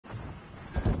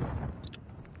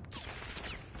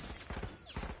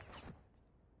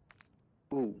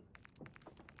Ooh.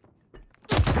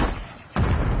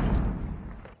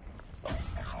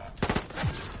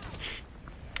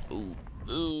 Ooh.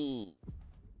 Ooh.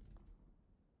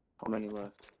 How many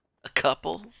left? A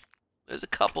couple. There's a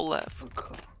couple left.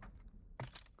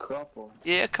 A couple?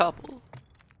 Yeah, a couple.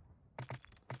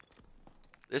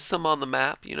 There's some on the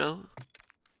map, you know.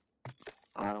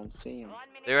 I don't see them.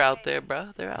 They're out there,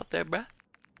 bruh. They're out there, bruh.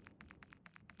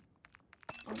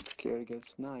 I'm scared to get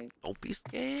sniped. Don't be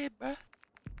scared, bruh.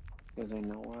 Because they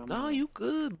know where I'm No, at. you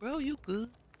good, bro. You good.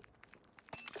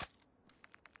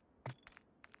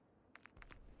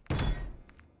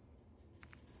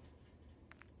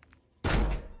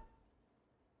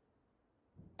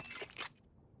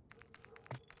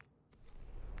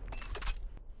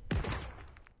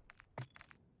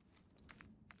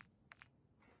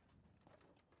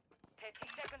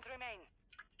 Seconds remain.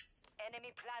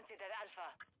 Enemy planted at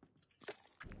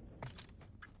Alpha.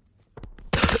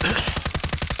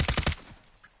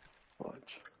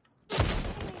 Watch.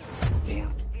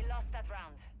 Damn. We lost that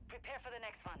round. Prepare for the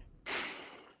next one.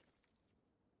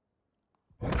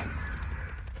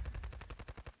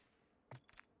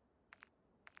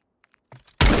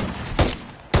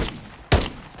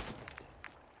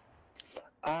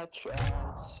 I tried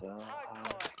so hard.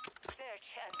 Hardcore. Search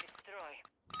and destroy.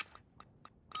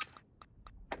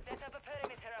 Set up a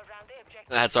perimeter around the objective.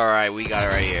 That's alright. We got it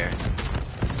right here.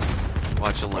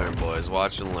 Watch and learn, boys.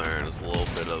 Watch and learn. It's a little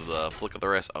bit of the flick of the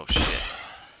wrist. Oh, shit.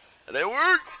 They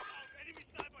work!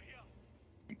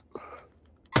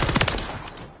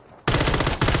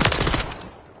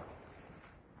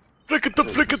 Flick at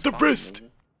the wrist!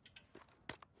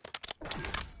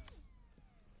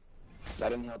 That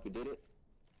didn't help you, did it?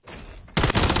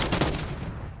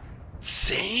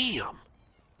 Sam!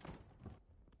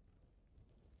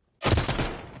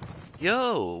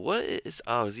 Yo, what is...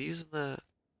 Oh, is he using the...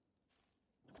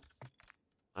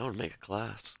 I want to make a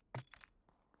class.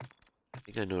 I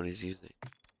think I know what he's using.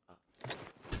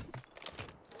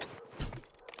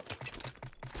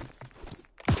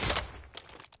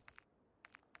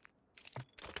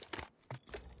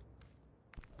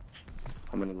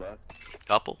 How many left?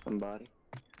 Couple. Somebody?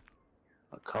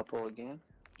 A couple again?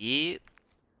 Yeah.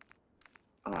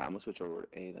 Alright, I'm gonna switch over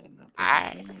to A then.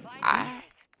 Alright.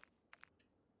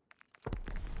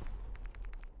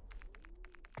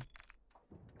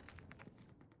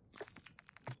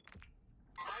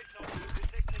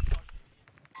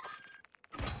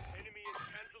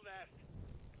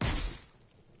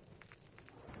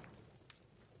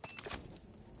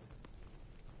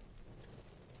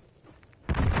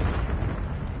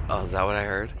 Oh, is that what I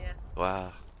heard? Yeah.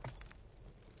 Wow.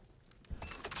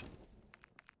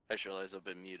 I just realized I've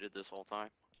been muted this whole time.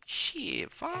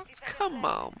 Shit, Fox, come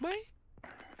on, man.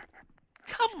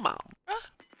 Come on, bruh.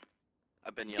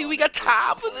 I've been yelling. Think we got at Vic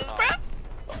time for whole this, time. bruh?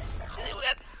 Think we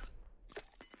got...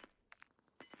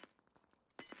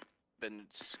 Been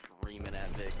screaming at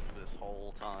Vic this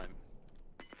whole time.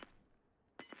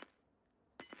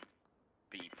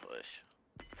 B push.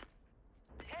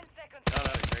 10 seconds. No,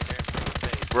 he's right there in front of the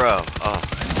face. Bro, oh,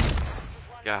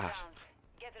 One gosh. round.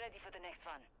 Get ready for the next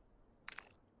one.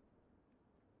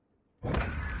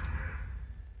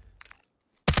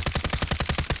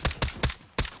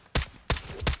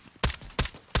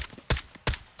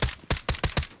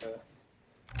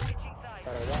 Switching sides.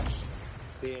 Gotta watch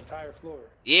the entire floor.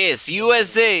 Yes,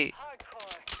 USA.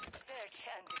 Hardcore. Search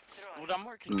and destroy. What I'm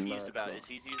more confused about is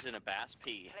he's using a Bass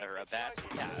P, or a Bass,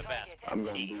 yeah, a Bass I'm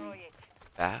gonna P be- Destroy it.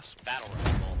 Bass? battle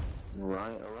rifle,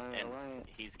 Alright. and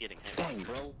he's getting hit. Dang,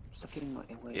 bro. Stop getting my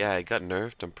way. Yeah, it got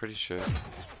nerfed, I'm pretty sure.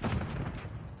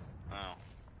 Oh.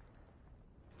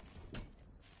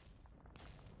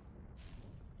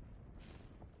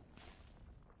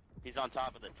 He's on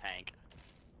top of the tank.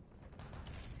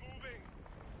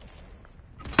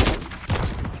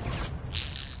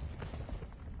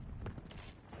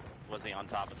 Was he on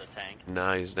top of the tank?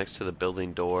 No, he's next to the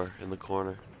building door in the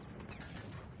corner.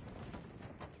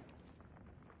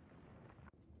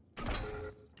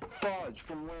 Fudge,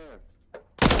 from where?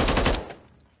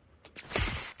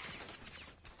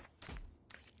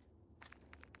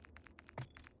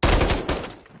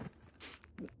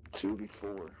 Two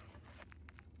before.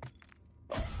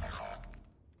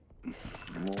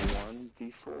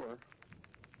 1v4.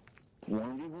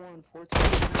 1v1, 14.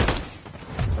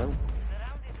 Oh. The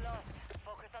round is lost.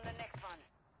 Focus on the next one.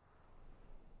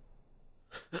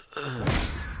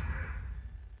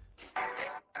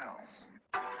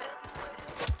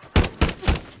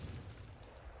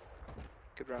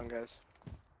 Good round, guys.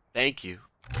 Thank you.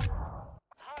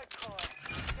 Hardcore.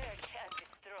 Search and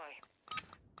destroy.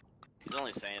 He's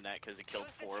only saying that because he killed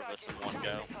Choose the 4 of us target. in one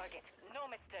go. Target. No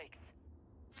mistakes.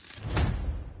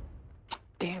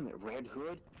 Damn it, Red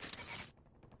Hood.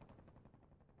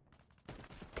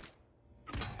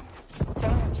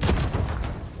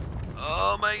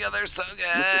 Oh my god, they're so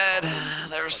good.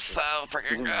 They're so He's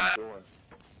freaking in that good. door.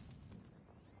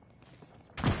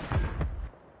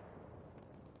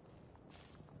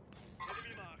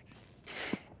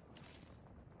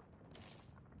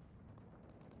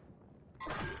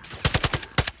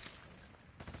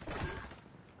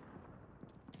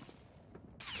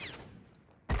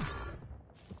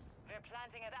 We're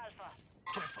planting at Alpha.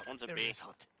 Careful, One's a area B. is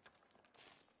hot.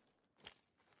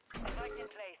 Spike in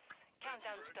place.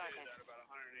 Countdown started.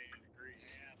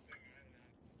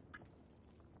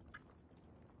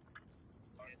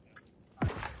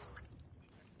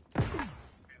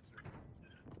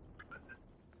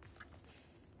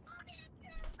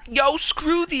 Yo,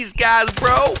 screw these guys,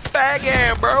 bro. Bag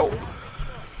air, bro. On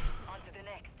to the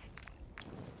next.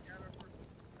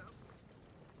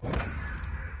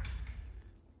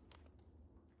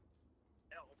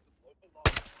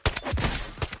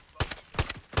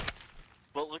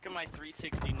 But look at my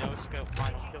 360 no scope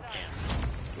final kill cam.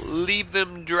 Leave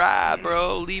them dry,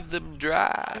 bro. Leave them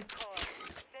dry. Core.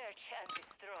 Search and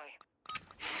destroy.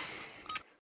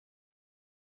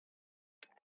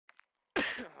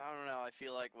 I don't know. I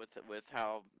feel like with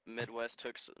how Midwest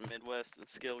and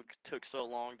Skill took so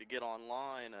long to get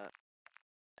online,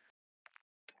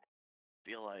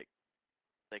 feel like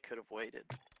they could have waited.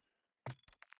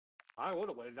 I would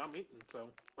have waited. I'm eating, so.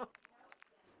 I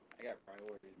got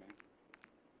priorities, man.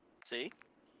 See?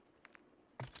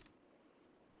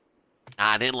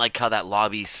 I didn't like how that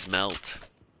lobby smelt.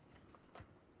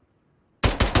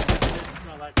 It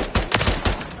smell like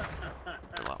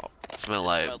It smelled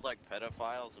like Smelled like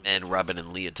pedophiles men rubbing in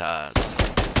leotards.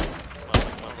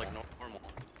 Smells like normal.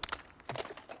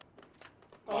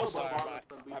 Oh, sorry,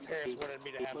 my parents wanted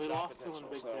me to have We job lost to him, potential,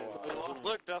 Big so Ten.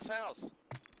 Look, Dust House.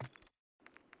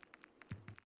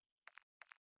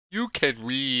 You can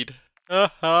read.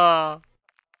 Haha.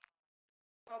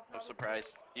 I'm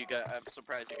surprised you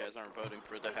guys aren't voting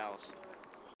for the house.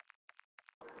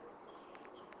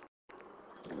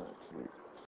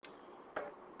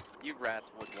 You rats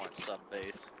would want sub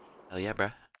base. Hell yeah,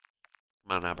 bruh.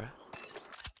 Come on now, bruh.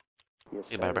 Yes,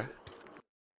 Think about it, sir. Mm-hmm.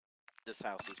 This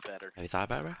house is better. Have you thought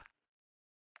about it, bruh?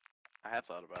 I have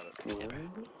thought about it. Yeah,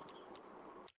 bruh.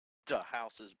 The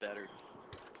house is better.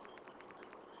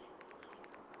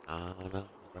 Oh no, bro.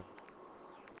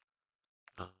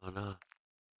 Oh no.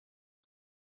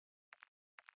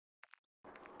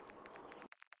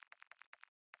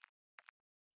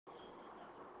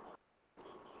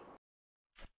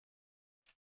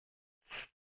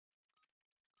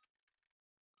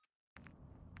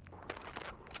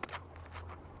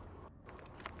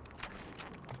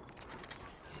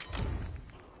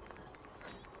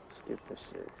 Skip this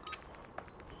shit.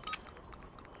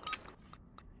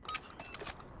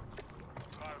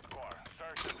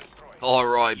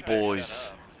 Alright,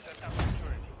 boys.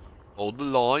 Hold the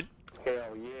line. Hell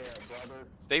yeah, brother.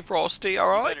 Stay frosty, You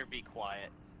alright? better be quiet.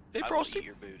 Stay I will frosty. eat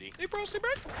your booty. Stay frosty, bro.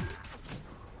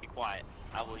 Be quiet.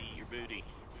 I will eat your booty.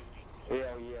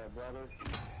 Hell yeah, brother.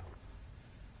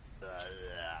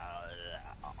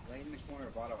 lay in the corner,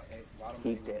 bottom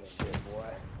Eat that shit, boy.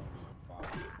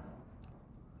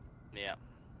 Yeah.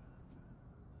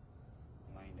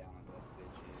 Laying down on those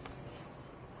bitches.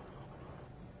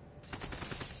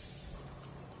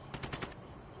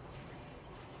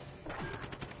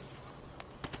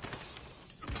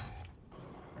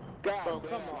 God Oh, damn,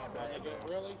 come my on, bad, nigga. bro.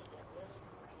 Really?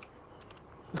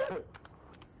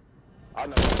 I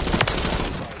know.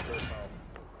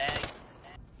 Hey.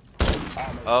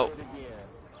 Oh.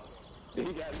 Do it again.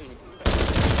 He got me.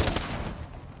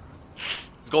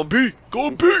 It's gonna be.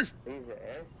 Gonna be. He's an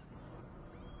S.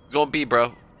 It's gonna be,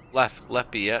 bro. Left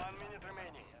B, yeah. 1 minute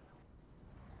remaining.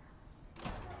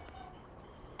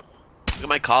 Look at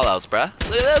my callouts, bruh.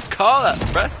 Look at those callouts,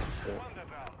 bruh. Won that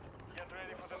round. Get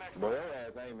ready for the next Boy, that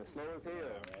ass aiming slow as hell.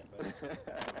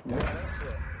 Boy, that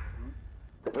shit.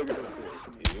 Look at this shit.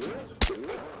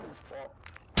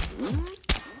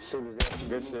 Shit was that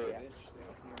good shit.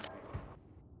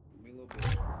 Give me a little bit.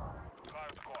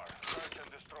 Hardcore. Search and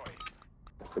destroy.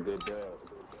 That's a good dub.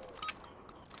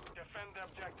 Defend the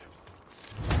objectives.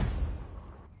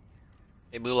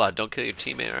 Hey, Moolah, don't kill your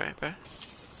teammate, alright, bruh?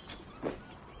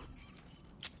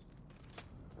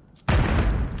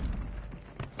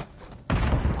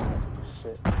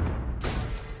 Shit.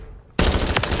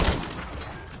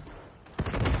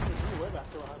 Way back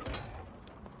to 100.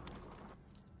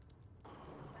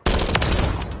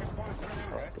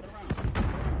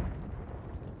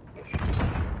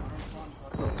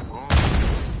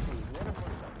 What a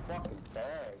bunch of fucking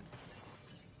bags.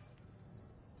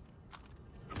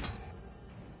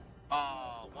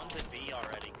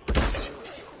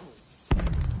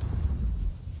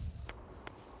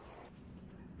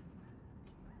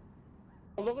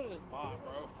 Oh, look at this bot,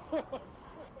 bro.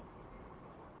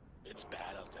 It's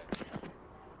bad out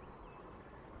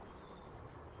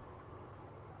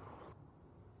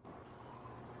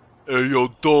there. Hey yo,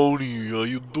 Tony, how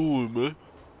you doing, man?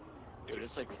 Dude,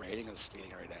 it's like raining and sleeting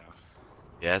right now.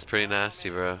 Yeah, it's pretty nasty,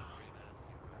 bro.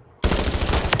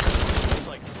 It's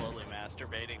like slowly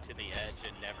masturbating to the edge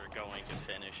and never going to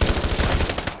finish.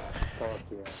 Fuck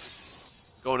yeah.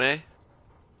 Going A.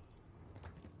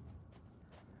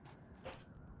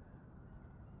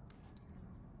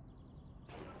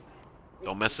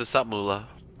 Don't mess this up, Moolah.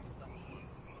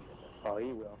 Oh,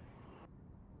 he will.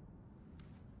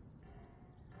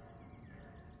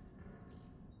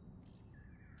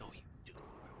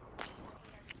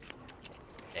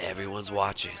 Everyone's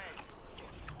watching.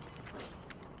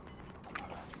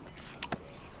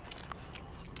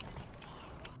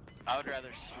 I would rather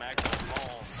smack the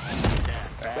ball on the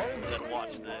desk than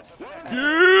watch this.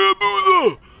 Yeah,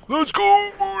 Moolah! Let's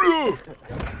go, Moolah!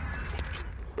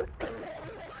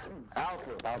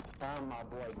 Alpha, about time my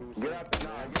boy do. Get out that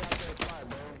spot,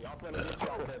 bro. Y'all finna get you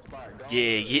out that spot. Go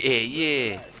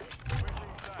Yeah.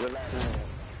 Relax, man.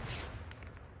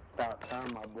 About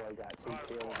time my boy got 2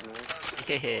 kills, man.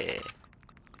 Yeah.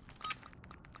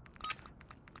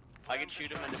 I can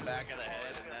shoot him in the back of the head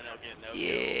and then he'll get no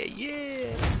Yeah.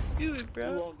 Do it, You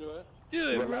bro. won't do it. Do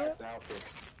it, bro. Relax, Alpha. kills.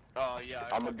 Oh yeah,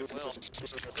 I I'm gonna do fucking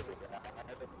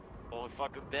will. Well,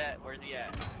 fucking bet. Where's he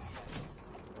at?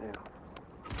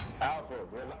 Alpha,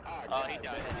 relax. Oh, he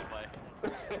died anyway.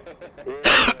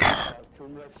 Yeah, too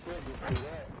much shit to see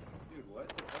that. Dude, what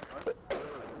the fuck?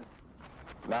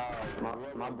 Nah,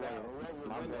 my boy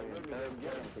in third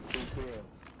game for 2 kills.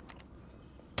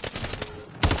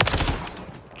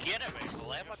 Get him,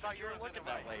 Lamp. I thought you were looking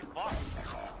that way. Fuck.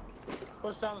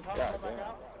 Push down the top and come back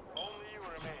out. Only you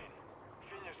remain.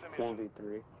 Finish the mission. 1v3.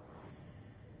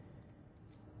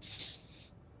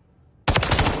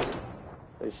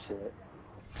 This shit.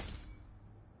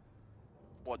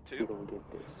 1-2. He gonna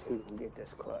get this. He gonna get this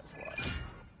clutch.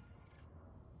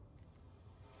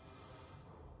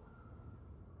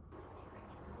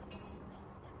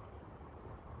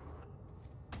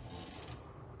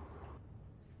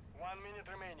 Watch.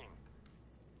 Remaining.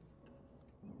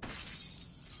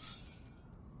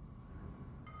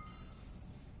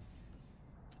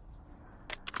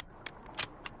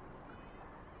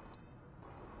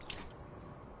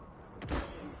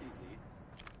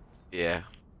 Yeah.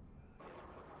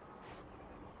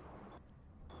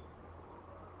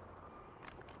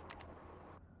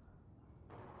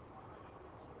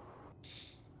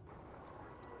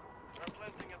 We're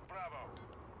planting at Bravo.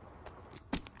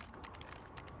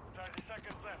 30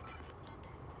 seconds left.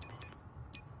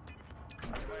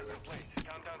 Advise the place.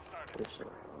 Countdown started. This shit.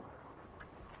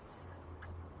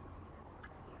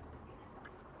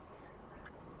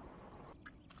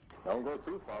 Don't go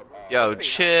too far. Yo,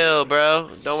 chill, bro.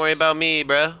 Don't worry about me,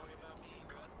 bro.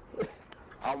 Was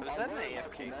that an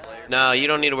AFK player? No, you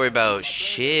don't need to worry about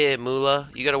shit, Moolah.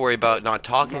 You gotta worry about not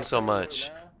talking so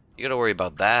much. You gotta worry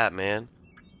about that, man.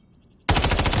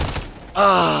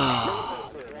 Ah.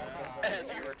 As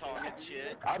you were talking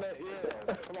shit. I bet,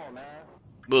 yeah. Come on, man.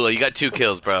 Moolah, you got 2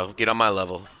 kills, bro. Get on my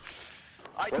level.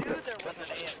 I knew there was an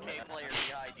AFK player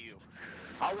behind you.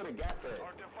 I would have got that.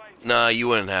 Nah, you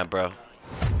wouldn't have, bro.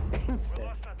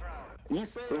 You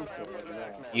said what I did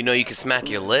last night. You know you can smack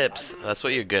your lips. That's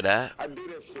what you're good at. I do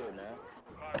that shit, man.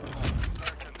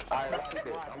 Alright, watch this.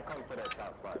 I'm coming for that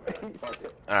top spot, man. Fuck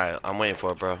it. Alright, I'm waiting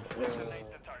for it, bro.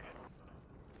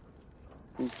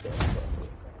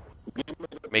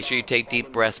 Make sure you take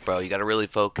deep breaths, bro. You gotta really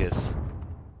focus.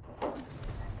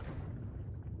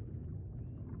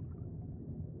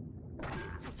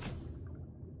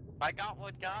 I got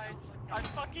one, guys. I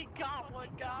fucking got one,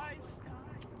 guys.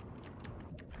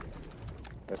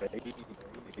 That's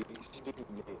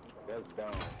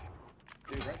dumb.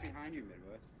 Dude, right behind you,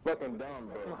 Midwest. Fucking dumb,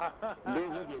 bro. Dude,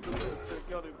 look at you.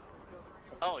 Killed him.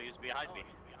 Oh, he was behind me.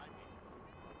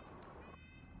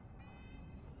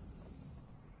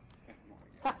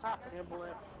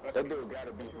 Ambulance. That dude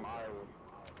gotta be from Iowa.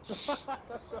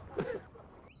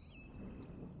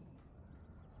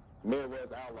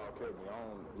 Midwest Outlaw killed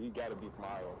me. He gotta be from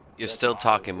Iowa. You're That's still from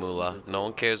talking, Iowa. Moolah. No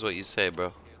one cares what you say,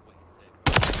 bro.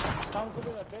 Tom, look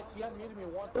at that bitch. She unmuted me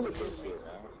once. Look at this shit,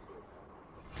 man.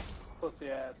 Pussy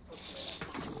ass.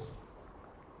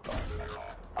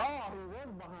 Oh, he was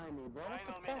behind me, bro. What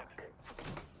the Final minute. fuck?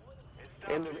 It's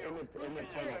down In to the you. tunnel. Finish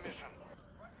the mission.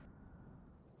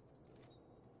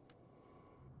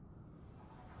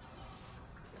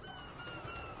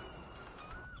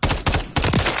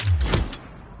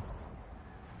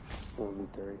 One v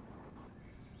three.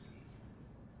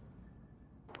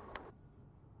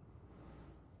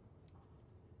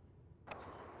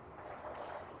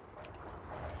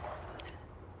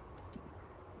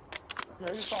 No,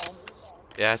 you saw him.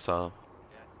 Yeah, I saw him.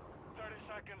 30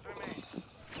 seconds remain.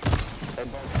 They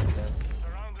both up there. The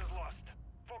round is lost.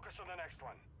 Focus on the next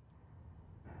one.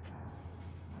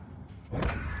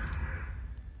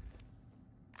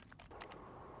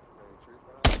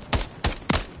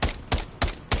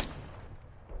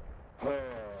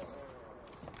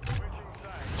 Switching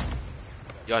sides.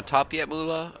 You on top yet,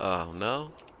 Moolah? Oh,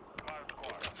 no?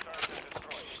 Hardcore.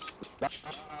 Search and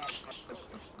destroy.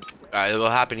 Alright, it'll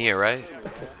happen here, right?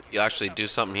 You actually do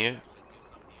something here?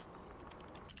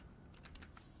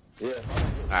 Yeah.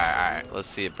 Alright, let's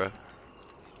see it, bro.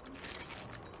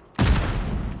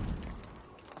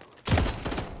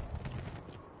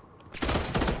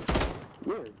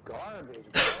 You're garbage,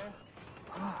 bro.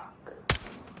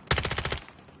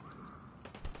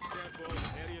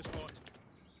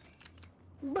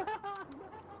 Fuck.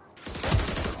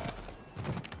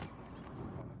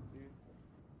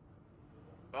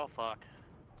 Oh fuck.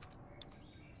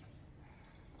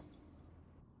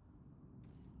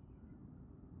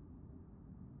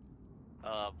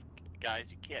 Guys,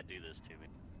 you can't do this to me.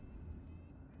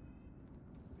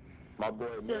 My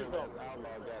boy Midwest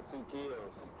Outlaw got 2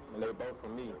 kills, and they both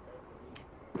from me.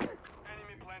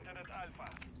 Enemy planted at Alpha.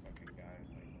 Fucking guy.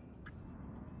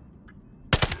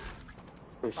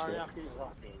 This Sorry, shit. after you saw.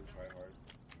 Try hard.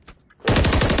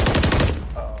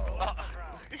 Oh. Lost the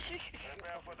round.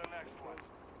 Prepare for the next one.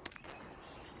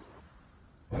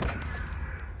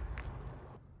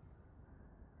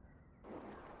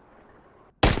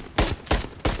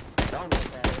 Don't look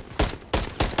at it.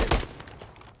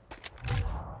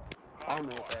 I don't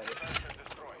look at it. Search and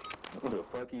destroy. What the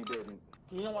fuck he didn't?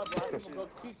 You know why black people go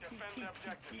keep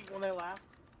when they laugh?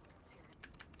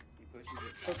 He pushes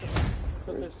it.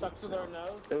 Because it sucks to their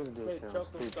nose. This They dude choke sounds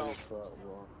stupid as themselves. fuck,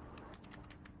 bro.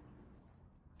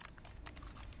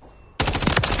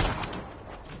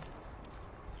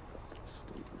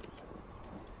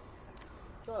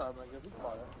 Shut up, nigga. Be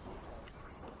quiet.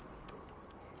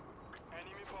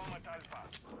 Enemy bomb at Alpha.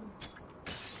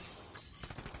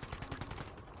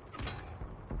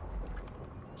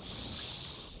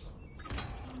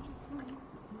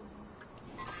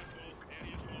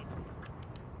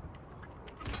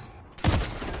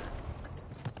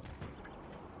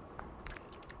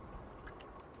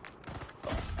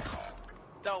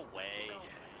 No way.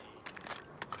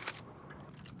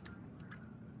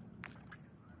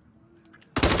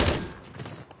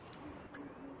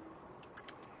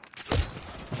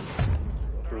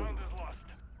 The round is lost.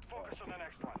 Focus on the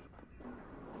next one.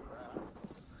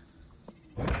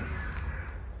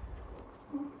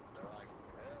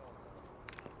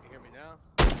 You hear me now?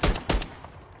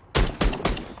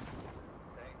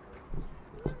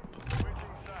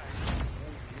 Switching sides.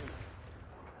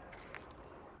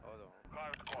 Hold on.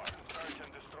 Hardcore. Search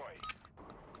and destroy.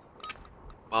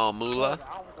 Oh, Moolah. The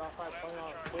Alpha's outside Plant playing on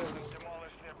the clear. charges and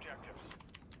demolish the objectives.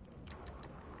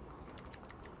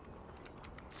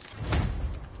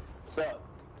 What's up?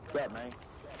 What's up, man?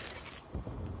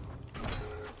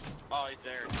 Oh, he's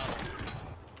there.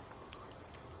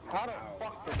 How the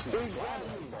fuck did he get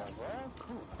in there, bro?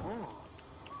 Come on.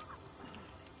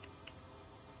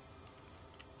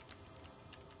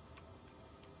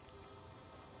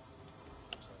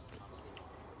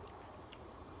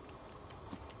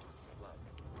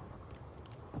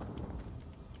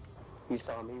 You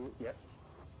saw me? Yep.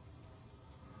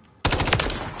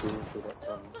 You didn't see that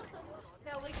coming.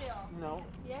 No, look at y'all. No.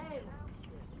 Yes.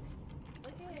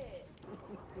 Look at it.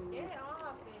 Get it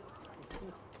off.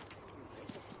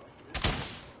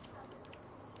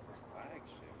 This lag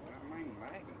shit. Why am I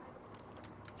lagging?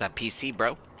 That PC,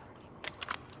 bro.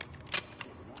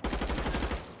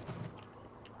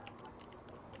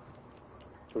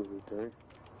 Two v three.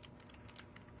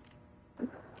 1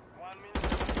 minute.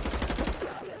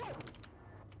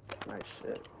 Nice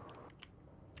shit.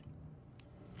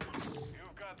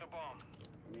 You've got the bomb.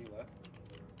 Me left.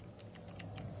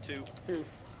 2. We're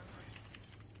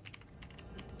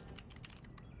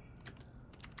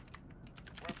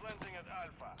planting at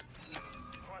Alpha.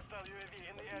 Hostile UAV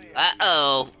in the area.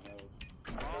 Uh-oh.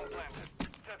 Bomb planted.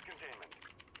 Set containment.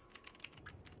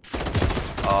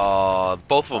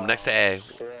 Both of them next to A.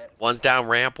 Shit. One's down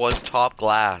ramp, one's top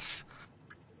glass.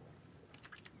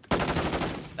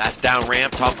 That's down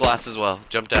ramp, top glass as well.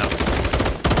 Jump down.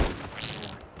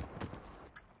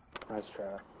 Nice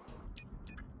try.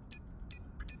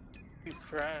 He's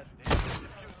trash.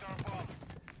 Defused our bomb.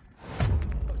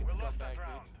 We lost that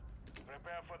round.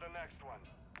 Prepare for the next one.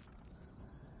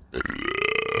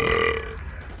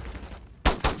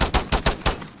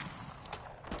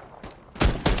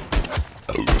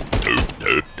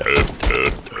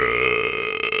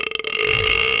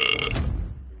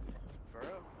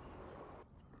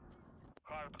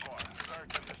 Hardcore.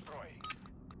 Search and destroy.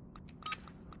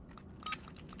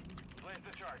 Place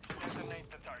the charge. Detonate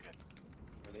the target.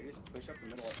 Bro, they just push up the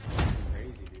middle like fucking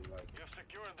crazy, dude. Like, You've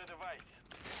secured the device.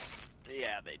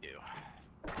 Yeah, they do.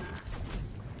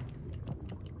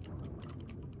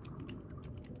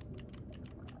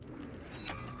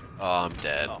 Oh, I'm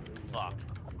dead. Oh, fuck.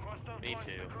 Hostile Me launched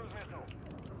too. the cruise missile.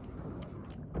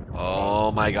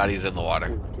 Oh my god, he's in the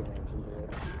water.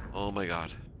 Oh my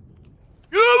god.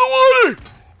 Get out of the water!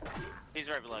 He's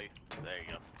right below you. There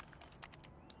you go.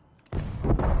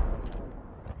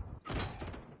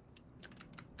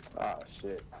 Ah,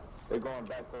 shit. They're going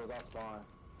back towards our spawn.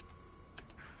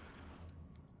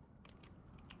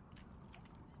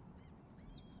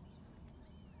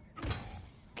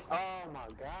 Oh my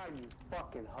god, you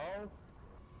fucking hoe.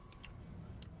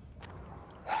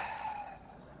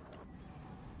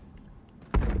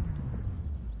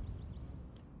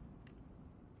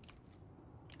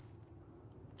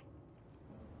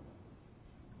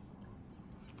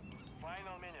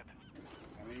 Final minute.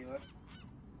 how many left?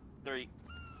 3.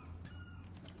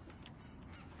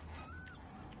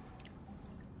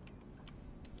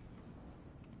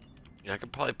 Yeah, I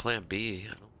could probably plant B.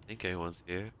 I don't think anyone's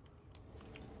here.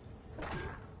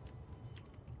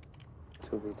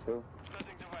 2v2.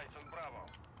 Setting device on Bravo.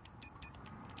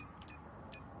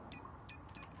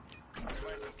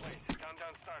 Device in place.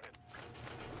 Countdown started.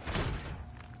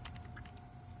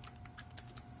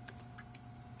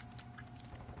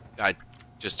 Guy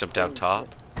just jumped out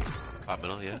top. Top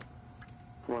middle, yeah.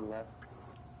 One left.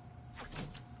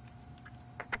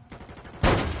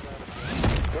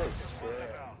 Good On the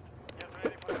shit. ground. Get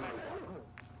ready for the next one.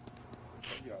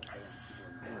 Told you I'll play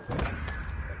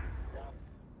them.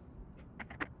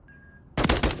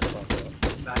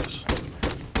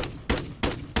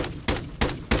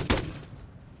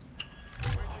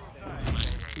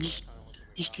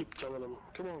 Just keep telling them.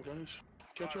 Come on, guys.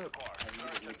 Catch up.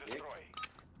 Search and destroy.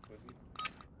 Pussy.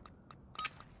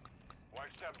 Watch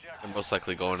the objective. They're most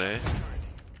likely going A.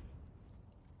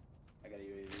 I got a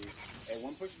UAV. Hey,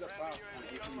 one pushes up top.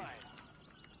 Friendly UAV On online.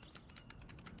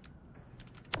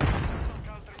 18.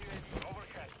 Counter UAV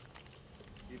overhead.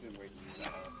 He's been waiting to use that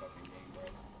whole fucking game, bro.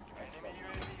 Enemy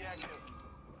UAV active.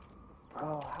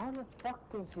 Oh, how the fuck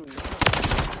does he know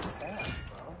that,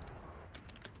 bro?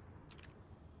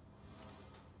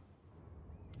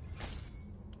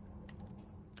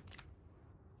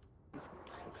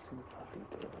 Fucking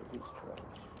kills. He's trash.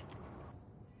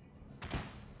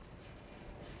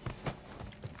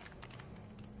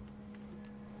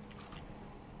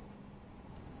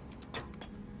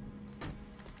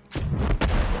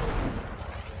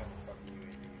 Fucking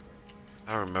UAV,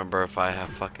 I don't remember if I have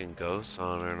fucking ghosts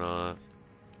on or not.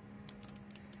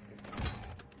 bro.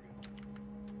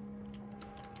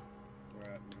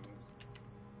 We're at moves.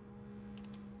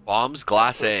 Bombs,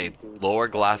 glass A. Lower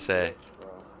glass A. Bitch, bro.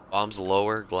 Bombs,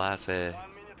 lower glass A.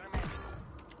 1 minute remaining.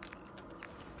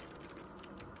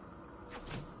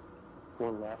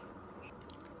 One left.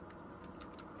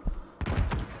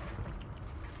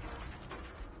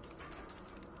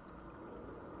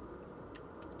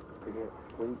 Forget.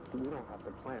 We don't have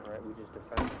to plant, right? We just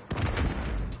defend.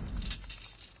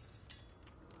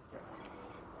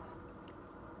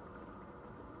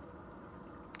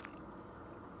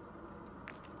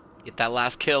 Get that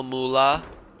last kill, Moolah.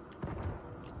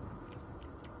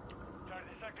 30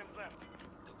 seconds left.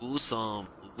 Ooh, some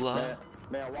Moolah.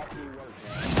 Man, watch me work,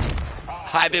 man.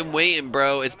 I've been waiting,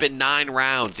 bro. It's been 9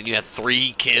 rounds and you had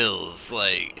 3 kills.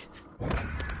 Like,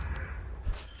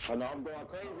 I know I'm going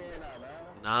crazy here now, man.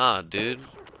 nah, dude.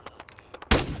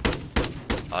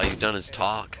 All you've done is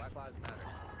talk. Black Lives Matter.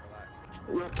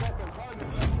 Relax. You're fucking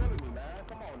target's not killing me, man.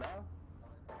 Come on now.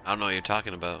 I don't know what you're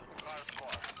talking about.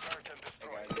 Hardcore. Search and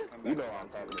destroy. Hey, guys, come You back know to what I'm one,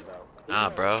 talking too. about. Nah, You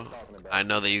know bro. what I'm talking about. I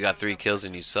know that you got 3 kills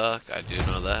and you suck. I do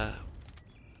know that.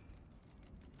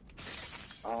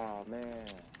 Oh, man.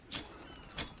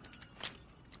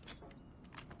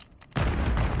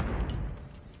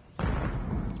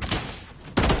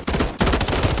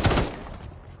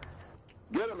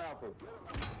 Get him, Alpha.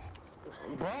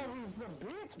 Bro, he's a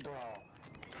bitch, bro.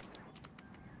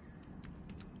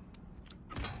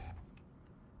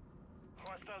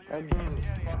 Hostile That UAV dude in is the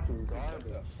area. fucking What garbage.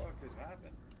 the fuck has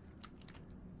happened?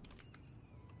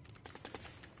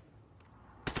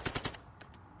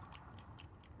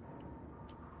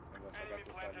 Hey, Wes, I Enemy got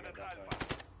this side, planted you at got that Alpha.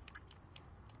 side.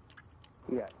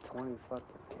 He got 20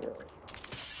 fucking kills.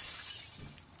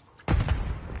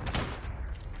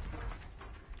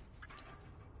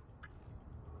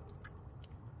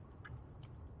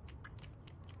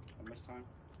 How much time?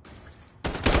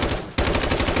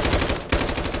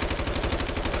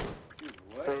 Dude,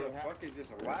 what So the you fuck is is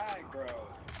just a lag, bro.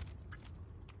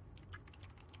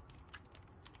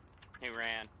 He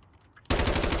ran.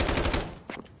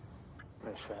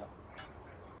 Nice shot.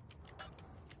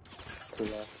 Too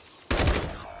left.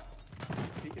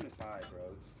 Peeking aside, bro.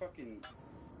 It's fucking.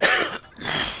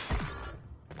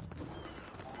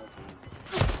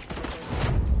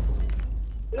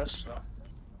 Yes.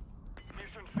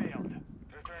 Mission failed.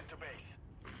 Return to base.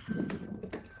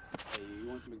 Hey, you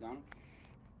want some McDonald's?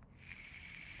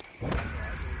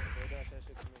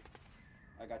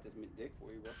 I got this dick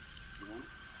for you, bro. You want it?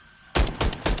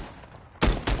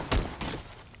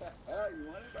 You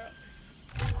want it, bro?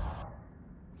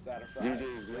 Satisfied.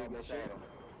 GG's, leave my shadow.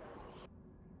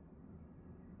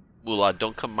 Moolah,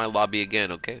 don't come to my lobby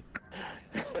again, okay?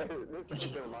 This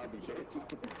is your lobby,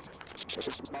 bitch.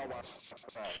 It's my watch.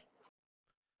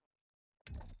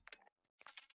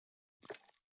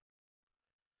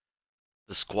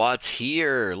 The squad's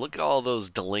here. Look at all those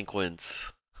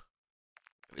delinquents.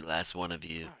 Every last one of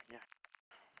you.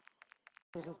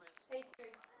 Oh, yeah. Hey, Siri.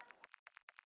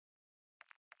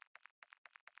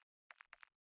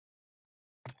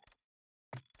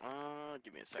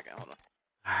 Give me a second. Hold on.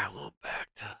 Alright, we'll back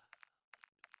to.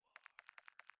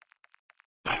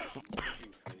 Fucking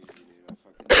crazy, dude. I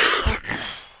fucking.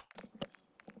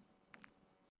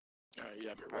 Alright,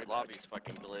 yeah, be Our right back. lobby's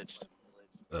fucking glitched.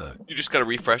 You just gotta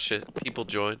refresh it. People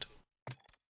joined.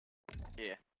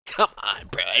 Yeah. Come on,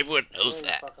 bro. Everyone knows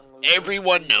that.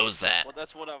 Everyone knows that. Well,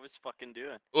 that's what I was fucking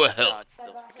doing. Well, No, it's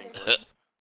still fucking glitched.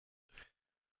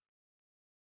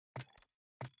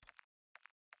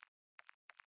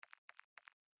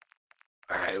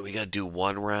 alright, we gotta do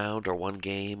one round or one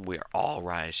game. We are all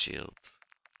riot shields.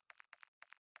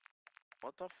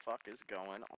 What the fuck is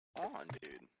going on,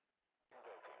 dude?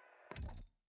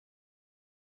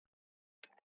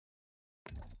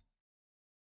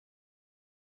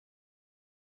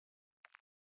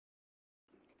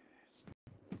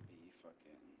 Be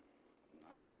fucking.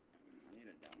 I need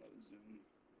to download Zoom.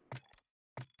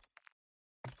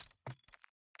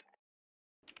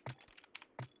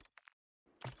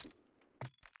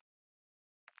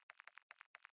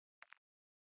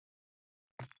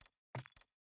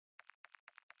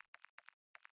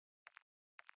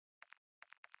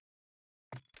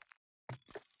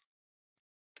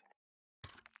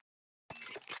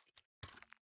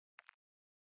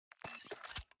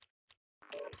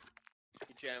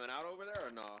 You jamming out over there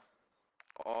or no?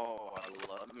 Oh, I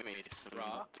love me some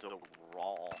Raw? the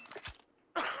raw.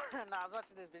 No, I was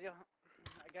watching this video.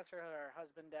 I guess her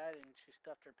husband died and she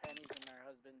stuffed her panties in her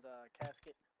husband's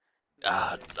casket.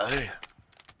 Ah, damn.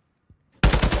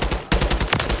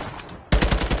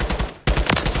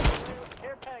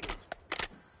 Care package.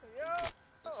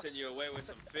 Yo. Send you away with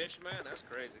some fish, man? That's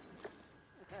crazy.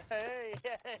 Hey,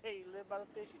 hey, you live by the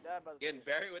fish, you die by the Getting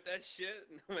fish. buried with that shit?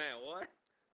 Man, what?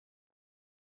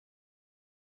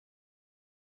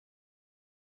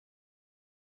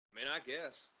 I mean, I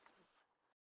guess.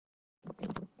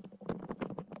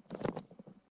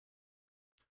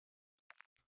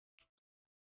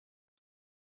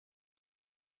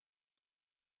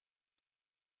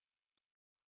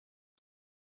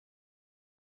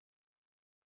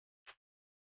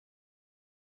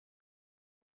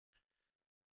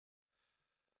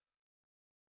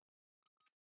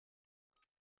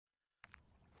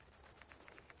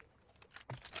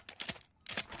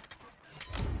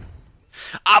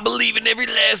 I believe in every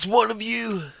last one of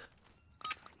you.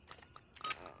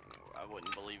 I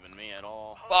wouldn't believe in me at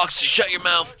all. Fox, shut your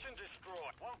mouth. Search and destroy.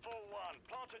 141.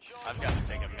 Plant a charge. I've got to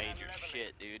take a major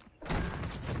shit, dude.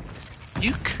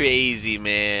 You crazy,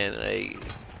 man. Like,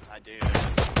 I do.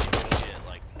 Shit,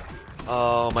 like,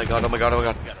 oh my god, oh my god, oh my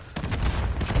god. we gotta.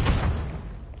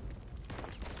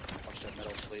 Watch that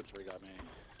middle sleep where he got me.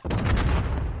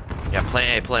 Yeah,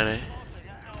 plan A, plan A.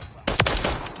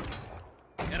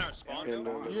 In our spawn In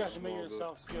zone? the- You have to make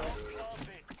yourself skill.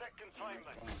 Tech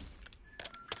confinement.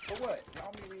 For what?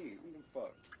 Y'all mean me? Who the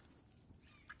fuck?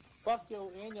 Fuck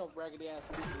your and your raggedy ass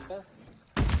bitch.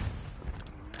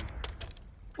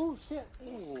 Ooh, shit.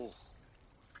 Ooh.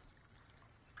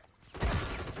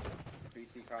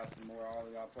 PC costing more all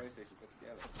of y'all PlayStation put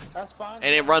together. That's fine.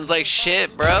 And it runs like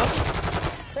shit, bro. We don't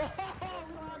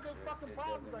have no fucking It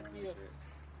problems doesn't like run you. shit.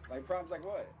 Like problems like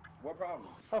what? What problem?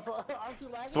 Aren't you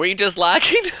lagging? Were you just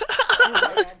lagging?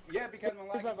 Yeah, because I'm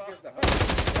lagging because the hub. It's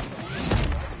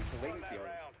the latency on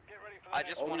it. Get ready for the I next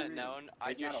just Only want it reason. known. I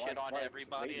It's do not a shit light on fight, it's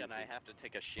everybody, and I latency. have to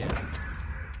take a shit.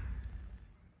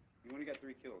 You only got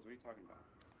 3 kills. What are you talking about?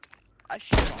 I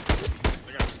shit on.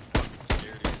 They got some fucking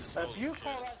serious. If you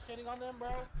call that shitting on them, bro,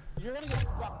 you're gonna get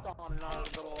fucked on in our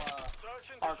little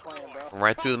search and our destroy. clan, bro.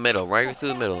 Right through the middle, right through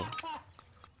the middle.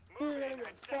 You're gonna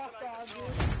get fucked on, dude.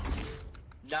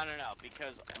 No,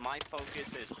 because my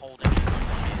focus is holding it.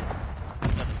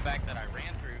 So the fact that I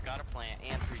ran through, got a plant,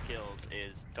 and 3 kills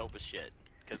is dope as shit.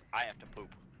 Because I have to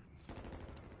poop.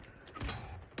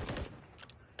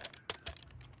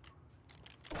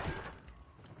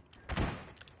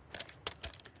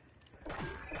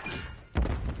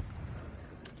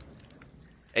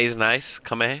 A's nice.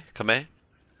 Come here.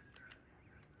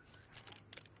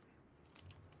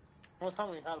 Don't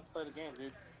tell me how to play the game,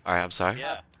 dude. Alright, I'm sorry.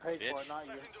 Yeah, Paid for bitch. it, not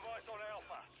you. Device on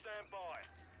Alpha. Stand by.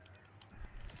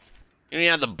 You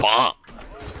need the bomb. Round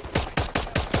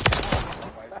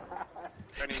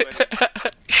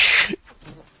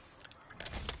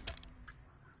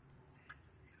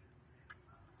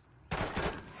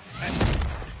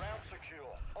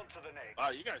secure. On to the next. Wow,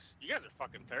 you guys are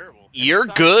fucking terrible. You're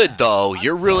good though.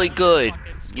 You're really good.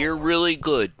 You're really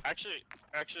good. Actually,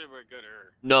 we're good.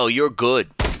 No, you're good.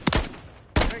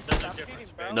 There's a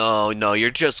difference, man. No, you're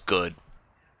just good.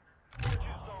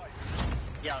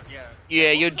 Yeah.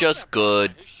 Yeah, you're just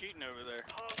good. Who's cheating over there?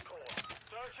 Hardcore.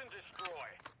 Search and destroy.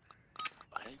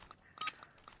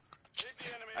 Keep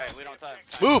the enemy Alright, we don't have time.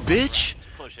 Move, bitch.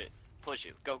 Push it. Push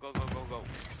it. Go.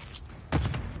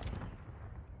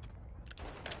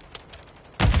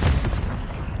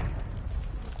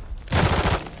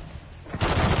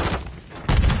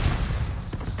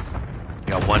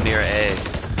 Got one near A.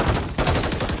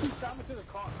 He shot me to the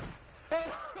car. Bro,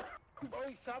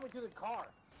 he shot me to the car.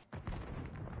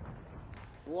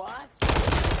 What?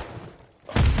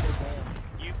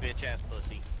 You bitch ass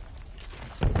pussy.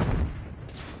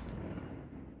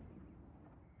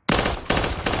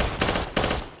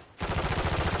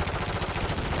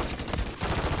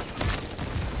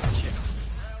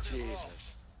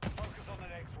 Jesus. Focus on the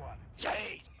next one.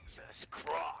 Jesus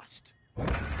Christ.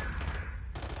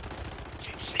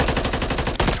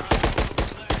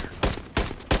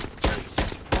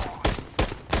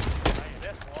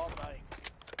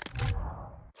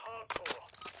 Hardcore.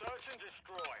 Search and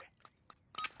destroy.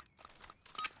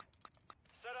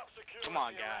 Set up security. Come on,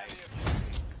 around guys. the objective.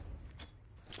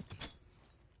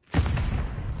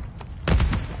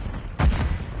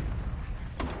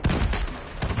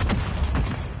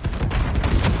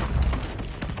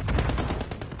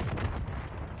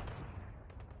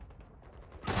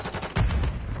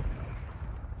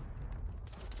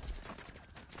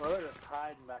 Bro, they're just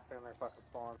hiding back there in their fucking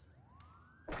spawn.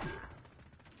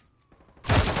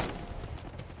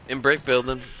 In brick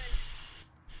building.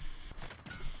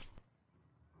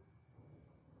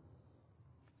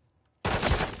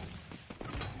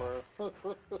 Bro,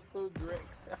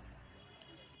 Drinks.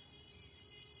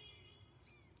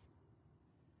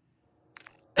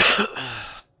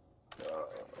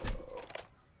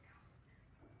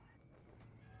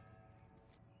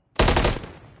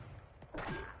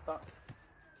 Stop.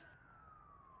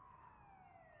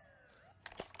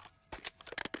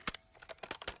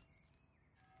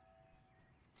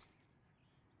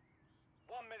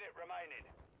 1 minute remaining.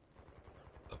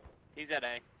 He's at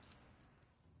A.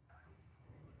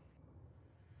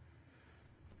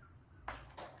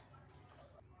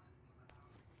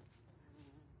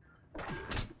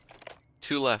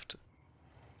 Two left.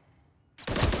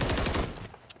 Behind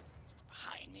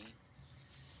me.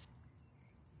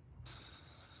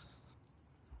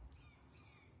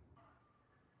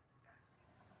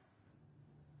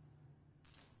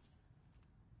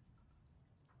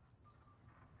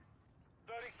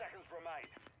 Seconds remain.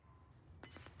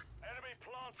 Enemy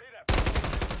planted at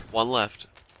One left.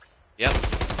 Yep.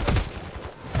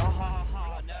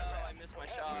 Oh, no, I missed my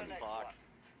shot. Fuck.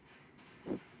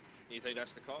 You think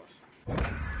that's the cause?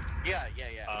 Yeah.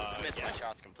 I missed yeah. my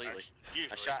shots completely.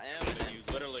 Usually. I shot him and then You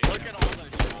literally. look at all those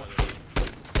shots.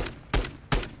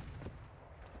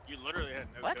 You literally had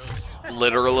no What? kills.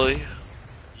 Literally.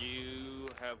 You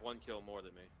have 1 kill more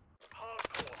than me.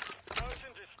 hardcore. Search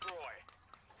and destroy.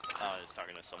 Oh, I was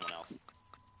talking to someone else.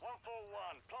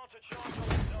 141. Plant a charge on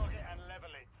the target and level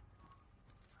it.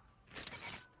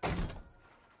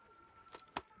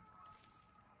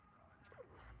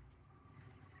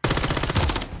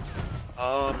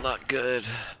 Oh, I'm not good.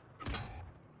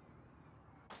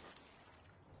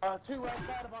 Two right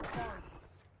side of our farm.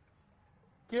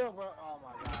 Kill, bro. Oh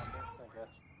my god, this thing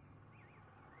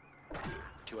gets.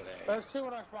 2 at A. There's two in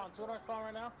our spawn. Two in our spawn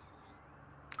right now.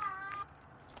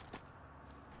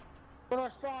 Two in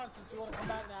our spawn since you want to come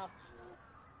back now.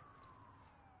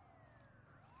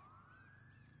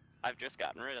 I've just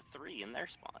gotten rid of 3 in their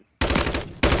spawn.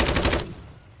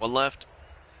 One left.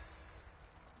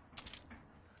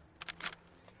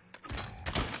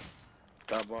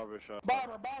 Got barber shop.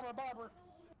 Barber.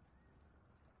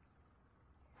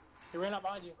 He ran up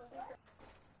behind you.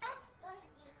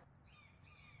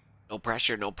 No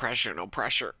pressure, no pressure, no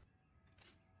pressure.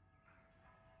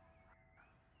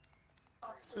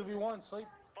 2v1, sleep.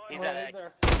 He's Right at A.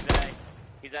 there. He's at A.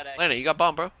 He's at A. Lana, you got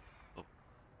bomb, bro.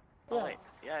 Oh, wait.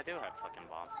 Yeah, I do have fucking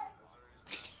bomb.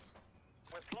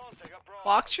 We're planting a Bravo.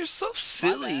 Fox, you're so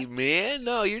silly, man.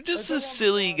 No, you're just a Sleep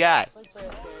silly on guy. Sleep's AFK.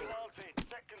 Planted.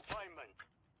 Set containment.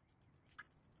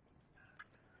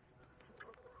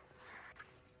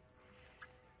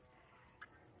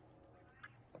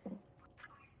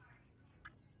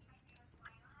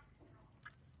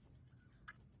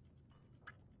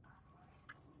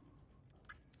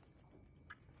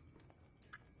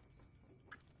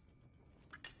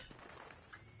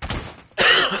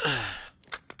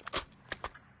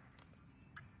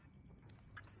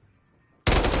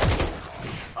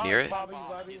 Near it? Bobby, Bomb.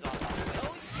 Bobby. He's on bomb. Won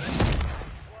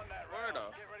that Where round. the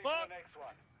Get ready fuck? for the next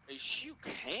one. Is you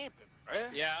camping,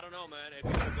 bruh? Yeah, I don't know, man. If you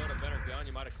would have built a better gun,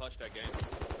 you might have clutched that game.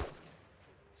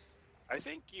 I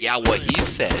think you. Yeah, what he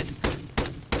said.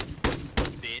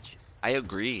 Bitch. I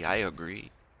agree, I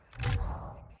agree.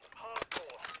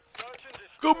 Hardcore. Search and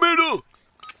destroy. Go middle!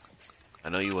 I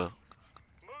know you will.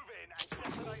 Move in and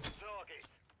detonate the target.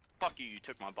 Fuck you, you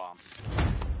took my bomb.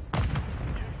 You've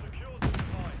secured the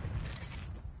site.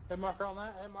 Hit marker on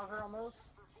that. Hit marker on those.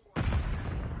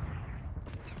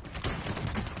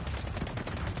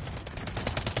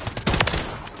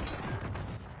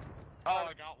 Oh,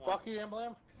 I got one. Fuck you,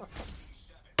 Emblem.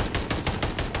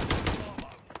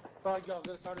 Alright, go.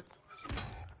 Get it started.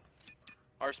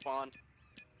 Our spawn.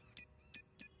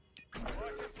 Right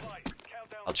in place.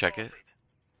 Countdown I'll check it. started.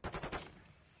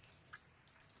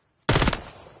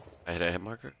 I hit a hit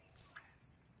marker.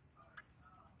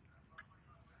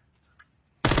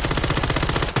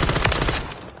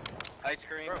 Ice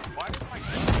cream. Why was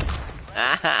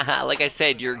my Like I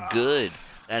said, you're good.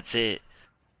 That's it.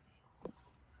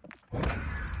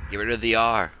 Get rid of the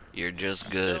R. You're just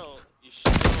good. You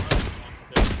still have one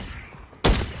kill.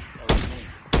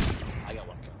 I got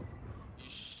one kill. You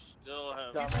still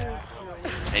have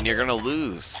Dumbass. And you're gonna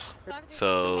lose.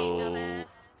 So...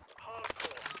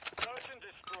 Hardcore. Search and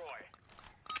destroy.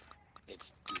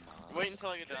 It's demons. Wait until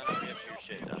I get done and get your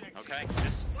shit done, okay?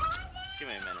 Just give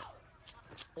me a minute.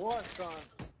 What, son?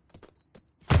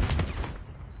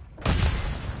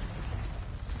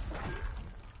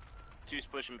 Two's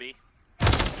pushing B.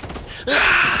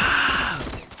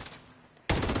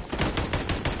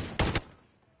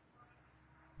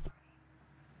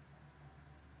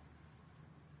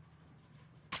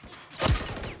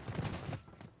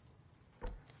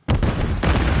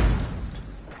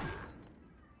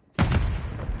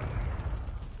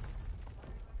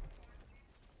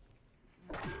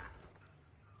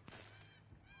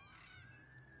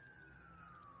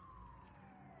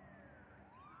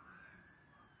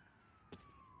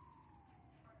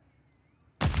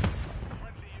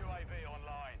 Friendly UAV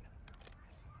online.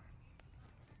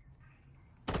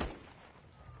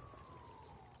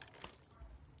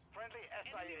 Friendly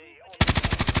SAE on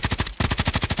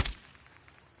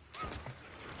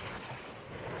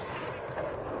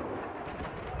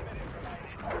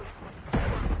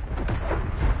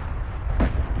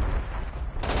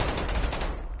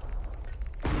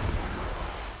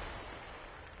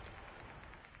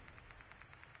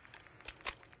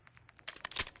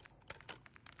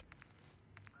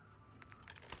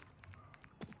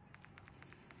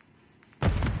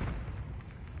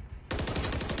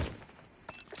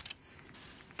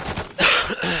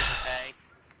A.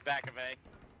 Back of A.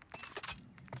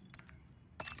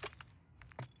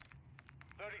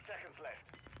 30 seconds left.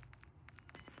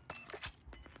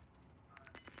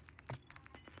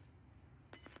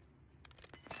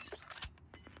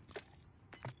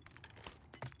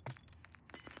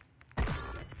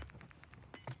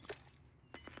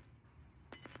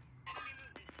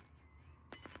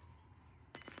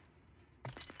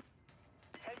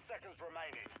 Seconds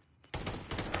remaining.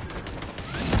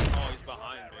 Oh, he's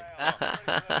behind me.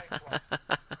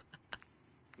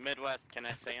 Midwest, can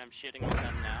I say I'm shitting on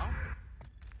them now?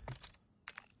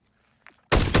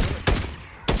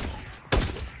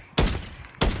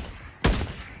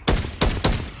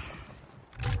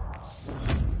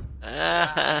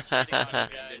 I'm shitting on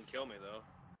you guys. Didn't kill me though.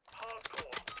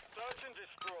 Hardcore. Search and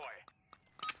destroy.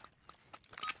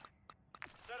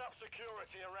 Set up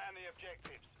security around the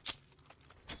objectives.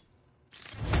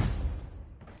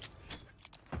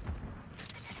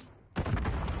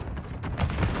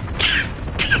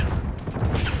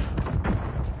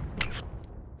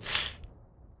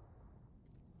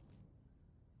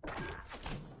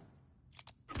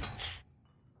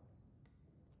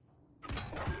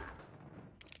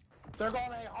 They're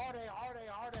going A, hard A,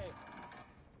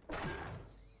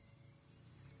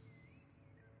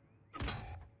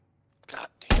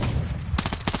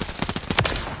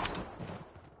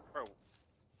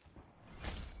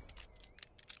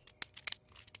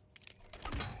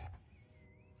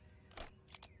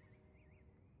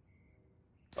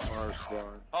 R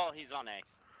spawn. Oh, he's on A.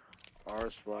 R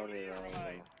spawn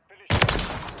and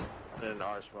then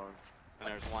R spawn. And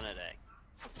there's one at A.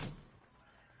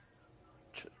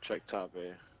 Check top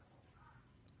A.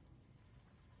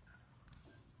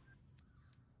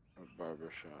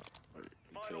 Barber shop. Wait,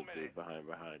 you killed dude behind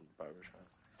barber shop.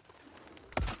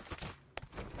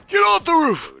 Get off the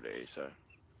roof! Over there, sir.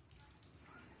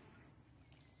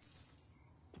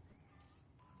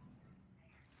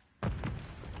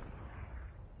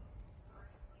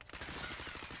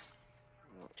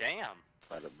 Damn.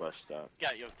 By the bus stop.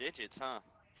 Got your digits, huh?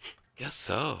 Guess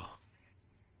so.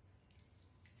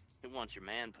 Who wants your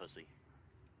man pussy?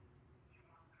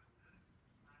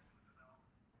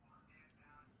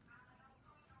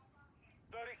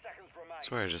 I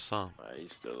swear I just saw him.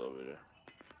 He's still over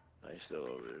there. He's still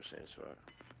over there, same spot.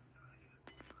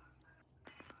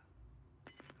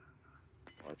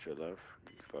 Watch your left.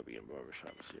 You can probably get in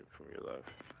barbershop and see him from your left.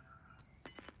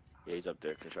 Yeah, he's up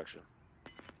there, construction.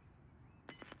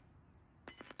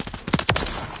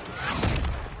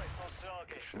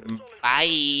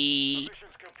 Bye.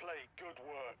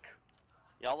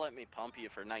 Y'all let me pump you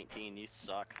for 19. You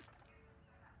suck.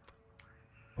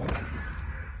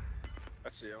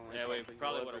 That's the only. Yeah, we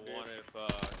probably would have won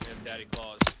if Daddy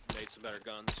Claus made some better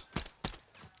guns.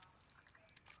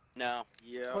 No.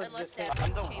 Yeah. Unless they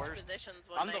I'm the change worst. positions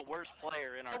one I'm night. the worst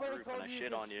player in our Nobody group, told and I you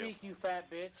shit to on you. speak, you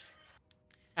fat bitch.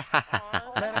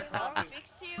 Aw, Men are your mom talking. speaks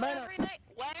to you Men are- every night.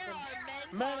 Where are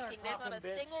men Men are talking? There's not a talking,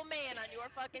 bitch. single man on your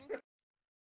fucking.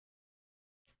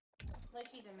 Like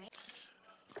she's a man.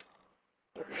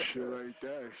 Shit like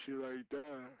that. Shit like that.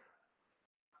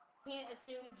 Can't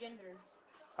assume gender.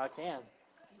 I can.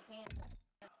 You can't.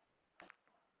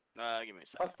 Give me a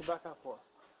second. What's the back up for?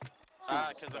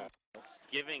 Because I'm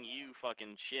giving you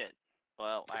fucking shit.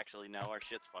 Well, actually, no, our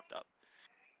shit's fucked up.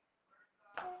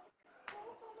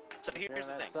 So here's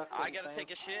the that thing. sucks what I I'm gotta saying.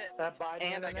 take a shit, That Biden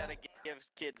and I internet? gotta give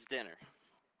kids dinner.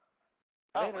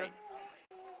 Later. Oh, wait.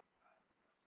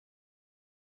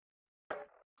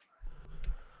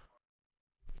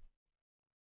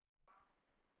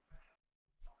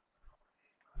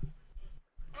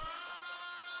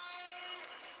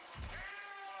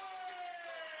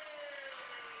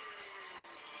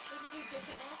 Did you get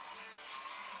it now?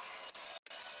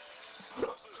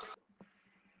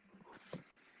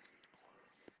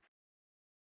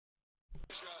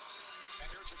 And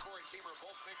here's your Corey teamer,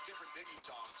 both big different biggie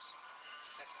songs.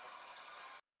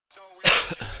 So we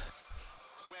mentioned that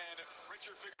when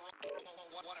Richard Figueroa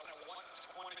won at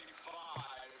 125.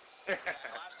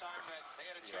 Last time that they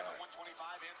had a champ at 125,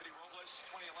 Anthony Robles,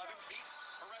 2011, beat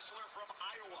a wrestler from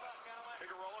Iowa.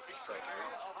 Figueroa beat the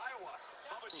mayor of Iowa.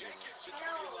 Bubba Jenkins in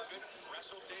 2011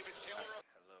 wrestled David Taylor.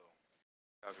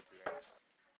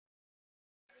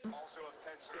 Also of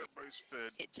Penn State.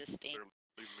 It just stinks.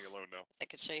 Leave me alone now. I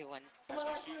could show you one on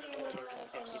TikTok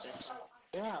if you just.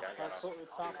 Yeah, that's what we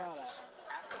talk out at.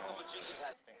 After Bubba Jenkins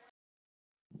had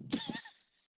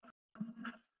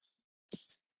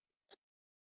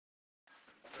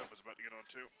I was about to get on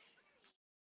too.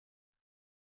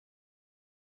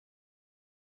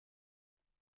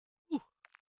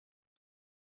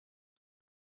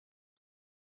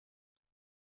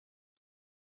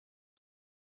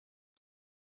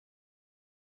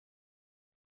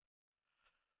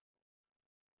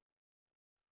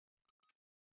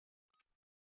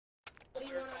 What do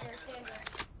you want on your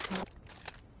sandwich?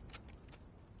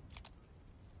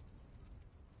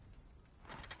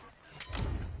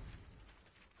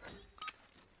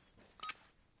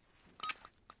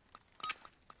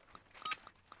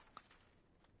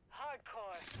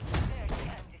 Hardcore. Their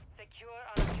stand is secure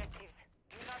on objectives.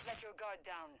 Do not let your guard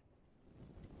down.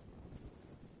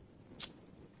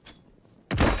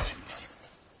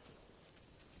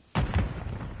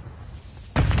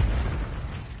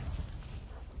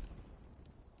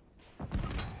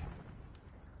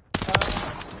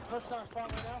 Push on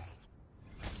spot right now.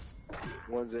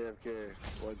 One's AFK,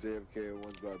 one's AFK,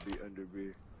 one's about to be under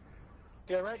B.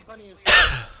 Yeah, right in front of you.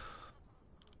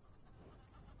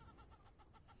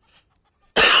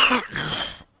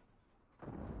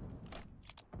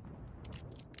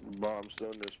 Bomb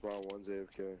still in their spawn, one's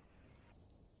AFK.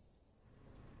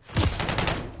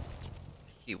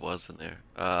 He was in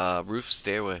there. Roof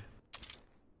stairway.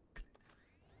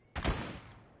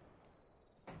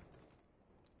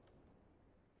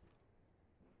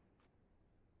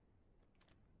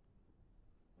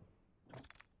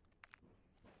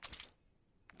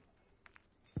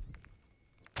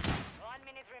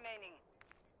 Remaining.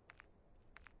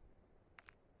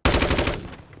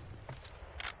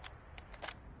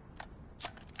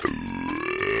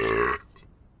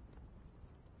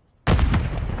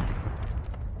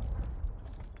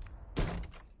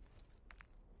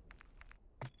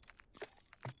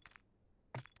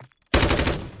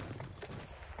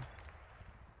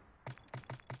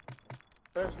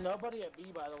 There's nobody at B,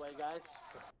 by the way, guys.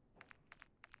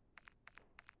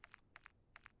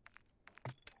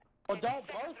 Well, don't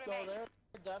both go there,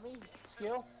 dummy.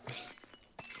 Skill.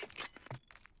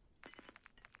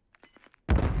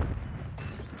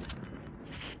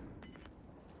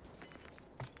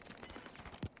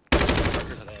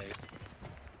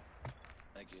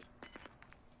 Thank you.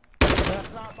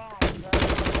 That's not bombs.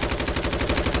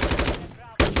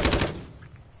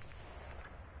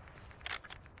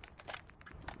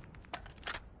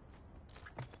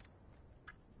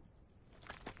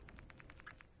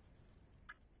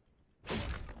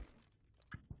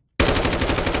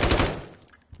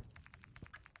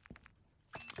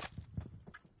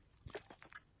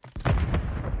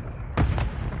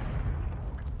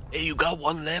 Hey, you got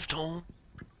one left, home?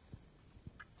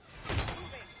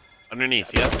 Underneath,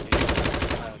 yeah.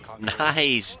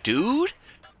 Nice, dude.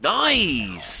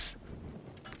 Nice.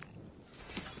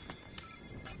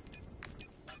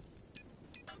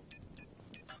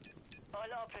 All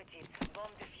operatives,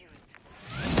 bomb defused.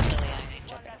 Really, I ain't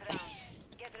jumping up.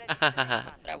 Get ready for the next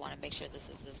one. But I want to make sure this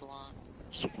is as long.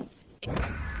 So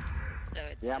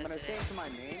it Yeah, I'm says gonna it change is. my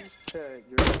name to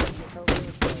your cover,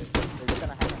 but it's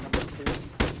gonna have a number 2.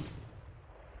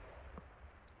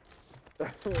 Oh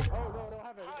no, don't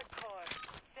have it. Hardcore.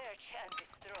 Search and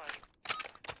destroy.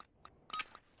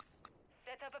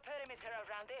 Set up a perimeter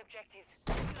around the objectives.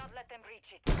 Do not let them reach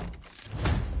it.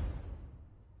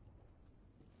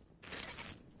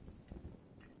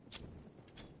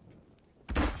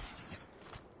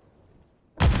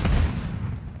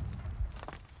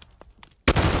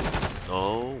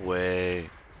 No way.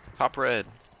 Top red.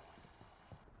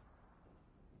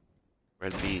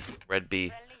 Red B. Red B.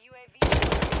 Friendly UAV.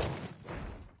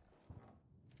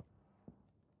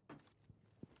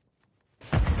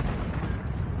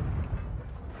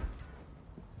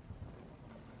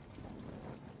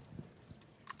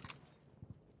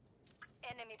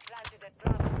 Enemy planted at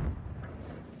Bravo.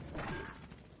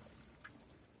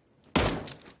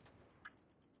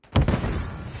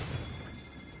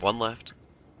 One left.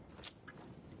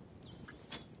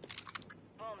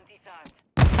 Bomb disarmed.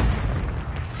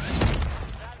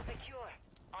 Bravo secure.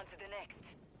 On to the next.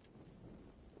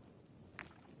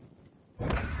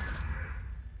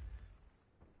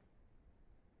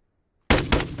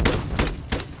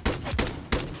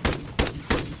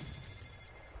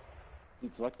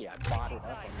 It's lucky I bought it up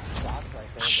on the shots right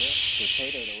there, bro. Just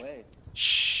hit it away.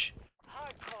 Shh.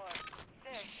 Hardcore.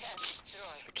 Search and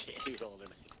destroy. Okay, you holding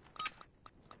it.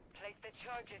 Place the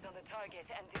charges on the target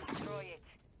and destroy it.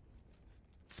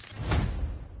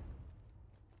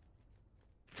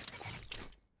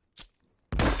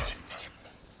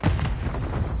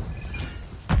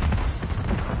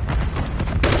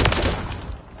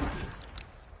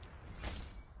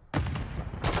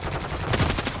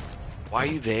 Why are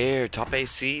you there? Top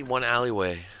AC, one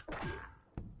alleyway.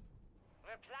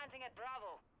 We're planting at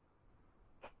Bravo.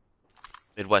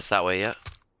 Midwest that way, yeah.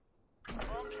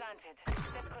 Bomb planted.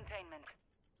 Set containment.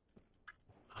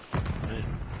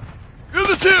 You're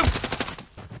the sim!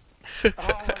 Oh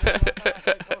my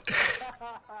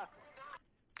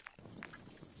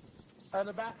god. In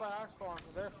the back by our spawn,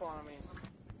 their spawn, I mean.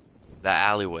 That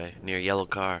alleyway near yellow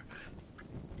car.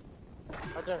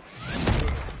 Right there. You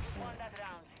won that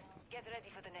round. Get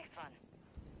ready for the next one.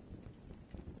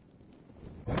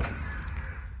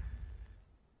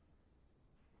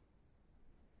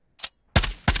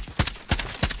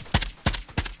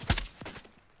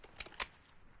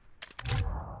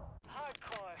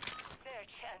 Hardcore.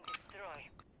 Search and destroy.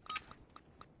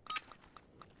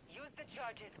 Use the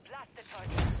charges. Blast the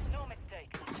target. No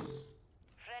mistake.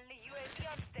 Friendly UAV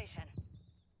on station.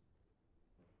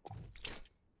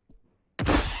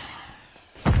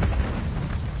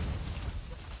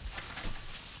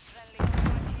 Friendly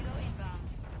Overwatch helo inbound.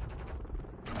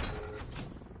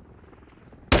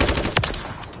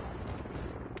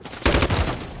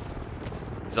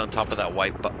 He's on top of that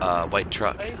white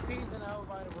truck. AC's and L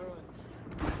by the ruins.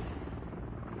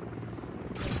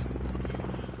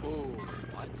 Ooh,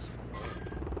 what?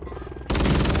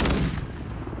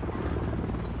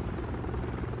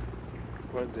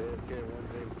 One's AFK,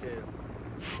 one's AFK.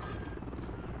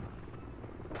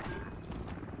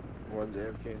 One's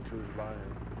AFK and two's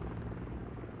lying.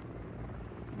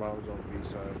 Mom's on B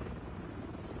side.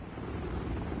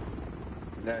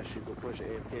 Now she go push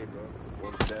AFK, bro.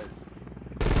 One's dead.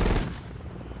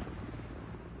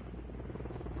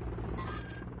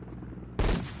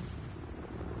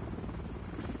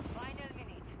 Final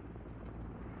minute.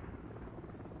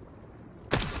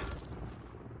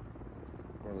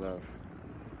 One left.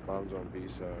 Mom's on B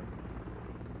side.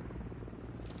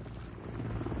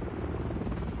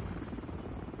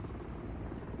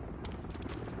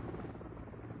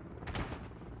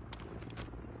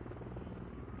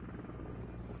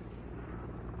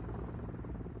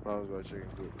 was about chicken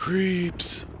coop.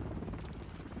 Creeps.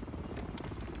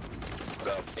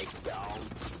 Go take down.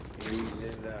 He's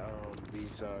in the B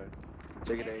side.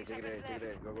 Take it in, take it in, take it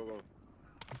in. Go, go, go.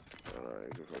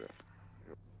 Alright, go for it.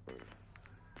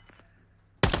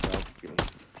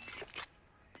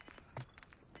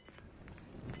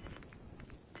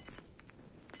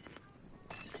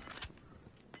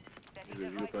 You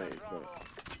play it, go.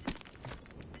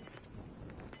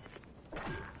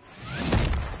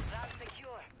 Round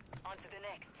secure. On to the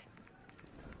next.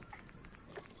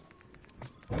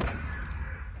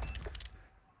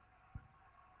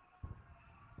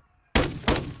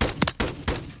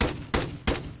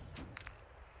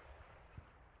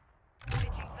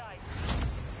 Switching sides.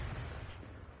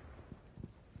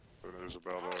 There's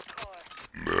about Destroy.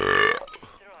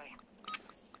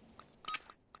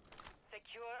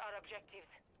 Secure our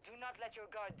objectives. Do not let your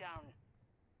guard down.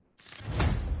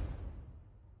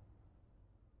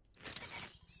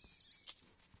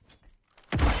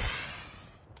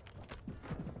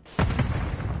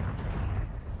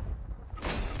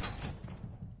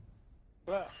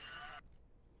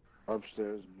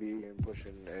 upstairs B and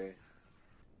pushing A.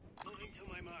 Moving to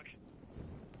my mark.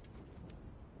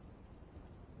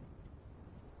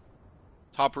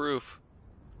 Top roof.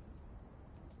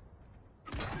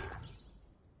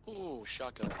 Ooh,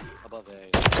 shotgun above A.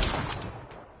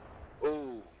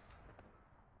 Ooh.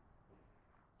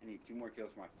 I need 2 more kills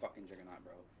for my fucking juggernaut,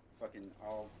 bro. Fucking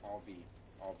all B.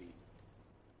 All B.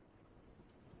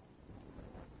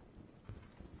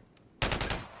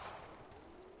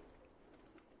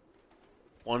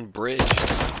 One bridge.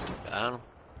 Got him.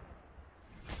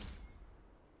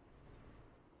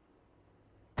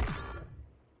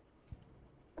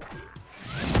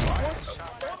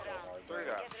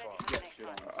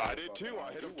 I did too.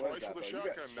 I hit him twice with a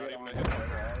shotgun. Not even a hit.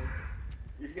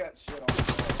 You got shit on the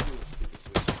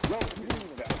no, you didn't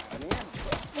even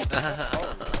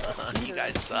die. You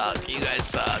guys suck. You guys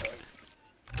suck.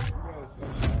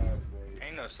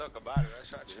 Ain't no suck about it. I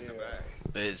shot you in the back.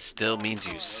 It still means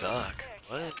you suck.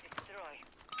 What? Set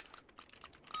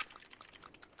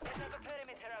up a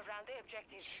perimeter around the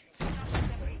objective. Do not let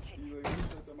them reach it. You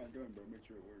shut on my gun, bro. Make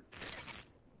sure it works.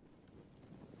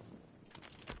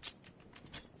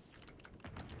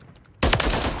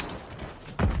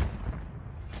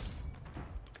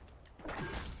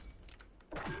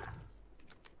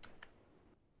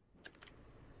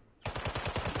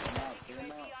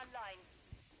 UAV online.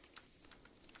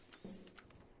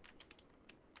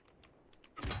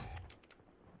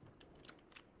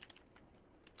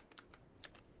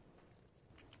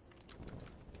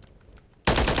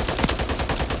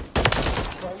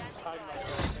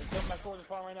 My forward is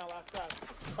falling right now, last guy.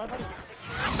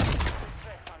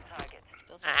 Stress on target.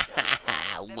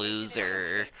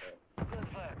 Loser.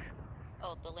 Good work.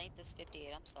 Oh, the length is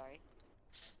 58. I'm sorry.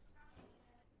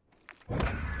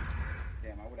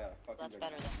 Damn, I would have fucking That's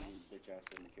better than me. bitch ass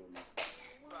wouldn't kill me.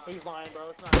 He's lying, bro.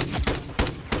 It's not.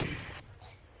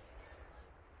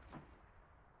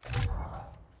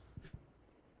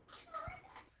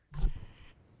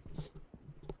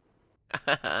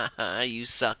 You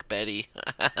suck, Betty.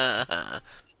 It's okay. I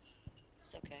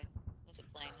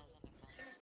wasn't playing. I was on my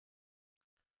phone.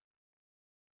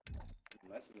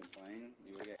 Unless you've been playing,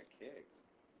 you would get kicked.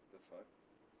 The fuck?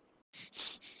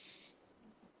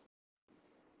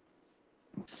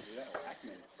 Dude, that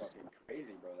Lackman is fucking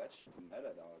crazy, bro. That's just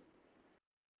meta, dog.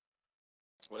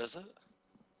 What is it?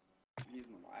 I'm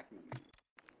using the Lackman, man.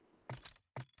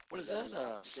 What is that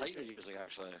site you're using,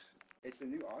 actually? It's the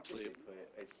new optic they put.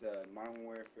 It's the Modern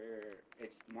Warfare.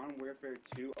 It's Modern Warfare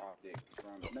 2 optic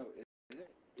from. No, is it?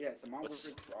 Yeah, it's the Modern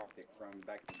Warfare 2 optic from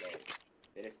back in the day.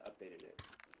 They just updated it.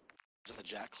 Is it a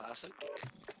Jack Classic?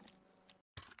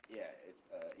 Yeah,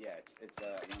 it's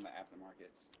one of the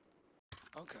aftermarkets.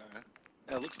 Okay.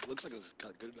 Yeah, it looks like it's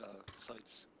got good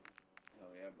sights. Hell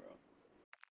yeah, bro.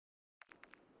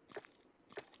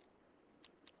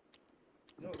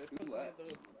 No, they put some of the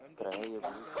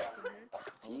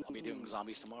I'll be doing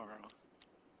zombies tomorrow.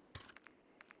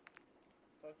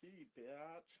 Fuck you,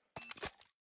 bitch.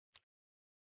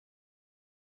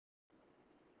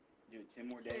 Dude, 10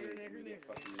 more days and we get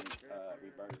fucking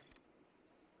rebirth.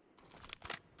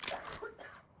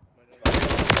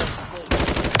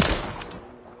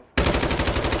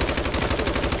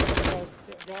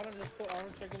 Joanna just put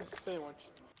orange chicken sandwich,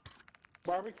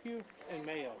 barbecue, and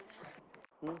mayo.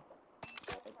 What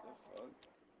the fuck?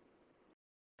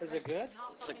 Is it good?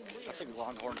 That's like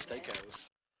Longhorn Steakhouse.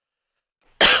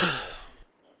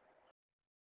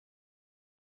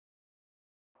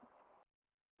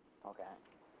 Okay.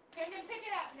 Can you pick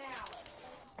it up now?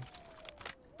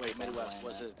 Wait, Midwest,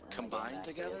 was it combined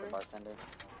together? Bartender.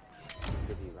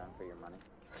 did you run for your money?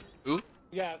 Who?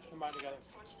 Yeah, it's combined together.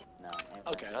 No.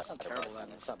 Okay, that's not terrible then.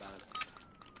 That's not bad.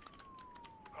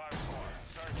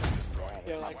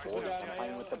 Yeah, like pull down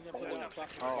playing Mayo with the and then pull down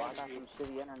fucking Oh, I got barbecue. some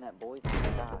shitty internet, boys. Oh my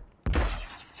god.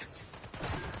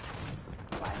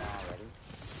 Fine already.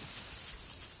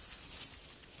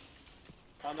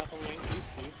 Oh, nothing we ain't used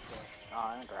to. So.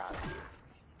 Oh, in the garage.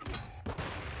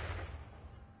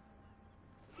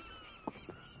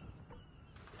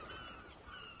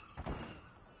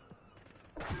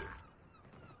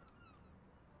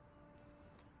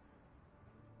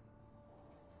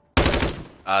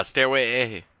 Stairway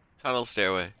A. Tunnel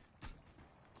stairway.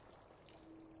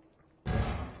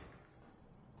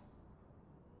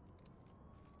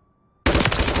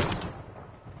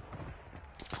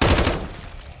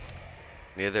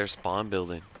 Near their spawn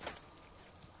building.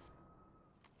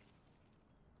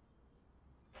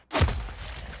 He's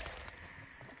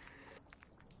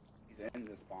in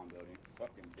the spawn building.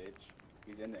 Fucking bitch.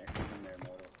 He's in there. He's in there,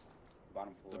 Mortal.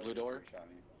 Bottom floor. The blue door? Shot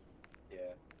me.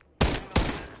 Yeah.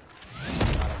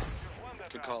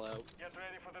 Good call out. Get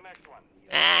ready for the next one.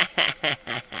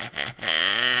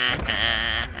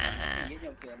 Get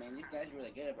no kill, man. These guys are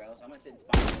really good, bro. So I'm gonna sit and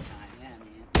spawn all the time. Yeah,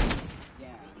 man. Yeah,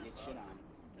 and get shit on.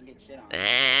 And get shit on.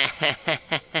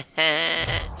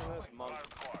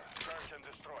 Hardcore. Search and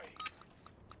destroy.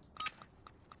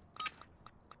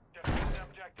 Defend the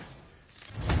objective.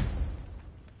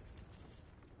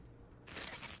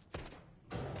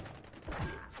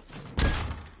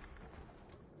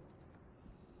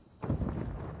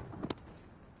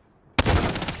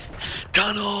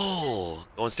 Tunnel!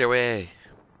 Going stairway.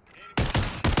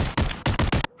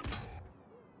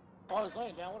 Oh, he's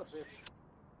laying down. What a bitch.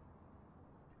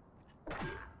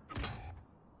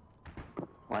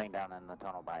 Laying down in the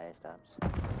tunnel by A steps.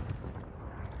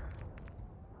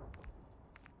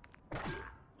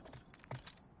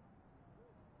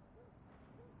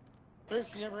 Chris,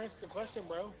 you never answered the question,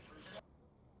 bro.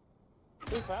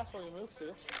 Too fast when you move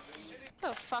to.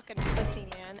 Oh, fucking pussy,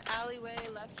 man. Alleyway,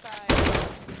 left side.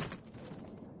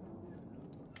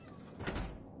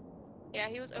 Yeah,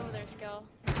 he was over there, Skill.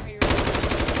 Are you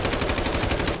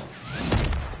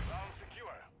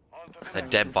That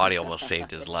dead body almost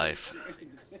saved his life.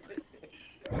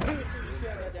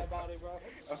 that body, bro.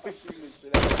 I was shooting the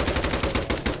shit out of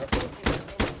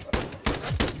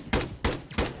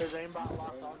His aimbot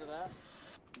locked onto that.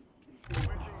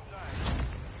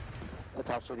 That's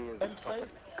how shitty his Then say,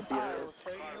 computer is.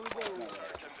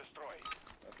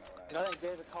 I think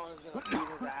David Collins is gonna beat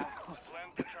his ass.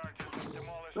 Plant the charges and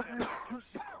demolish the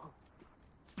objectives.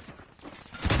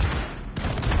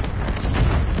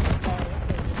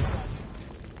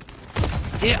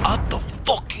 Get up the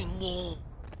fucking wall!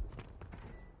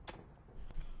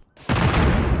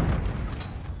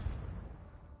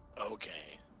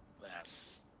 Okay.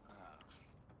 That's...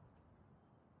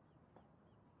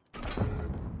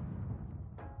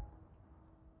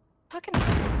 fucking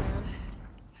man?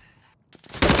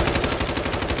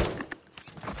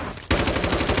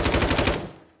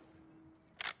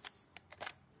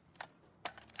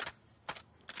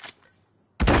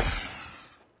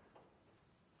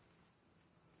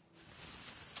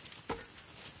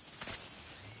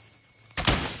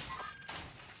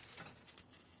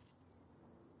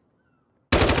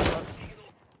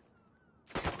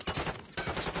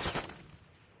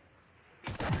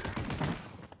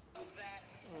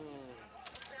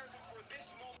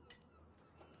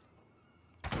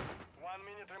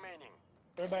 Remaining.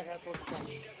 Everybody has to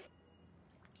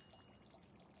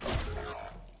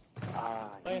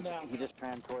He just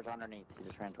ran towards underneath. He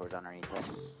just ran towards underneath it.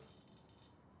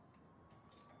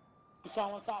 You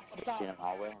saw one top. You see him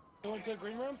hallway? You went to the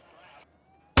green room?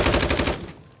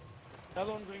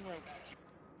 Another one green room.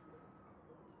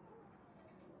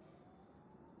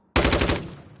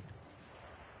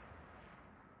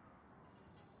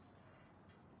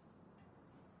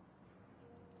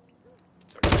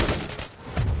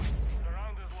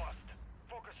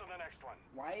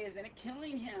 Why isn't it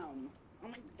killing him? Oh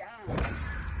my god.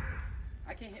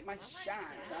 I can't hit my shots.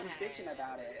 I'm bitching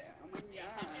about it. Oh my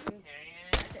god.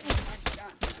 I can't hit my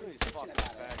shots. I'm bitching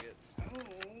about it. Oh,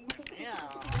 yeah.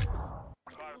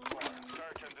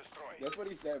 That's what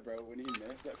he said, bro. When he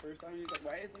missed that first time, he's like,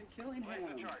 why isn't it killing him?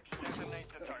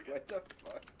 What the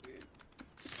fuck, dude?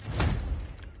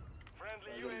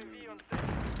 Friendly UAV on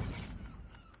station.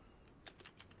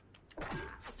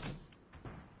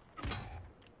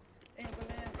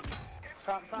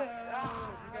 Top, top. No,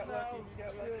 you got lucky, you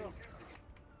got lucky.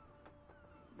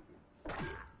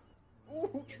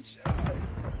 Ooh, good shot.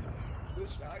 Good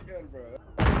shotgun, bro.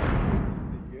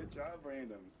 Good job,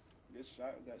 Brandon. Good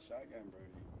shot with that shotgun,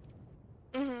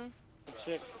 bro. Mm-hmm.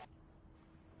 chick.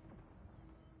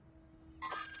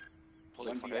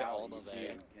 Holy fuck, be I out, all know you see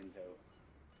that. him, Kento.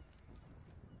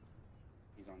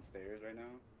 He's on stairs right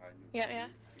now. Yeah, yeah.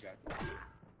 You got this.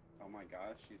 Oh my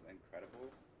gosh, she's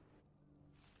incredible.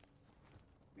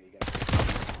 Yeah, you gotta...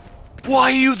 Why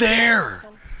are you there?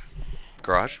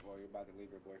 Garage? Well, you're about to leave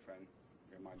your boyfriend.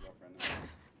 You're my girlfriend now.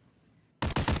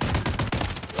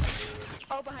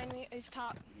 Oh, behind me. He's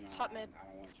top. No, Top mid. I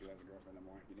don't want you as a girlfriend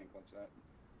anymore. You didn't clutch that.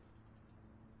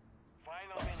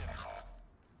 Final minute.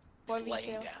 1v2.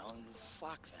 Laying down.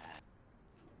 Fuck that.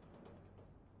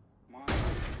 Come on,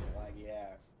 laggy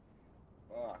ass.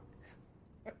 Fuck.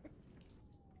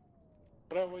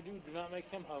 Whatever we do not make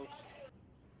him host.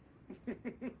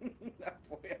 That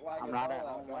boy like I'm not at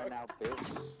home right now, bitch.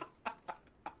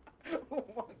 Oh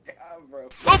my god, bro.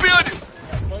 Oh, behind you!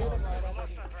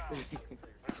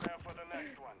 Prepare for the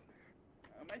next one.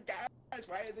 Oh my gosh,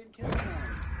 why is it killing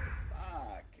him?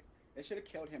 Fuck. They should have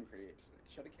killed him, creeps.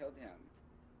 They should have killed him.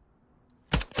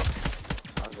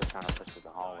 I was just trying to push through the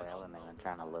hallway. I wasn't even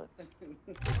trying to look. This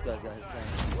guy's got his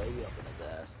hands way up in his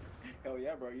ass. Hell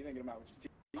yeah, bro. You thinking about what you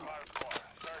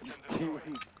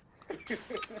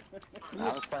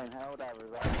I was playing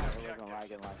Helldivers. I wasn't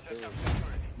lagging like this.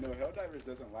 No, Helldivers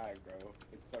doesn't lag, bro.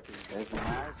 It's fucking... It's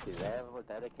nice because they have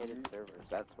dedicated servers.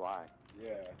 That's why.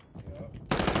 Yeah, yeah.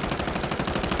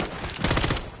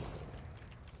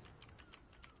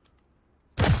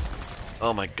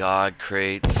 Oh my god,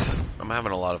 crates. I'm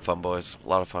having a lot of fun, boys. A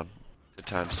lot of fun. Good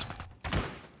times.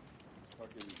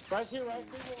 Right here, right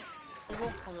here.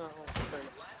 People. Oh, no, straight.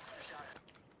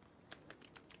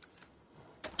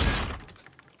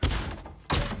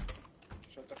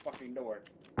 Shut the fucking door.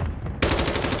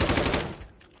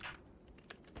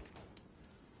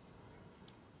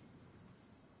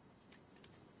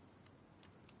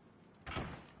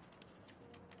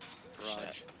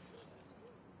 Garage.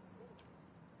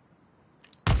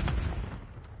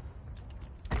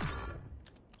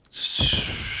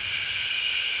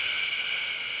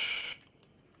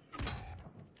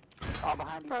 Oh,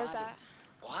 behind you. Where was behind that?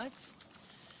 What?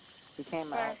 He came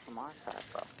Where? out from our side,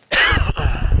 bro.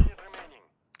 Remaining.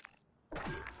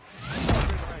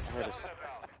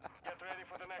 Get ready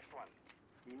for the next one.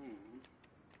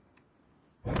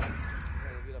 Trying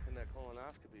to get up in that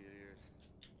colonoscopy of yours.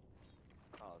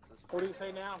 Oh, it's this. What do you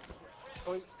say now?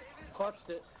 Oh, he clutched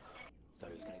it. Thought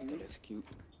he was gonna get his cute.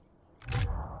 Search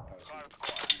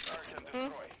and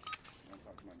destroy. Don't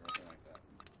talk to my girlfriend like that.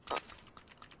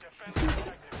 Defend the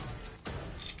objective.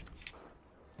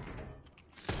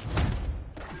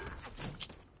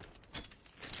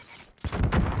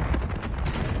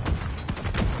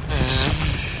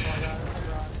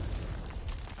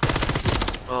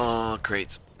 Oh,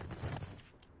 crates.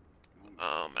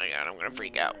 Oh my god, I'm gonna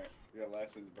freak out. Your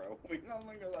lessons, bro. We no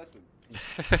longer lessons.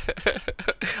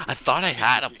 I thought I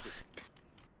had him.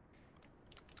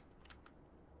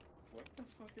 What the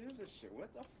fuck is this shit? What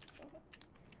the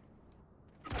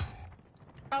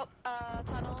fuck? Oh,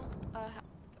 tunnel.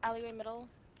 Alleyway middle.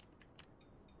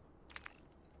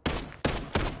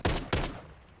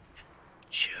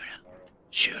 Shoot him.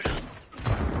 Shoot him.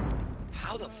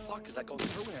 How the fuck does that go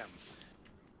through him?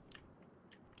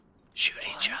 Shoot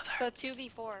each other. So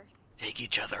 2v4. Take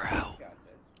each other out. We got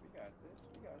this. We got this.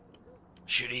 We got this.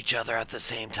 Shoot each other at the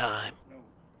same time. No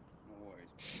worries.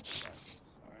 We got this.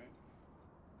 Alright?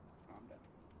 Calm down.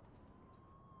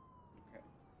 Okay.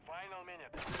 Final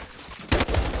minute.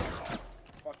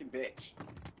 Fucking bitch.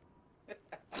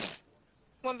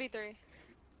 1v3.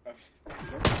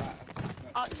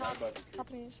 Top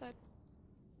on your side.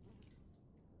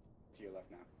 To your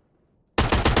left now.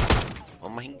 Oh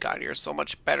my god, you're so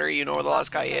much better. You know where the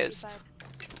last guy is.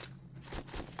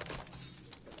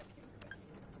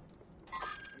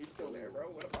 He's still there, bro.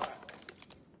 What about?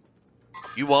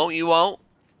 You won't, you won't.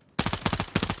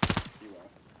 He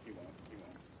won't. He won't. He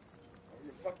won't. Oh,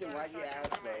 you're fucking laggy ass,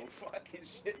 bro. Fucking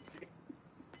shit, dude.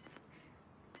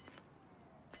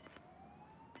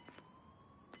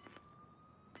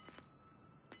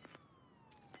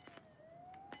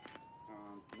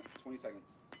 20 seconds.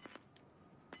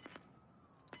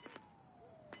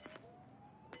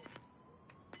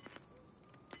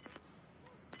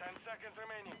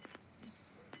 Remaining.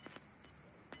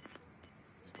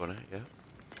 He's going to, yeah.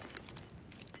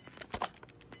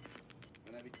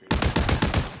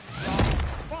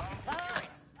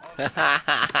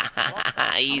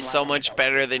 He's so much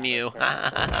better than you.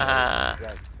 Dog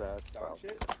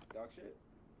shit? Dog shit?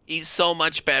 He's so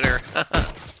much better.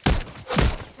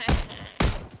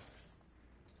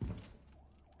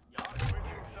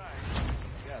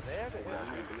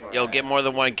 Yo, get more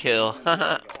than one kill.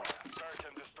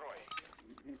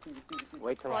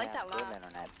 Wait till I I like have that good laugh.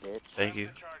 internet, bitch. Thank you.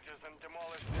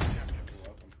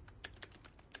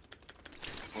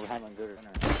 We're having good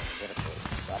internet. Get it,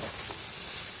 please. Got it.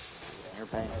 You're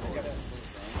paying for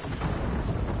it.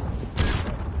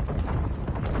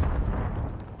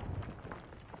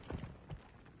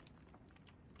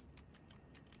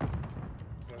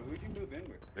 So who'd you move in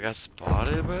with? I got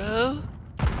spotted, bro.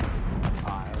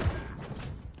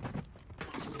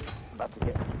 About to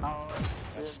get. Oh,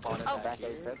 Got spotted Oh, back back here.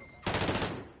 exit.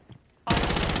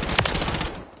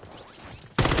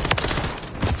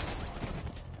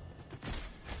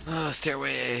 Oh,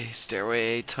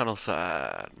 stairway, tunnel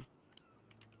side.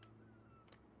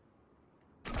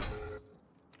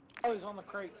 Oh, he's on the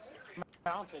crates.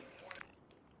 Mounted.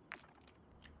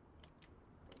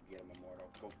 Go get him, Immortal.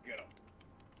 Go get him.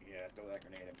 Yeah, throw that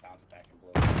grenade and bounce it back and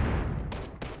blow it.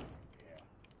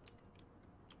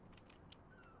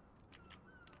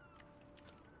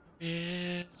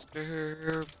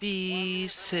 Mr.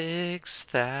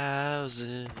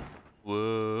 B6000.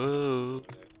 Whoa.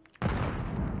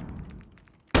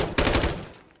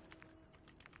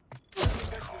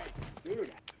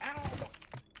 Dude, ow!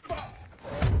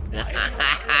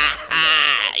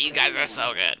 You guys are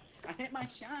so good. I hit my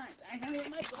shot. I hit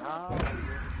my shot. Oh,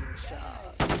 you're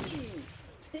shot.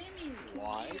 Timmy.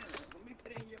 Why? Let me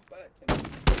put it in your butt, Timmy.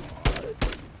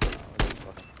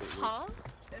 Huh?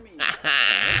 Timmy.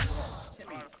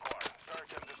 Timmy.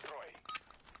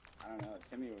 I don't know.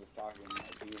 Timmy was talking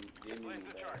like he didn't even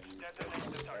there, and he said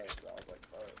something else, so I was like,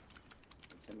 fuck.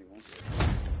 And Timmy went there.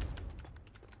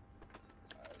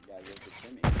 Gotta give it to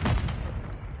Timmy.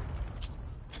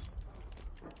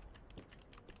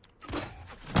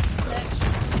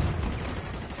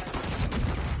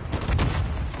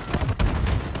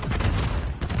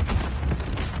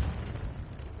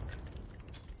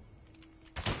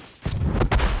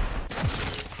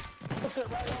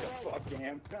 Fuck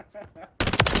him.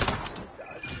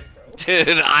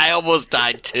 Dude, I almost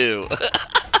died too.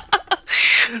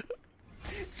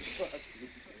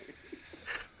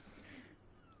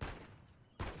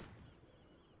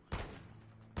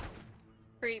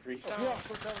 Creep. Yeah, Don't.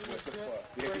 we're covering What the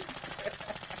this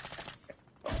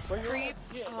fuck, shit. Creep.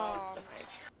 Yeah, Oh my.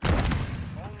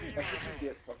 That's what you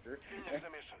get, fucker.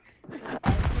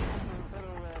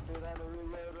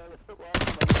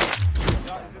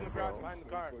 He's in the garage behind the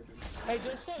car. Hey,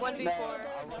 just so 1v4.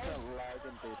 I wasn't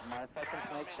lagging, dude. My fucking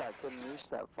snake shot couldn't reach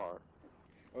that far.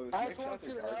 Oh, the I snake just want shots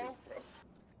you are to garbage, know.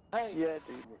 bro. Hey, Yeah,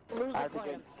 dude. Loser I had to plan.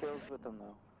 get kills with them,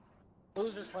 though.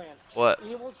 Loser plan. What?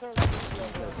 Evil chose We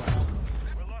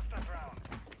lost that round.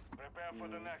 Prepare for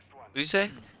the next one. What'd you say?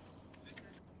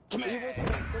 Evil chose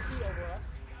Cookie over us.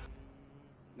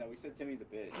 No, we said Timmy's a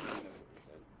bitch. You know what we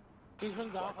said. He's been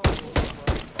gone for a little bit,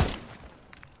 bro.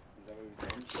 Is that what we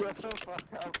said? Shut the fuck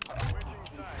up. Switching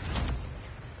sides.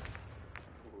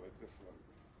 What the fuck?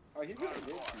 Oh, he really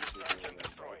did Search and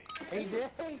destroy. He did,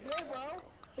 bro.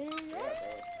 He did.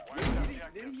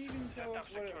 Didn't he even tell us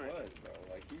what it was, bro?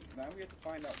 Like, now we have to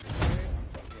find out this way. I'm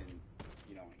fucking,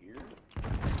 here.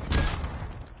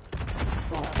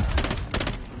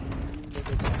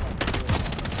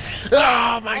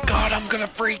 Oh my god, I'm gonna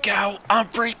freak out. I'm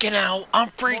freaking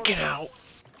out.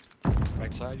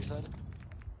 Right side, you said?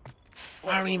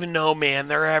 I don't even know, man.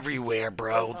 They're everywhere,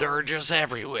 bro. They're just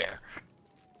everywhere.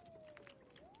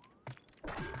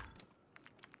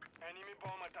 Enemy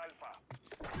bomb at Alpha.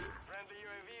 Friendly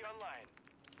UAV online.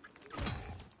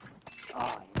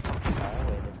 Oh, you fucking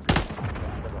hallway.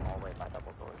 Under the hallway by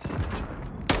double doors.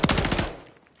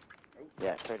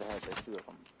 Yeah, straight ahead. There's two of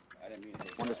them. I didn't mean to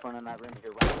hit One that. just went in that room to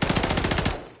your right.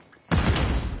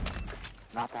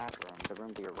 Not that room. The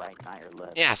room to your right, not your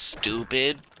left. Yeah,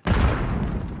 stupid. I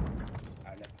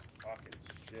know. Fucking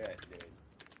shit, dude.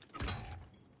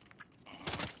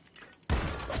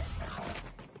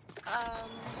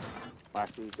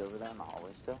 Last dude's over there in the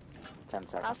hallway still. 10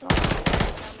 seconds. Awesome.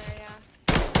 Down there, yeah.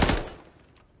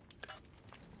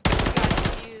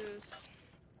 Got used.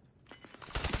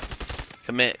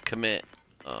 Commit.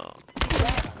 Oh.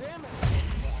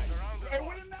 It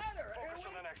wouldn't matter. Focus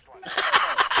on the next one.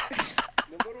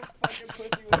 The little fucking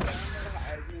pussy was down there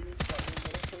hiding in this fucking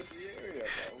little pussy area,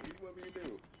 bro. What do you want me to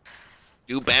do?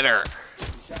 Do better. He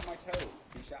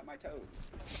shot my toes.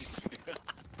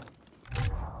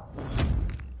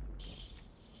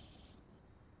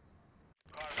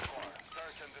 Hardcore.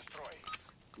 Search and destroy.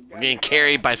 We're getting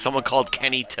carried by someone called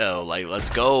Kenny Toe. Like, let's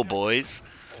go, boys.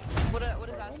 What is that Don't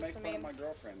supposed make to fun of mean? my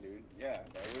girlfriend, dude. Yeah,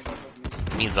 that was supposed to mean.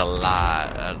 It means a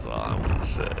lot. That's all I want to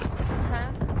say.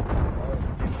 Huh?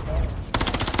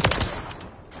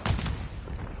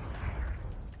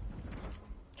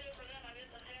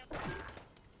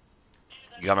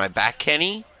 You got my back,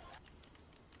 Kenny?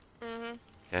 Mhm.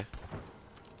 Okay.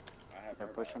 They're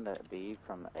pushing that B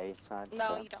from A side. No,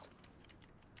 so. you don't.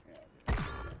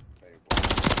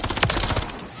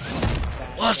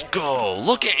 Let's go!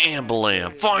 Look at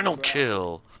Ambalam! Final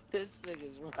kill! This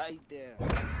nigga's right there.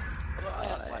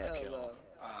 Final kill.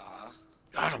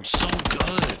 God, I'm so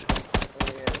good!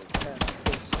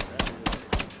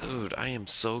 Dude, I am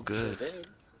so good.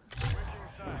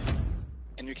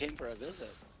 And you came for a visit.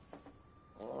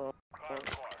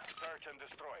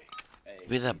 Give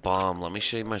me that bomb, let me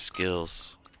show you my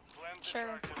skills.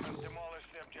 Sure.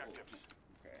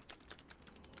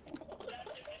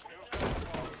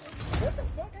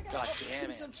 God damn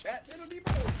it.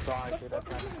 Sorry, dude, I'm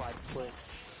trying to fight quick.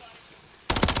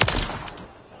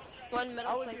 One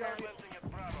middle playground.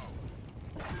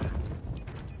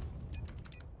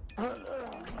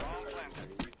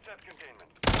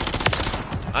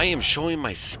 I am showing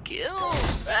my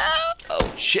skills! Ah!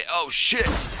 Oh shit, oh shit!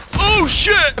 Oh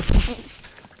shit!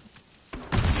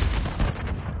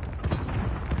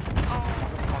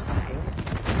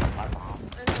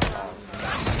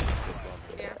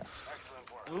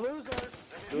 Losers!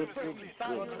 You pussy,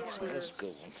 stop losers. Let's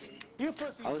go. You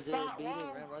pussy, I was there, stop beat it,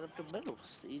 wrong. ran right up the middle.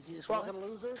 It's the easiest way. Fucking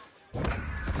loser. Oh,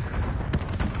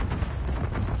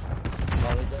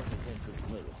 they definitely came through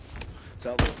the middle. So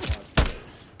I was downstairs.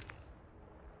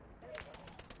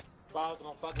 I was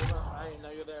gonna fuck him up. I didn't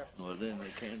know you're there. Well, then they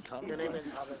came top. Your name is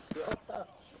Thomas. There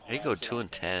you go, 2 and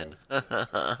 10.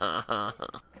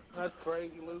 That's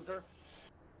crazy, loser.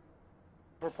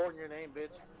 Reporting your name,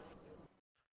 bitch.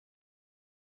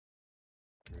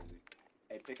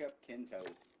 Hey, pick up Kinto.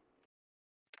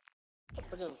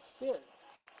 Pick up shit.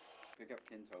 Pick up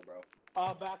Kinto, bro.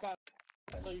 Back up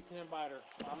so you can invite her.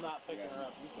 I'm not picking her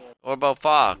up. You can. What about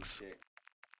Fox?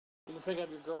 You can pick up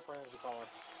your girlfriend as you call her.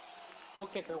 We'll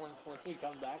kick her when he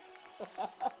comes back.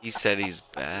 He said he's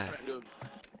back.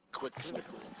 Quick. See,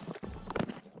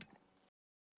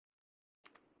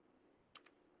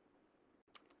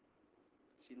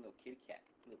 little kitty cat.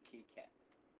 Little kitty cat.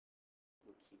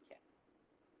 Little kitty cat.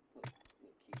 Little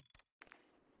kitty.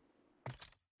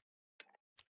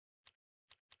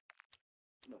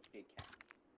 Little pig cat.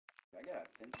 I got a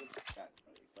offensive cat.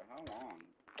 For how long?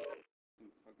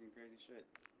 Some fucking crazy shit.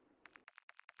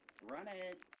 Run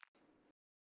it!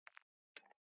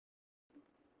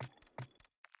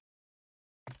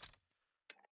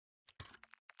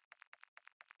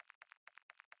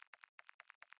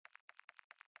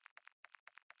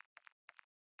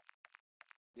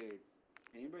 Dude,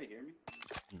 can anybody hear me?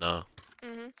 No.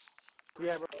 Mhm.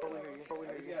 Yeah, bro, we hear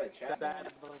you.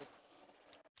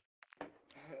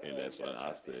 And that's what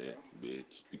I said,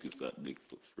 bitch. You can suck dick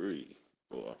for free.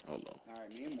 Or, hold on.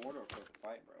 Alright, me and Mortal are supposed to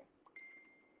fight, bro.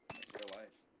 Like real life.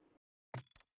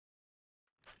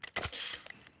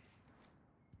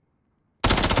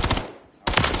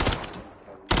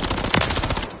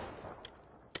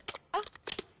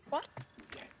 What?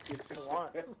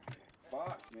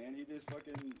 Fox, man, he just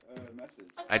fucking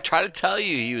messaged. I tried to tell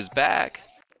you he was back.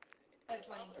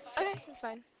 Okay, that's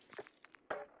fine.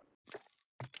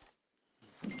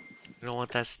 You don't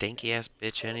want that stinky ass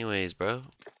bitch anyways, bro.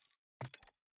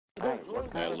 Hey, what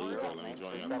kind of Luzur, music let me makes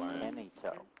join you your say plan. Kenny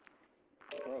toe?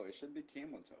 Bro, it should be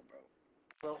Camel Toe, bro.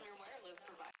 Bro,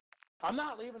 I'm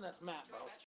not leaving this map, bro.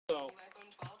 So.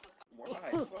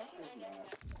 Why? Fuck this map.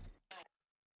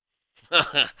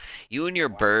 You and your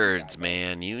birds,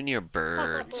 man. You and your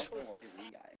birds.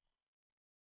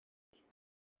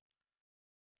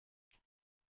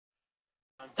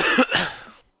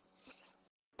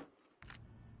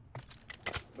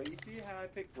 But you see how I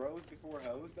picked bros before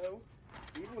hoes, though?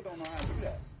 People don't know how to do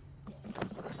that.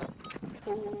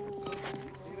 You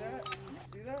see that?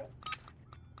 You see that?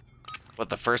 What,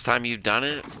 the first time you've done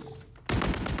it?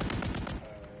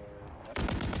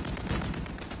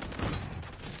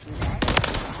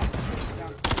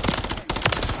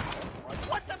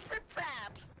 What the frick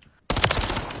crap?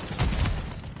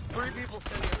 3 people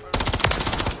standing in front of me.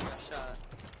 Got shot.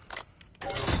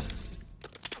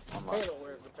 Halo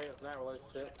wears the pants in that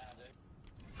relationship.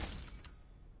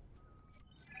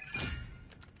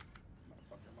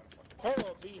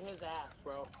 Halo beat his ass,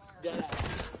 bro. Dead ass.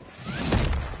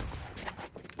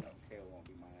 No, Kale won't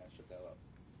be my ass. Shut that up.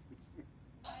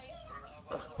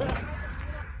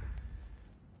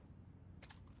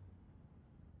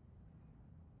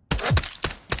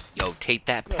 Yo, take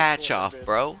that patch off,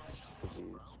 bro.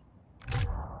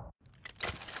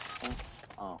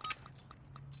 Oh.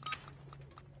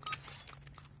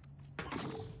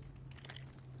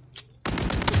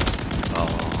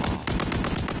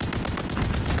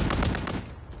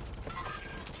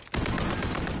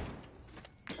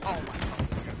 Oh my god.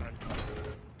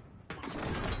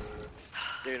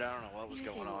 Dude, I don't know what was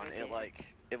going on.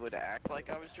 It would act like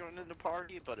I was joining the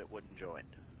party, but it wouldn't join.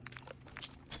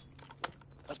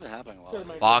 That's been happening a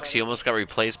lot. Fox, you almost got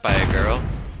replaced by a girl.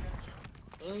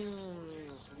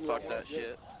 Fuck that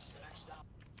shit.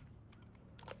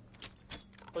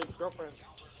 Please, girlfriend.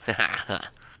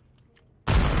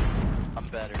 I'm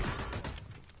better.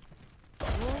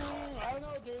 I don't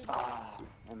know, dude.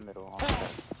 In the middle.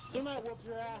 She might whoop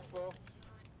your ass, bro.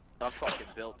 I'm fucking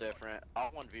built different.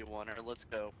 I'll 1v1 her. Let's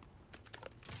go.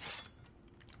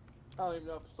 I don't even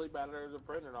know if Sleep Matter is a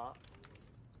friend or not.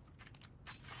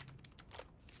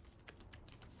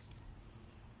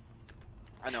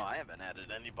 I know I haven't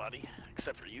added anybody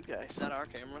except for you guys. Is that our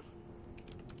camera?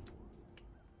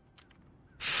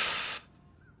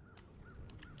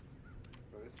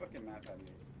 Bro, this fucking map had me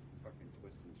fucking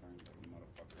twists and turns like a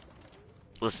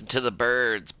motherfucker. Listen to the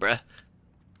birds, bruh.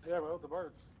 Yeah, bro, the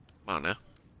birds. Come on now.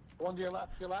 One to your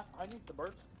left, behind you, the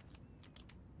birds.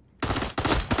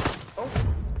 Oh!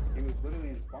 He was literally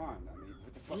in spawn. I mean,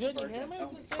 what the fuck? You didn't hear me?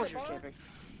 Of course you're camping.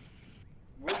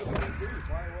 What did the birds do?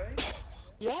 Fly away?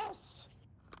 Yes!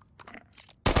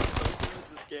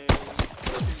 This game.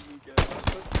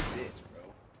 Bitch, bro.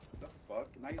 The fuck?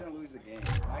 Now you don't lose the game.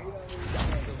 Now you don't lose the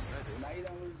game. Now you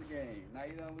don't lose the game. Now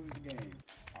you don't lose the game.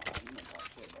 Oh, you wanna talk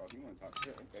shit, bro. You wanna talk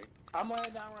shit, okay. I'm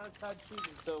laying down right outside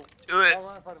shooting, so do it. Don't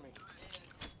run in front of me.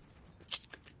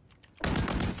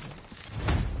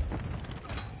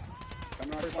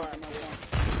 Come on, come on.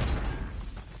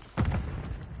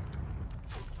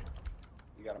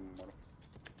 You got him, Immortal.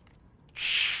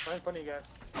 Right in front of you guys.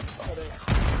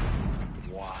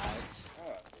 What?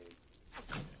 Oh, dude.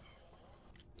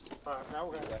 Alright, now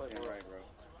we're gonna You're play left and for right, bro.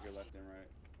 You're left and right.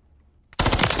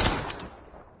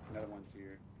 Another one to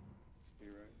your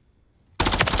right.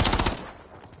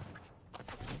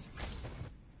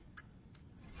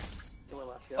 To my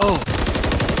left, yeah. Oh!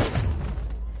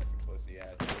 Pussy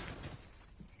ass.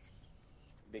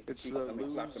 Big It's cheeks, the let me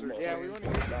clap them loser. Yeah, we want to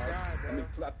hear you dog. cry, Let me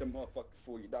bro. clap them motherfuckers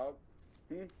for you, dog.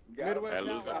 Hmm? You got Midwest Hey,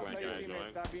 now, loser, I'll when play can your I teammates,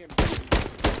 join? stop being bitches.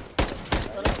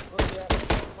 Shut up, pussy ass.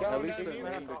 At least Down the mute.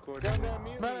 name's recorded. Down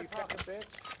mute, you fucking bitch.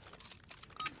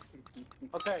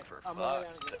 Okay, For I'm laying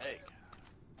down fuck's again. sake.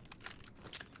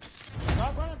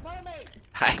 Stop running in front of me!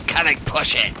 I gotta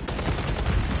push it.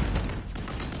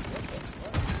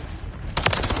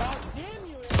 God damn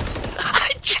you! I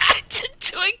tried to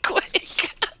do it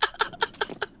quick.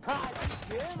 God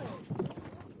damn it!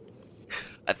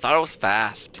 I thought it was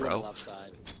fast, Two on the bro. left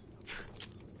side.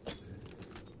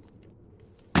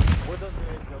 Where does the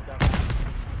name go down?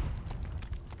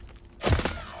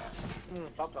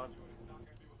 Fuck on.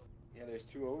 Yeah, there's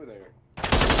two over there.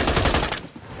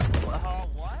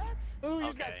 What? Ooh, you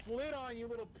Okay. got slid on, you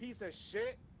little piece of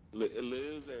shit.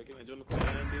 Loser, can I join the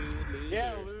clan, dude? Loser.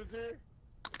 Yeah, loser.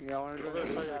 Yeah, I wanna go We're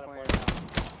to gonna the tell you how to clan. play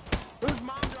now. Whose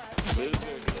mom do I have to Loser,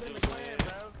 gangbang to get in the clan,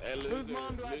 bro? Hey, Whose loser,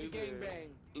 mom do I have to loser. gangbang?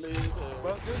 Loser.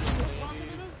 Well, dude, who's talking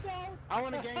to themselves? I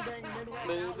want to gangbang Midwest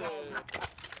Loser. Outlaws.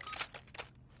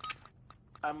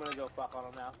 I'm gonna go fuck on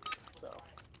them now. So,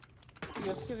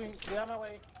 excuse me, get out of my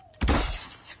way.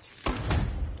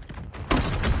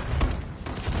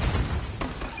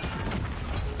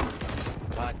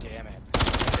 God damn it.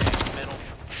 Middle.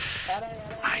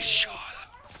 Nice shot.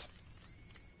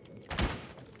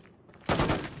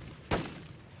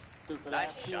 Dude, for Nice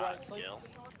that, shot, right, Sleep? Skill.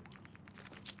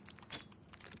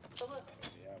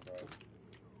 Yeah, bro.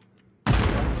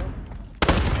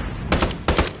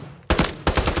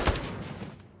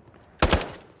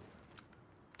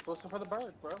 Listen for the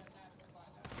bird, bro.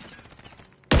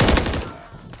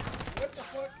 What the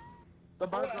fuck? The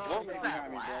bird. What was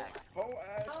that lag? Whole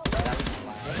ass.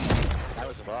 That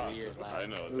was a weird I lag.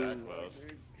 know that close.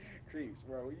 Creeps,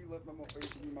 bro. Will you lift my face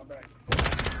and be my back?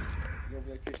 You over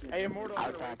there kissing Hey, your Immortal, I I'm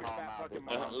was gonna trying wait to for call him that out, fucking dude.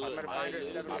 mom. I'm gonna find her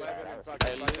at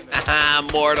 7-Eleven and fucking Ah,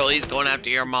 Mortal, he's going after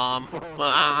your mom.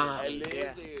 Ah. Hey,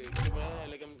 loser, come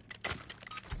on, like I'm...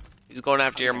 He's going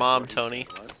after your mom, Tony.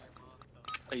 What?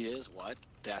 Oh, he is? What?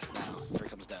 Death now. Here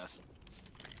comes death.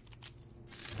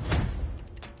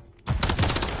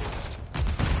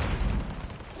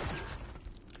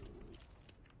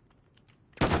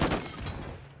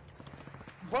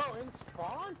 Bro, in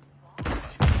spawn?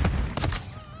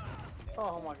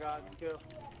 Oh my god, Skill.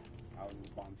 I was in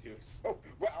spawn too. So,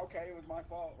 well, okay, it was my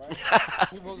fault, right?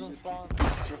 He was in spawn.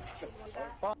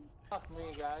 Fuck me,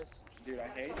 guys. Dude, I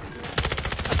hate it, dude.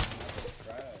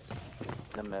 Trash.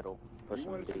 In the middle. You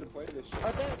Pushing wanted B. to play this shit.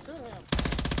 Right there, shoot him.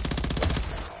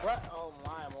 What? Oh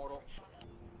my, Immortal.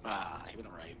 Ah, he went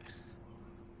right.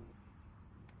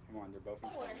 Come on, they're both in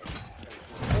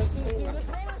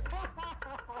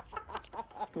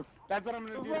That's what I'm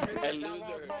gonna do. Hey,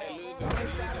 loser. Hey, loser.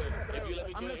 Hey, loser. If you let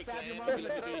me join your clan, if you let me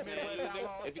join your clan, loser.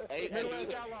 If you, hey,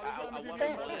 loser. I want to be one of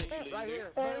you, loser. Right here.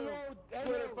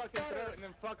 Slit her fucking throat and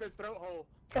then fuck her throat hole.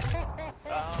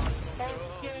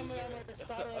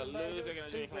 A loser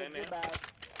gonna join your clan now.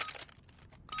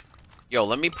 Yo,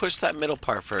 let me push that middle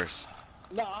part first.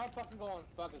 No, I'm fucking going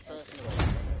fucking straight.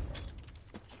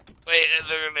 Wait,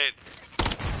 they're gonna.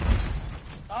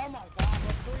 Oh my god,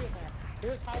 there's 3 in there.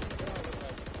 Here's hiding the door.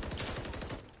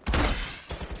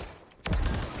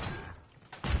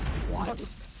 What?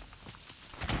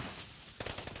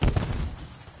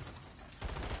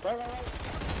 Right.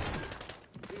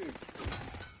 Dude.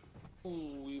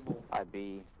 Ooh, evil.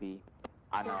 B.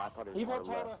 I know, I thought it was Evil more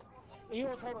told left.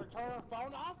 her, turn her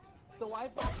phone off? The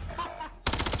Wi-Fi?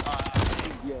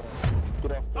 Yeah.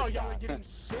 Get off oh, y'all are getting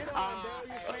shit on, bro.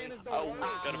 Your clan is the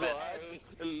worst. Go to bed.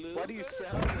 Why do you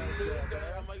sound like that, bro?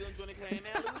 Am I gonna join the clan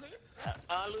now, loser?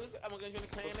 Loser? Am I gonna join the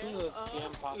clan now?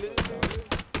 Loser?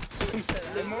 He said,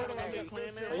 Immortal, I'm gonna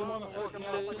fist your mom.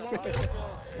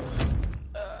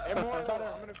 Immortal,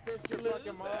 I'm gonna fist your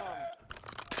fucking mom.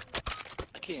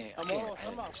 I can't. Immortal,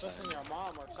 something about fisting your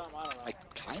mom or something, I don't know. I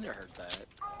kind of heard that.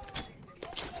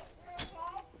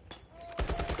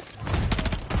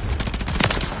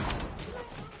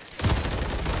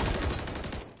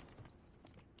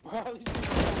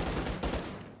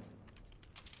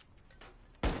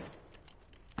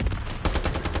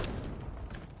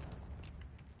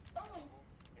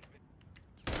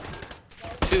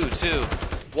 Two.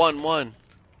 1.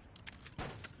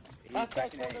 He's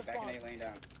back in A, laying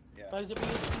down. Yeah. Loser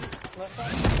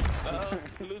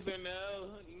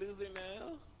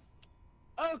now.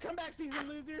 Oh, come back, season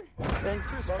loser! And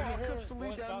Chris Paul puts the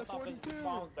lead down to 42.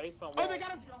 Oh, they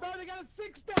got a 6-stack now! They got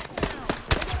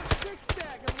a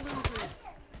 6-stack of losers!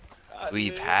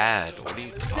 We've had. What are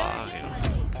you talking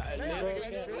about?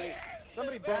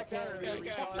 Somebody back there.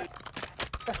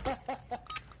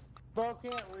 Bro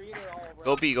can't read it all, bro.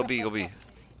 Go B.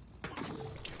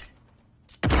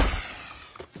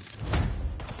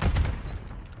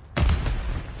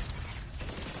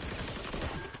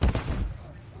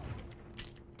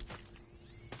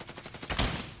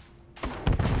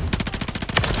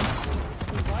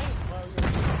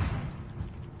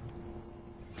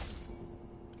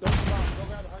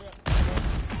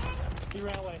 He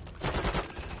ran away.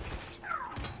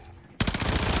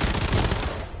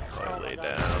 Lay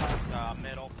down.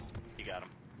 Middle. You got him.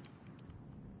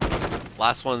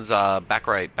 Last one's back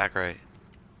right.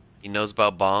 He knows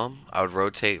about bomb. I would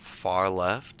rotate far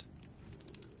left.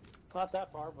 Not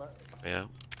that far, but Yeah.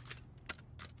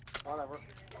 whatever.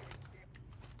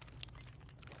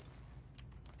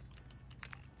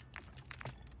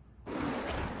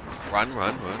 Run.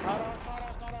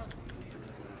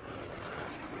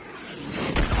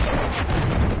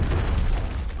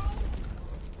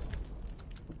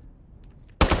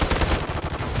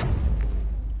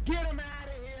 Get him out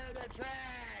of here, they're trash!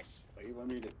 But you want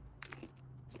me to...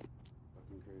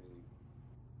 Fucking crazy.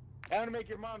 I'm gonna make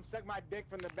your mom suck my dick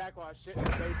from the back while I shit in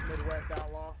the face, Midwest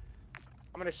Outlaw.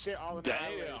 I'm gonna shit all in the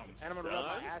eyelids, and I'm gonna rub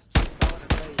my ass cheeks all in her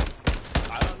face.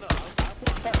 I don't know. I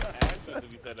find it actress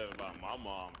if you said that about my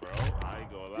mom, bro. I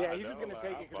ain't gonna lie. Yeah, he's just gonna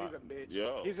take it because he's a bitch.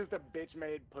 Yo. He's just a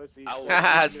bitch-made pussy.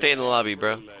 Stay in the lobby,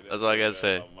 bro. That's all I gotta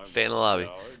say. Stay in the lobby.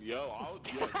 Yo,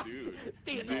 dude.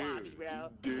 Stay in the lobby, bro.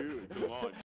 Dude, come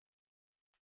on.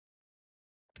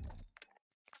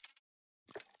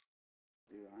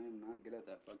 Dude, I am not good at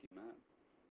that fucking map.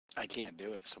 I can't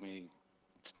do it. So many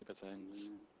stupid things.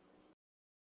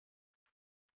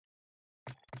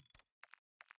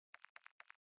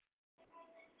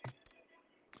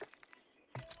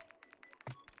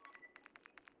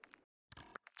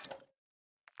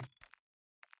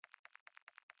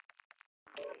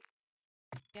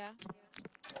 Yeah.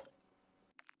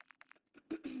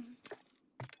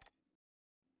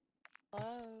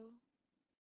 Hello.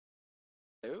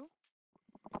 Who?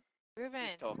 Ruben.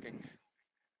 Who's talking?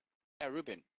 Yeah,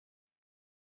 Ruben.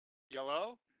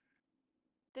 Yellow?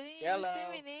 Didn't you just say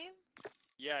my name?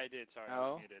 Yeah, I did. Sorry, I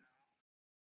Oh. was muted.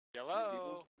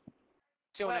 Yellow?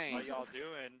 What's your How name? y'all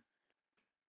doing?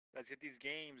 Let's get these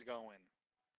games going.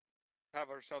 Have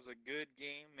ourselves a good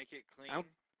game. Make it clean.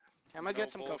 I'm gonna get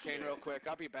No some cocaine bullshit. real quick.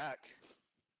 I'll be back.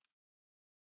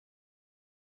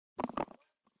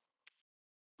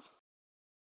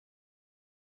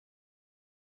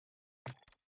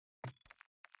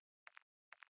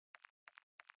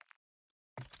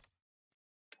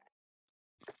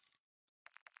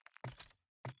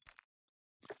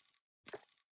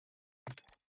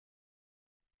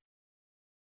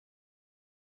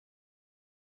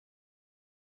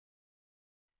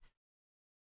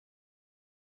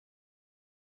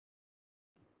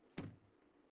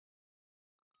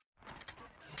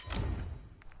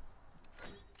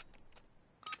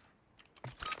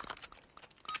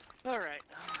 Alright.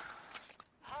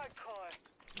 Hardcore.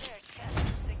 Search and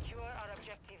secure our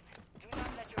objectives. Do not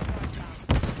let your guard down.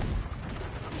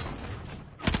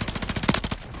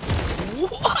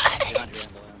 What? You're not here,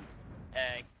 Emblem.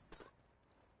 Hey.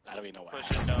 I don't even know why.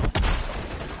 Push it down.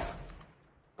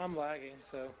 I'm lagging,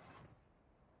 so.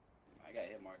 I got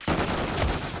hit marked.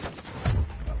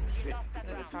 You lost that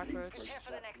There's a round. cockroach. Prepare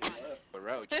for the next one. But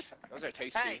Roach, those are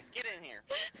tasty. Hey, get in here.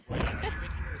 Wait, are you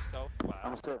making yourself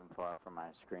I'm loud? sitting far from my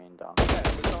screen, dog. Yeah,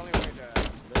 that's the only way to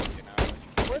live, you know.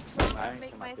 What's wrong I with ain't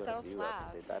make seen my good myself view laugh?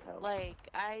 up, dude, that helps. Like,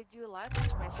 I do a lot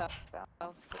to myself, you know?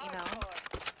 Hardcore.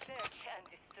 Search and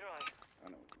destroy. I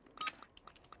know.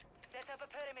 Set up a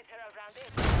perimeter around it.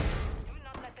 Do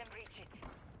not let them reach it.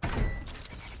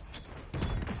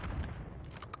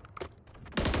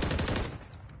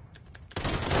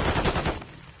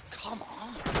 Come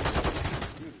on.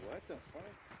 Dude, what the fuck?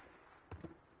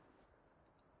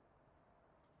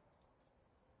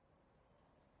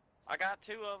 I got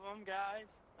 2 of them, guys.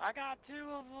 I got 2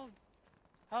 of them.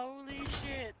 Holy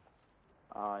shit.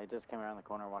 He just came around the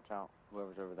corner, watch out.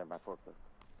 Whoever's over there by forklift.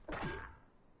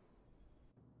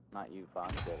 Not you,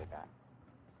 Fox, the other guy.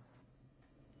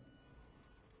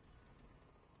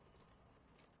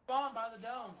 Spawn by the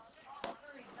dome.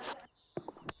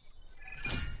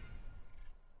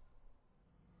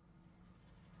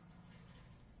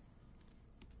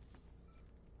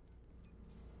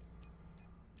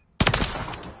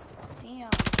 Damn.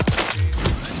 Ground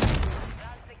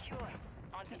secure.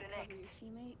 On to the next. Your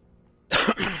teammate.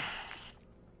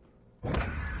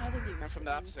 I'm from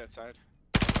the opposite side.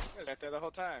 I was right there the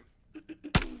whole time.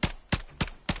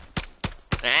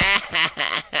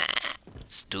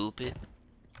 Stupid.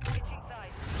 Switching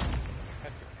sides.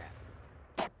 That's your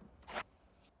cat.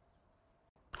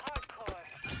 Hardcore.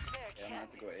 Search Yeah, I'm gonna have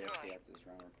and to go AFK destroy. after this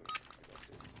round real quick.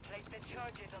 Place the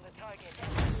charges on the target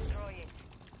and destroy it.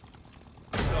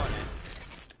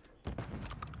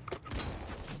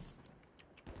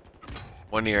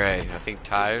 One near A. I think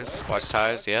tires. Watch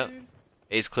tires. Yep.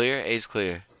 A's clear. A's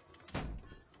clear.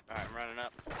 Alright, I'm running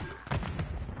up.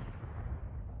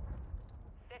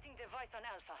 Setting device on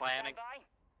Alpha. Planning.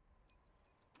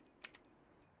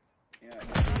 Stand Yeah.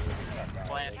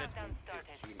 Planted. Countdown started.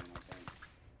 Cheating, I think.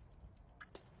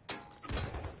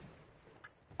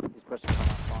 He's pushing from my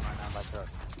phone right now by truck.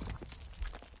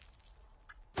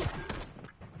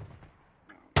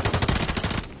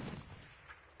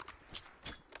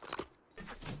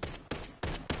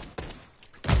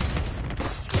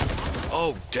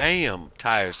 Oh damn!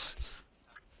 Tires.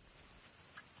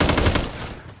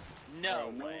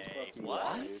 No Bro, way. fucking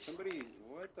What? way, dude. Somebody,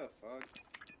 what the fuck?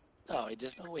 No,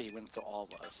 there's no way he went through all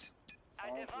of us. Our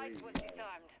All device three, was guys.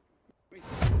 disarmed.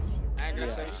 I ain't gonna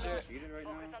Yeah. say shit. Cheated right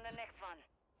Focus now? on the next one.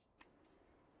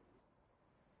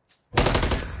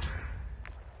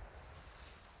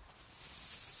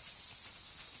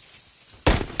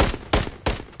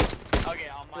 Okay,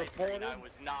 on my screen, I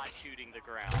was not shooting the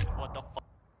ground. What the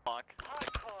fuck?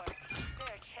 Hardcore.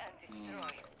 Search and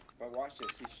destroy. But watch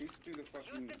this, he shoots through the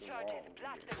fucking Use the wall charges. over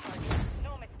Blast here. the target.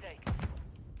 No mistake.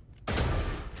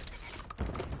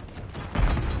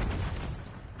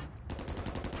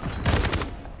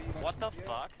 What the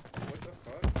fuck? What the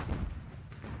fuck?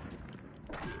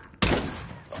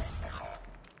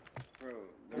 Bro,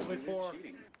 they're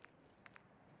cheating.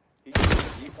 He's using a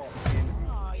default skin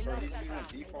on you bro, lost he's that using a round.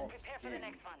 default Prepare for the skin.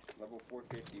 next one. Level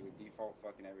 450 with default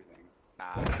fucking everything.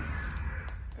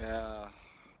 Yeah.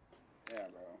 Yeah,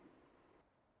 bro.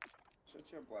 Shut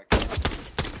your black ass.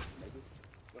 Nigga.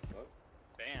 The fuck?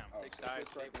 Bam. Oh, Take so sides.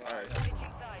 it's like Take that. sides. Switching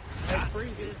sides. Hey,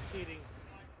 Freeze is cheating.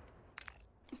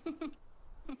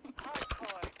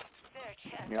 Hardcore. Search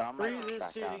and Yeah, I'm Freeze like is back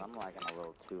out. cheating. I'm lagging a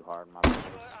little too hard. My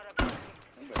secure our objectives.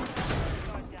 Somebody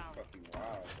Guard down. fucking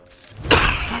wild, bro.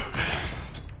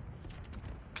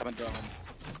 Coming down.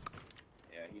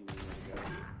 Yeah, he knew where to go.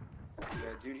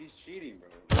 Yeah, dude, he's cheating, bro.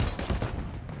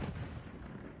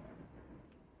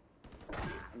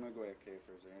 I'm gonna go AFK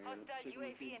for a second. Hostile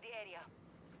UAV in the area.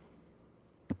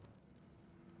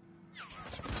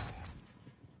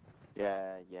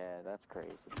 Yeah, that's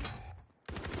crazy.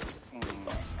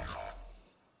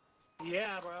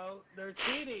 Yeah, bro. They're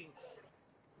cheating.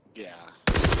 Yeah.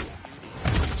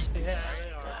 Yeah, they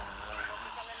are.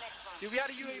 Dude, we had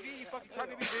a UAV, you fucking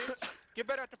crybaby bitch. Get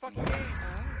better at the fucking game.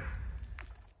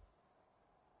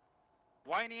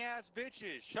 Whiny ass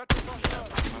bitches. Shut the fuck up.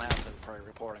 I'm gonna have to probably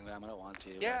reporting them. I don't want to.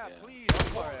 but Yeah, please.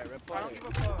 Report it, report I don't it. give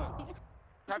a fuck.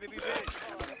 Crybaby bitch. Search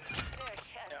and destroy.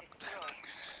 Set up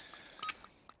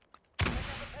a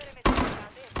perimeter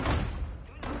around it. Do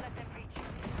not let them reach it.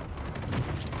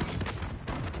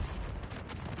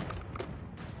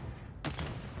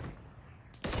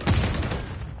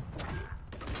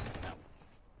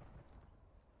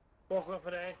 Walk up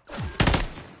for that.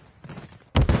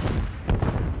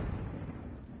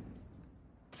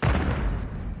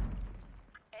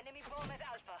 Enemy bomb at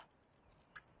Alpha.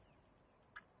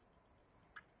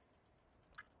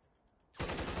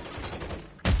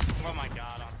 Oh my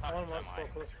god, on top of One semi.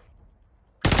 more.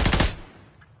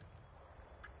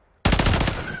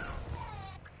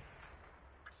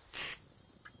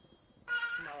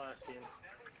 Small ass team.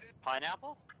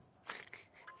 Pineapple?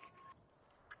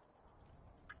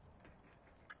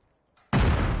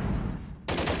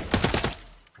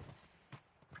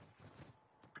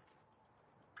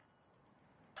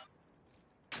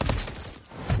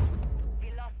 We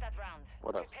lost that round.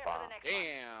 What a Prepare for the spot. next one.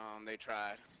 Damn, they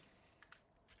tried.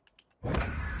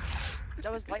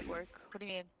 That was light work. What do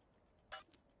you mean?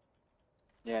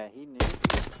 Yeah, he knew.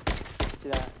 See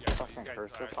that Yeah, fucking these guys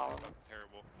cursor are following? fucking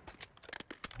terrible.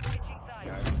 Switching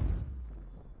sides.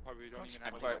 Probably don't even I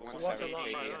have played to 170 Watch a lot,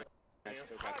 KD. man. I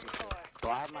still got 2 kills.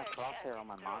 Bro, I had my crosshair on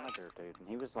my monitor, dude, and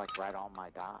he was like right on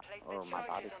my dot, or my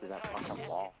body through that fucking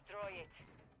wall. Destroy it.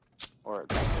 Or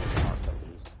that was marked at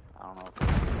least. I don't know if it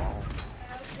was the wall.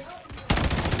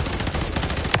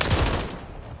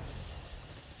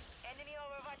 Enemy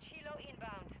Overwatch Hilo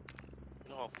inbound.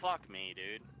 Oh, fuck me,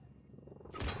 dude.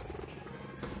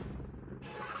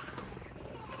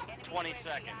 20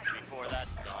 seconds before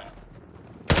that's done.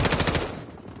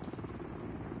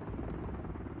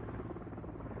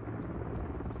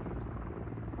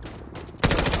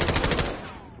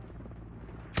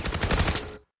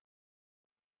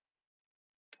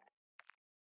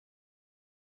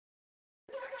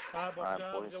 Alright,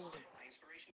 boys.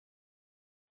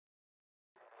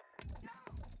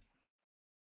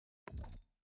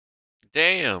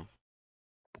 Damn.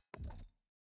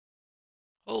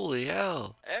 Holy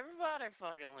hell. Everybody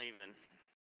fucking leaving.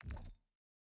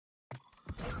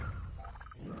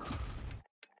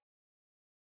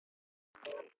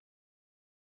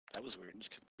 That was weird.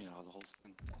 Just kept me out of the whole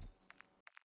thing.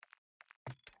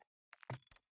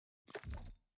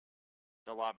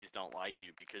 The lobbies don't like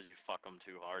you because you fuck them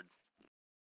too hard.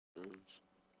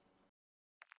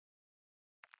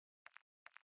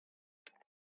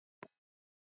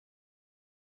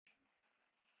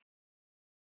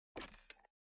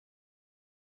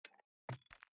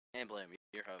 Can't blame you,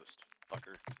 your host,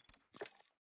 fucker.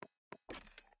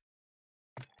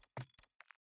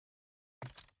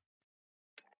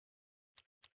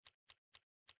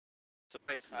 So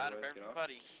basically, out of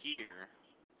everybody here,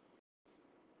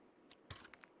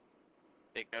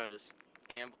 it goes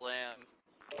Amblam,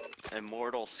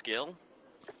 Immortal Skill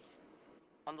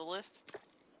on the list.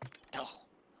 No.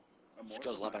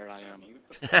 Skill's a lot better than I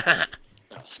am.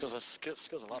 No, skill's a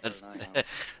lot better than I am.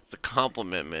 It's a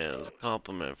compliment, man. It's a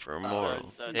compliment for Immortal.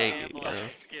 So Take it, you Amblam, know?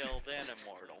 Skill, then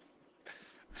Immortal.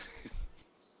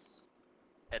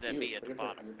 And then me at the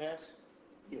bottom.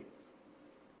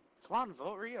 Come on,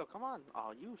 vote Rio. Come on.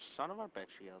 Oh, you son of a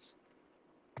bitch, he is.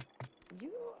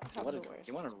 You have the worst.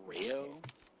 You want a Rio?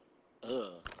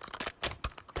 Ugh.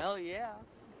 Hell yeah.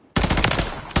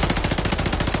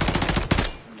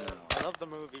 No. I love the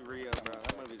movie Rio, bro.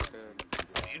 That movie's good.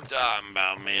 What are you talking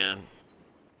about, man?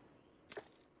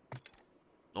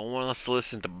 No one wants to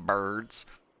listen to birds.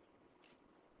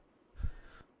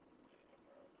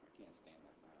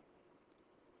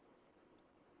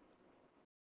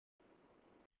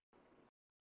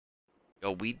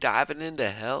 Yo, we diving into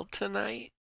hell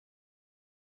tonight?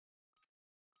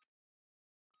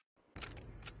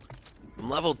 I'm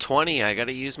level 20. I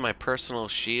gotta use my personal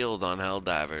shield on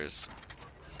Helldivers.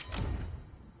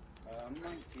 I'm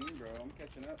 19, bro. I'm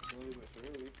catching up slowly but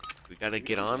surely. We gotta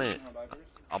get on it.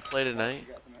 I'll play tonight.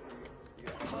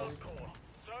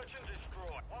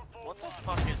 What the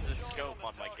fuck is this scope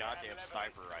on my goddamn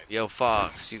sniper rifle? Yo,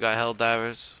 Fox, you got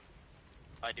Helldivers?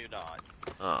 I do not.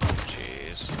 Oh,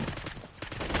 jeez.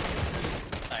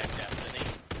 I have Destiny.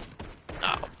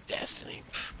 Oh, Destiny.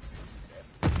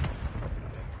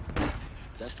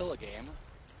 Is that still a game?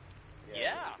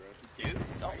 Yeah, dude.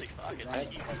 Holy fuck, it's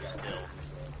huge still.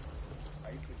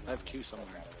 I have 2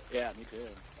 somewhere. Yeah, me too.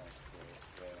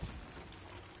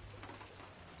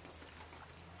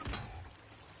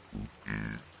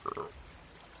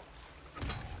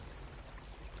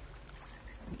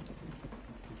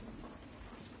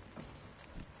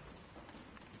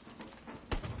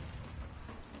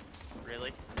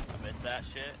 Really? I missed that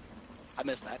shit? I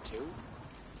missed that too.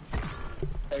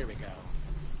 There we go.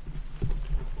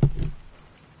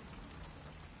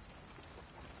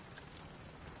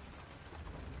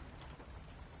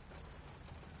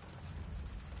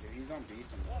 Dude, he's on B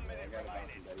somewhere. 1 minute I gotta bounce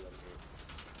remaining. some Betty over here.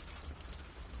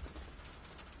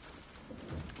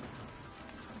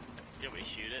 Did we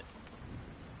shoot it?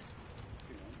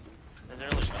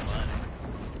 There's only one left.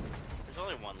 There's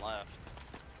only one left.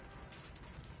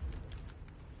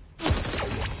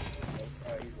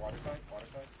 He's waterside,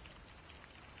 waterside.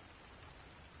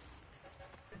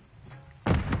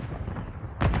 He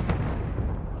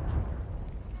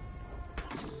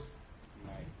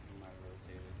might have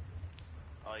rotated.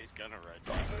 Oh, he's gonna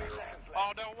rotate.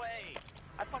 Oh, no way!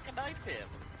 I fucking knifed him.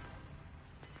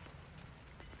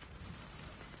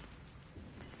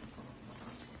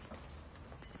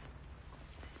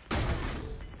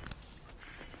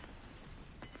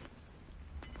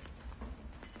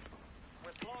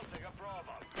 We're planting a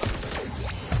Bravo.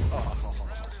 Oh.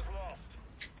 Round is lost.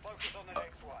 Focus on the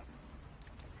next one.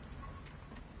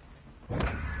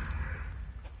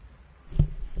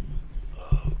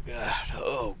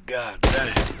 Oh God,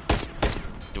 damn.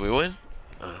 Do we win?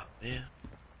 Oh, yeah.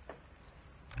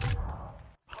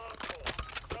 Hardcore.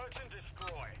 Search and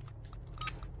destroy.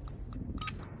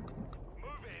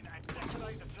 Move in and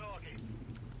detonate the target.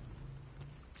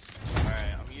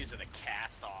 Alright, I'm using a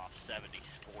cast-off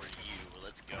 70s for you.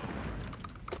 Let's go.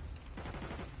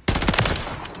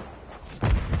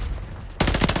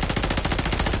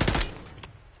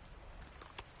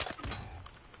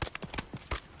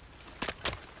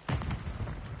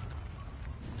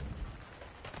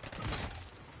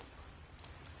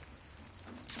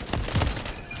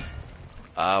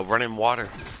 Running water.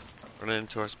 Running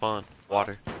into our spawn.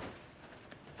 Water. I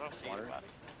don't see anybody.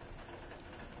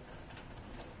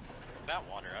 About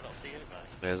water, I don't see anybody.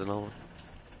 There's another one.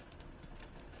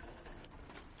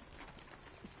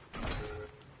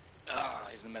 Ah,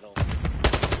 he's in the middle.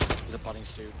 He's a bunny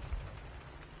suit.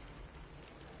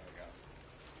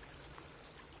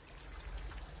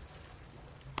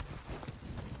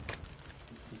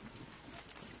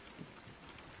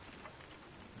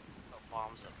 No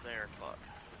bombs up there, fuck.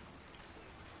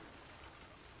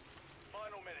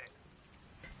 Final minute.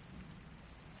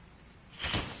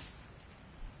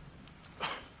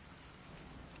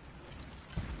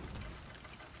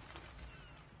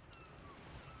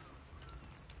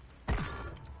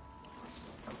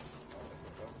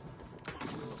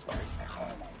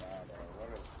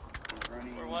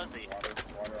 Where was he?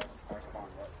 Water our spawn,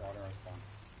 water our spawn.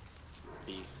 B.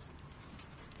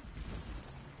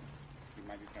 He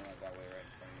might be coming out that way right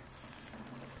in front of you.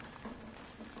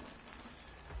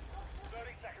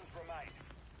 30 seconds remain.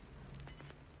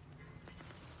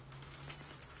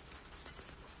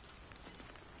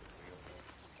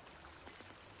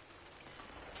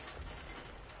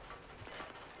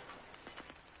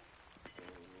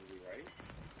 Is he ready?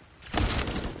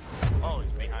 Oh,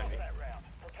 he's behind me. That round.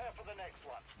 Prepare for the next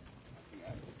one. I think I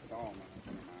saw him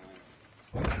in my eyes.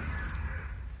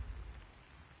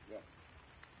 Yep.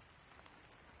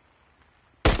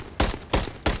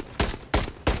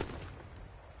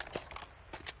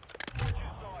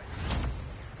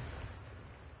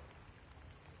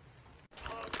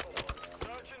 Hardcore.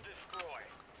 Search and destroy.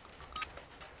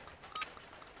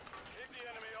 Keep the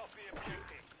enemy off the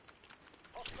objective.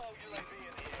 Hostile UAV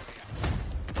in the area.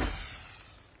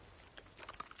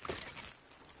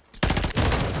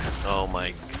 Oh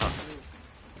my God.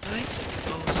 Nice.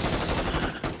 Oh,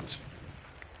 son.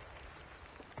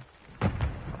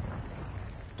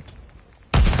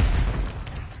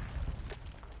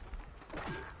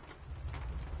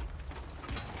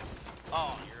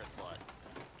 Oh, you're a slut.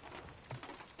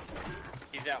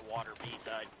 He's at water B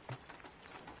side.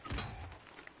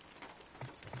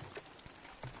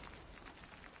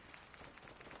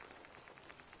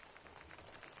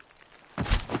 I'm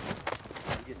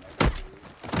getting that dude.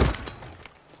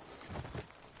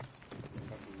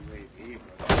 Fucking UAV,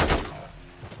 bro.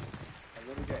 I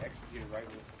literally got executed right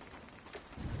with.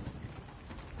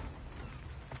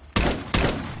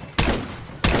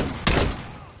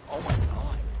 Oh my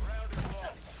god. Round is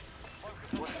lost.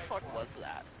 Focus on What the the next fuck one. was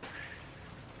that?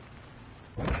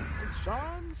 It's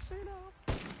John Cena.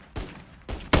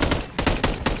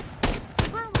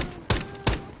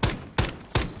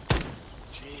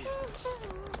 Jesus.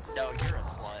 No, you're a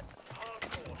slut.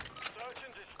 Hardcore. Search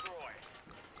and destroy.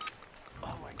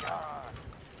 Oh my god.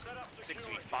 Set up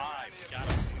security. 6v5.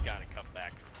 We gotta come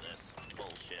back from this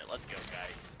bullshit. Let's go,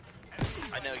 guys.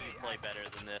 I know you play better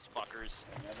than this, fuckers.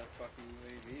 Another fucking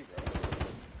UAV, bro.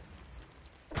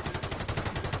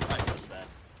 I push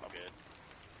this. I'm good.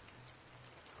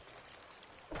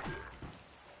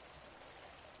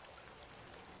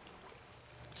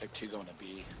 It's like 2 going to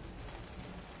B.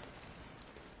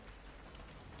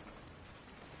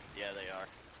 Yeah, they are.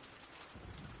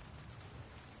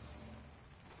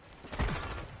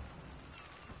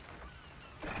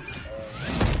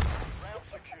 Round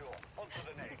secure. On to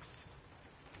the next.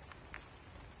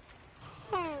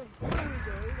 Oh, there we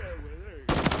go.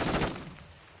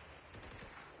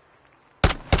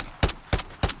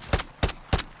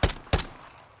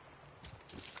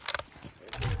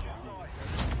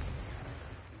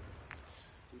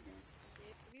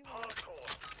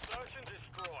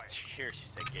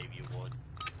 believe you would.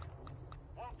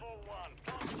 141.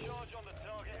 Plant the charge on the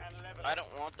target and level I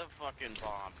don't want the fucking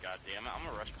bomb, goddammit. I'm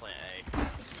gonna rush plant A.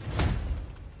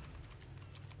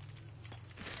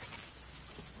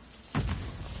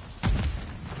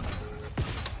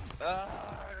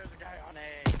 There's a guy on A.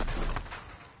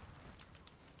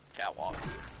 Catwalk.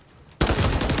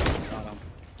 Got him.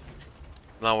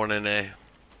 Not one in A.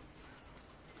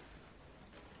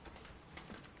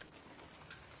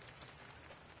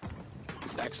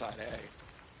 Backside A.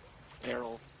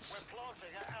 Barrel. We're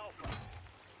planting at Alpha.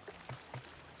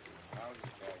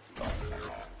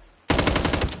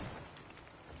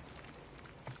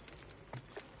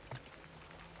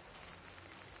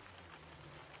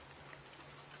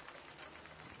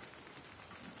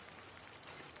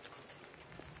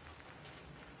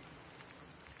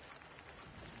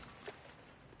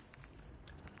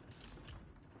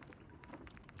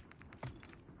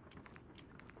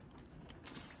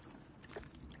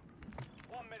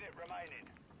 Remaining.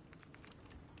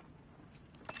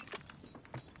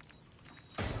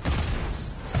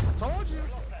 Told you.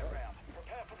 Lost that round.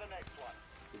 Prepare for the next one.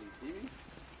 Did he see me?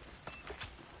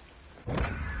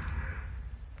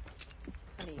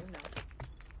 How do you know?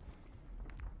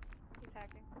 He's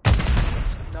hacking.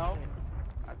 No.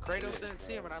 Kratos didn't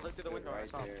see him, and I looked through the window and I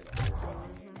saw him.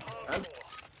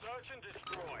 Search and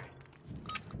destroy.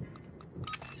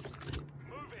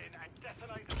 Move in and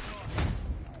detonate the target.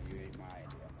 No, you ate my idea.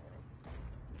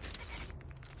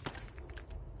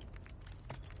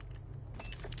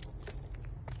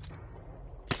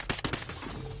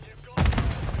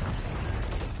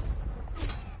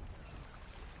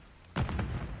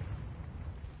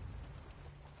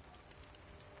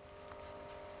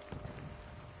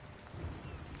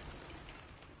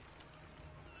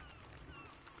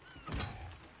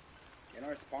 In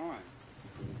our spawn.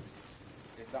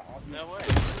 It's the ultimate. No way.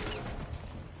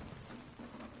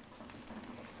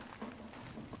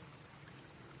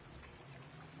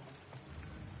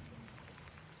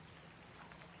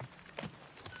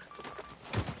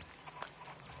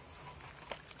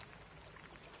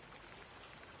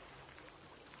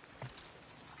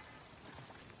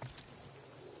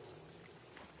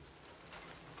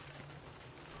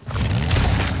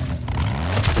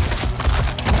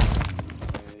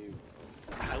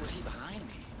 How was he behind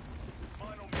me?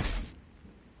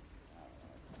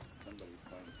 Somebody's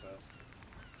playing sus.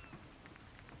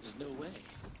 There's no way.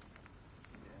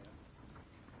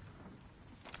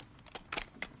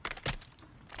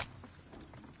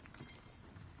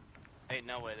 Ain't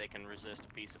no way they can resist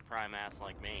a piece of prime ass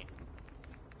like me.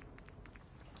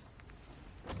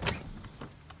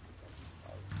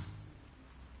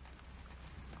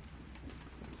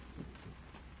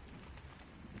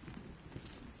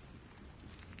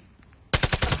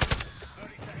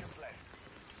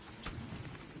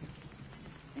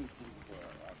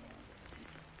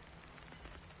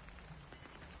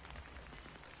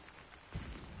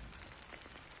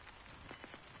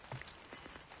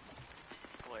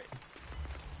 Wait.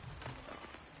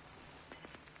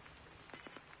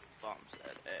 Bombs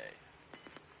at A.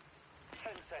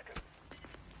 10 seconds.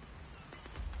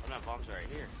 I'm not bombs right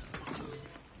here.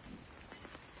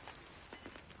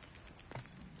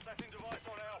 Setting device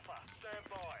on Alpha. Stand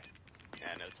by.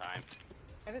 Yeah, no time.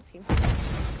 I have a team.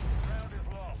 Round is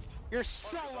lost. You're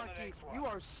so lucky. You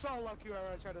are so lucky you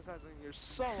ever tried to assassinate me. You're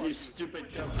so lucky. You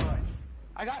stupid dumb.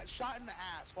 I got shot in the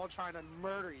ass while trying to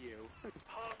murder you.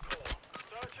 Hardcore.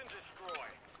 Search and destroy.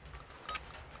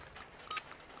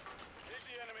 Keep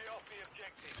the enemy off the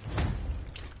objective.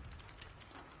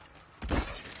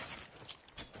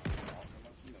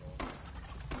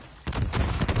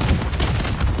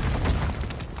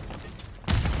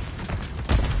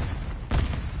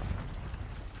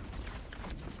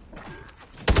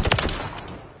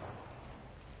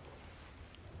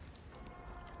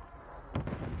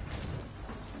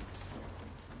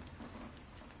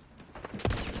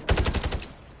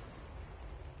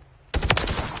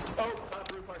 Oh,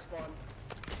 top roof, our spawn.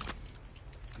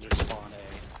 Under spawn A.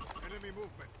 Enemy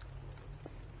movement.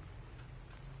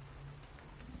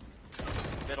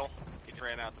 Middle. He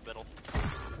ran out the middle.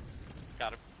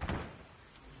 Got him.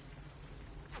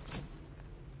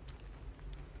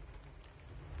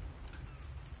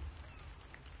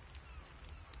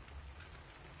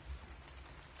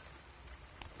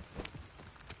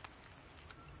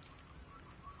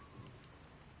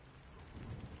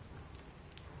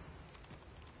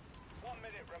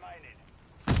 Remaining.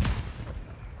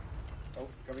 Oh,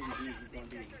 covering B, he's going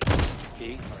B. B?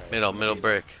 Middle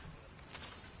brick.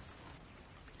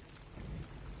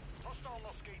 Hostile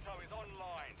mosquito is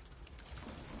online.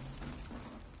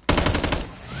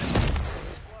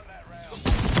 Won that round.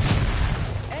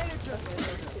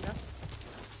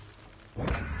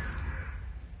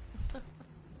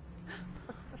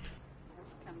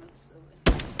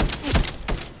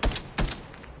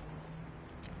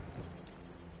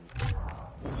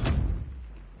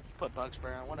 bug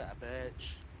spray on. What a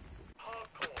bitch.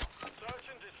 Hardcore. Search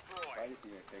and destroy. I just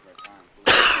need to take our time.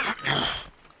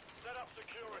 Set up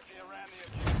security around the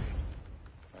objective.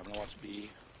 I'm gonna watch B.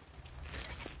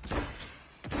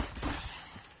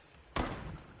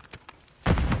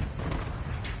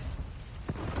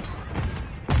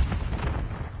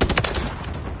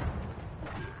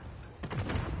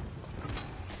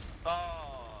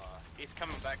 Oh, he's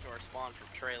coming back to our spawn from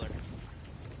trailer.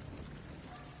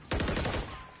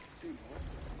 Dude, what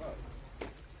the fuck?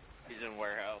 He's in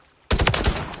warehouse.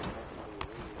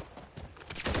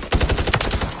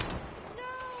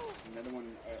 Another one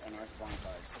on our spawn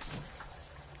side.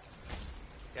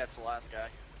 That's the last guy.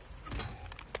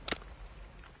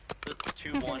 He's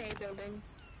 2-1. in A building.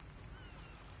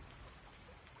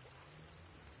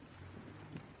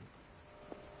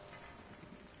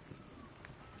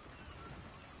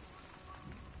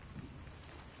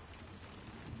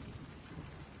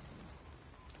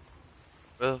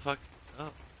 Where the fuck?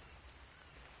 Oh.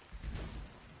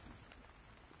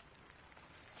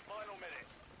 Final minute.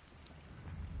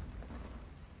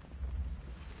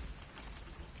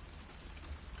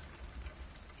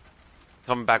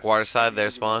 Coming back water side,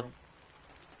 there spawn.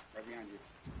 Right behind you.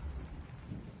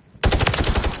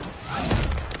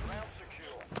 Round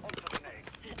secure. On to the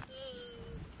next.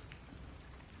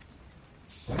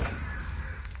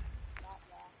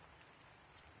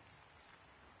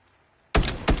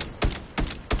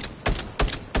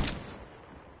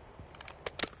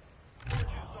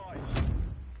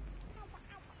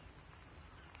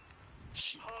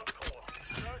 Hardcore.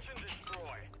 Search and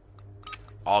destroy.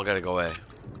 All gotta go away.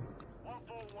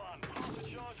 141. Pass the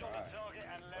charge on the target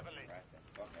and level it.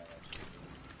 Fuck out of that.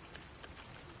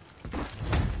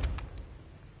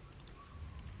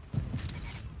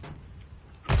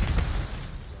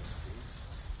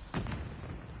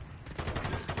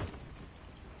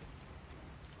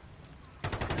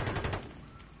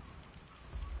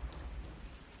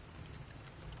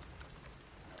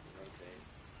 Rotate.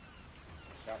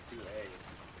 Shot 2A.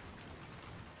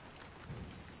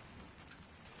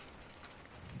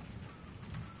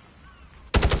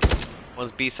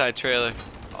 One's B-side trailer.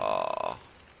 Oh.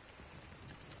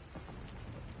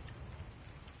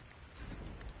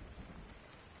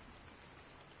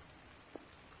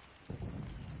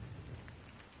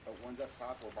 Oh, one's up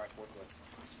top or by forklift.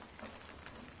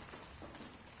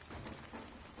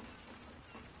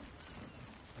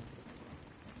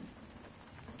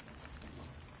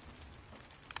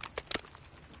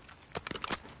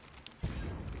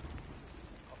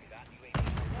 Copy that. UAV.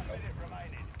 1 minute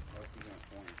remaining. Oh, he's in a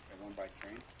corner. Everyone by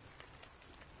train.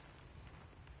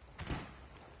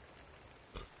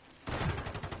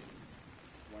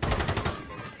 One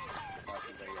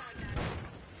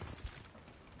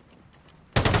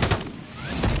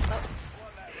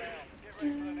Won that round. Get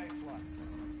ready for the next one.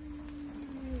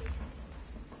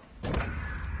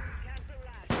 Cancel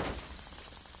that.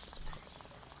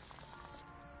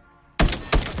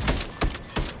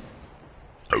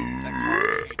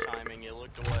 You timing, you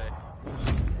looked away.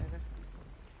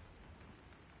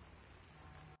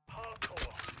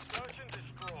 Hardcore. Search and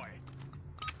destroy.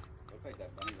 Looks like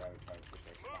that bunny rider tried to push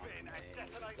our spawn Move in in and A,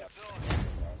 detonate but the it target.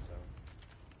 was also.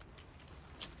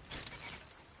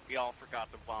 We all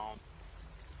forgot the bomb.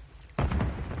 Okay.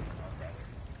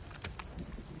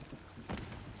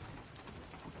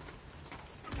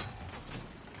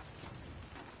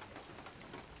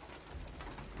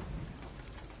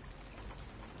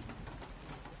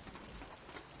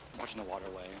 Watching the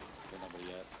waterway. There's nobody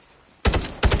yet.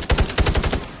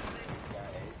 Yeah,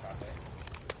 A, top A.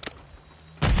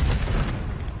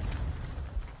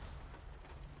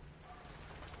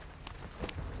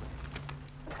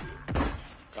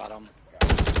 Got him.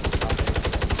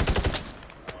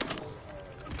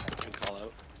 Good call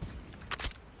out.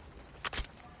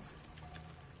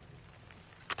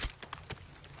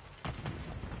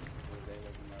 Where's A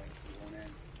looking like? He's going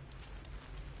in.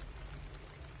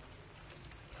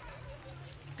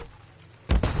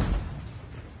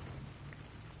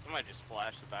 I might just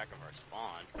flash the back of our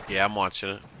spawn. Yeah, I'm watching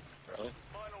it. Really?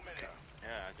 Final minute.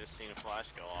 Yeah, I just seen a flash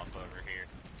go off over here.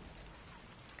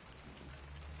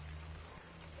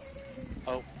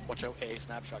 Oh, watch out, A,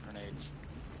 snapshot grenades.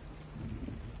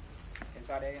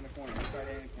 Inside A in the corner. Inside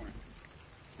A in the corner.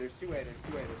 There's 2A. There's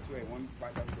 2A. There's 2A. One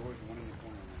by double doors and one in the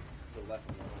corner. To the left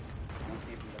of the one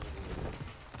came from double doors.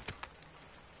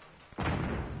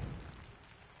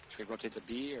 Should we rotate to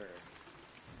B or?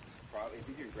 Probably if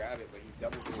you can grab it, but he's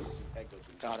double doors. His head goes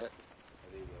in. Got it. Oh,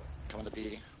 there you go. Coming to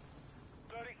B.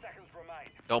 30 seconds remain.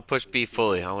 Don't push B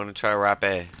fully. I'm gonna try to wrap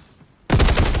A.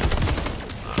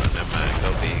 Never mind.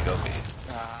 Go B. Go B.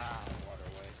 Ah,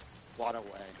 Waterway.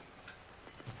 waterway.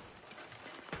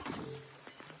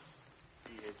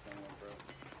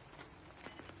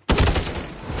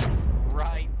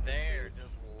 right there,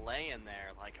 just laying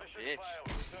there like a bitch.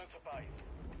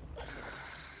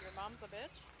 Your mom's a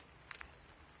bitch?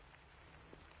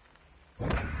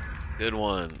 Good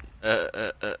one.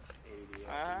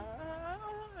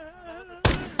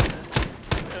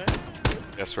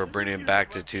 Guess we're bringing it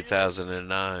back to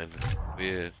 2009.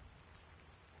 Weird.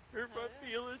 Hurt my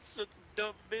feelings, such a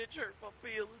dumb bitch. Hurt my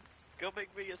feelings. Go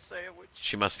make me a sandwich.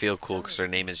 She must feel cool because her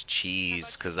name is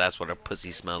Cheese, because that's what her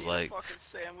pussy smells like. Fucking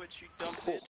sandwich, you dumb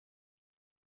bitch.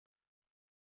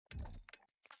 I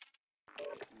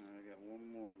got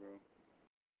one more, bro.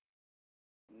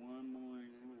 One more,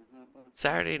 and I'm gonna hop up.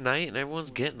 Saturday night and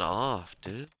everyone's getting off,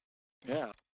 dude.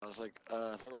 Yeah, I was like,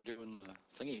 I thought we were doing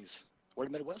the thingies. Where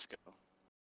did Midwest go?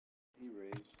 He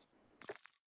raged.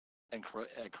 And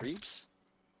Creeps?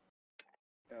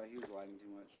 He was lagging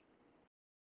too much.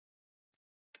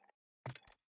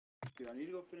 Dude, I need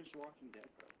to go finish Walking Dead,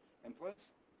 bro. And plus,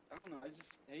 I don't know, I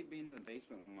just hate being in the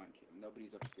basement with my kid.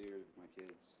 Nobody's upstairs with my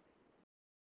kids.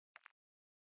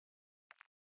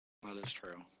 That is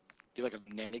true. Do you like a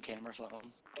nanny cam or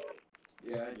something?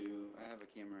 Yeah, I do. I have a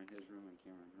camera in his room and a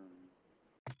camera in her room.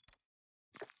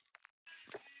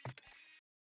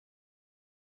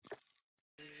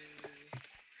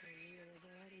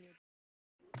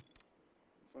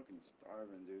 I'm fucking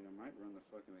starving, dude. I might run the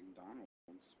fucking McDonald's,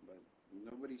 but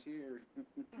nobody's here.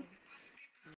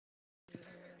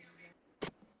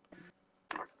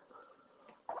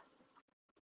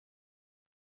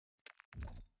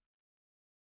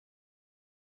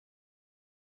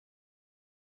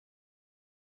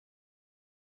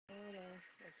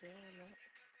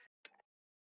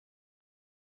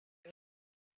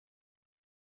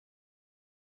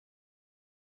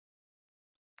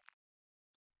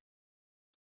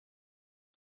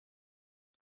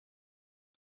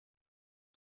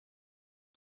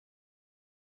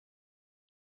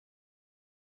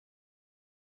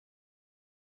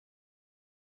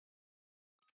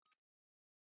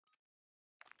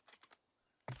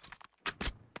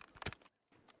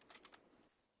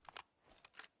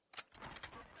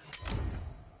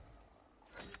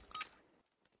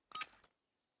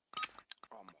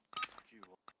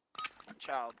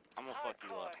 Child, I'm gonna fuck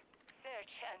you up.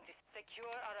 Search and secure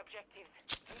our objectives.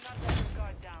 Do not let your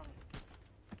guard down.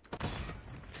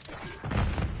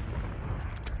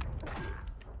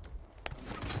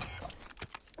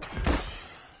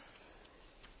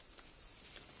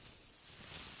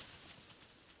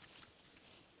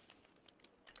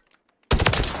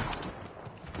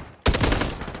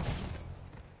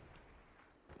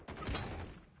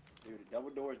 Dude, double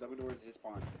doors, his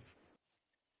spawn.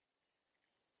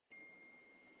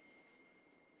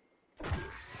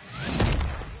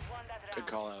 Good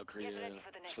call out, Creed.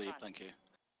 Sleep, thank you.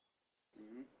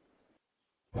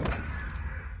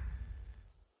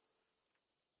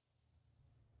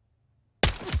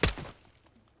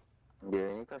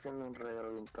 Yo está haciendo un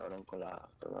regalo bien cabrón con la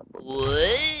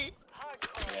What?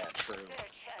 Yeah, true.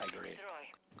 I agree.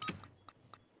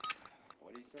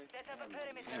 What do you say? Set up a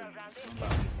perimeter around it.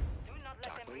 About Do not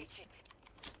let them reach it.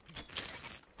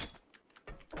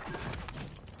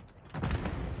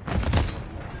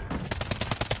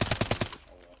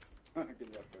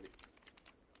 Good luck, buddy.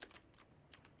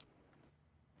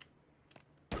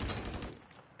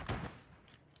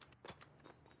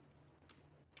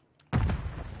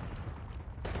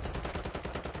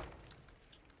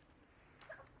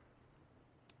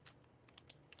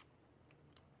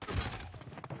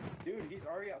 Dude, he's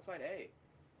already outside A.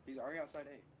 He's already outside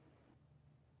A.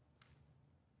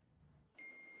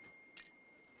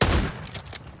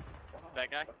 That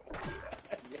guy?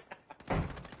 Yeah.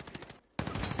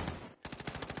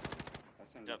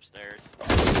 He's upstairs. The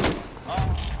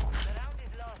round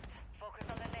is lost. Focus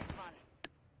on the next one.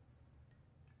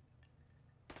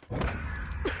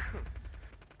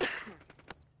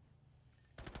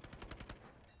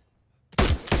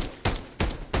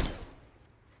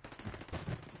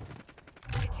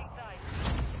 Switching sides.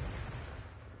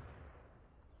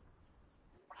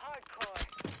 Hardcore.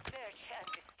 Search and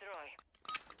destroy.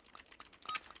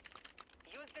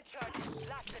 Use the charge to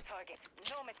blast the target.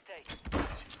 No mistakes.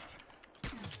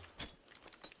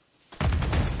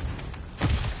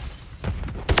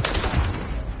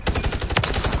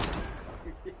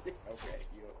 Okay,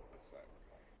 you suck.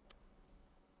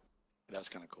 That was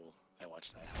kind of cool. I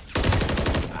watched that.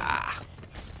 Ah.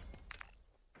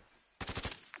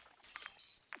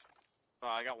 Oh,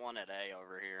 I got one at A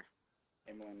over here.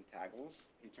 And when tackles,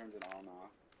 he turns it on and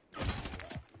off.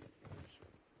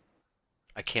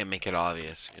 I can't make it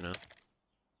obvious, you know?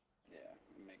 Yeah,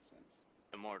 it makes sense.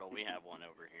 Immortal, we have one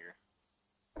over here.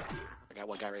 I got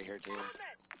one guy right here, too.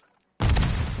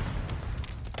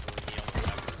 He only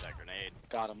grenade.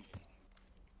 Got him.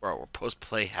 Bro, we're supposed to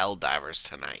play Helldivers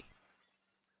tonight.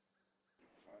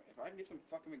 If I can get some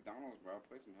fucking McDonald's, bro, I'll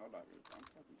play some Helldivers. I'm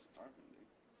fucking starving, dude.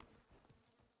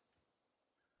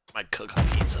 Might cook a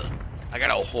pizza. I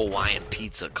got a Hawaiian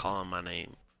pizza calling my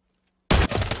name.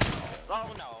 Oh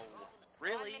no.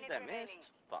 Really? That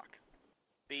missed? Fuck.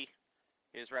 B.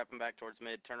 He's wrapping back towards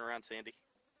mid. Turn around, Sandy.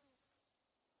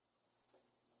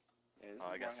 Yeah,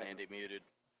 Oh, I got Sandy muted.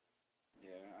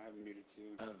 Yeah, I have muted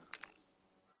too. Oh.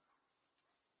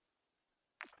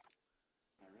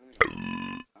 I really don't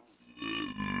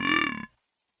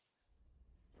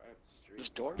right up the street. This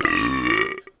door.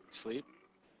 Sleep.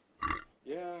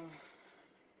 Yeah.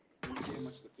 You see how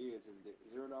much the fee is. It's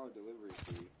a $0 delivery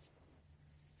fee.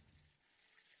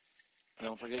 And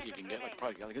don't forget you can get like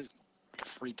probably like a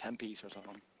free 10-piece or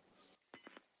something.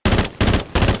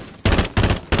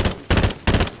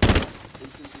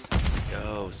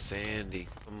 Yo, Sandy,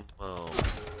 come on.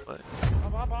 What?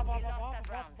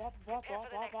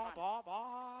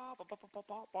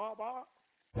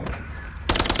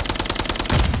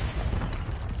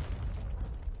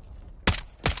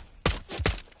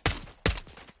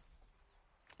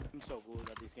 I'm so good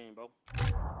at this game, bro.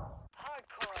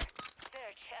 Hardcore.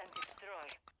 Search and destroy.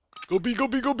 Go B, go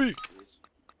B, go B.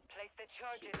 Place the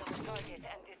charges on the target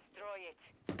and destroy it.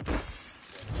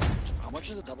 How much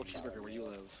is a double cheeseburger where you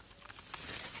live?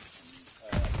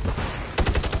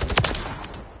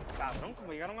 Cabrón,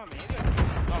 como llegaron a medio.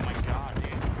 Oh my god,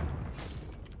 dude.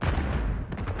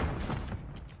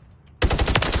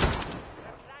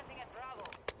 Planting at Bravo.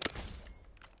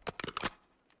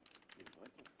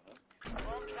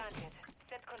 Bomb planted.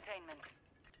 Set containment.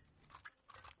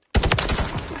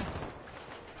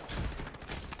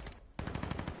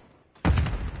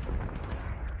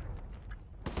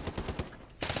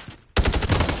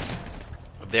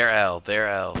 They're L,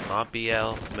 not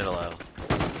BL, middle L.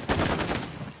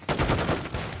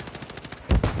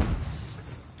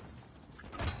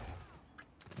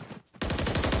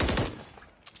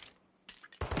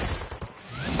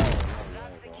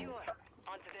 Not secure.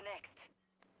 On to the next.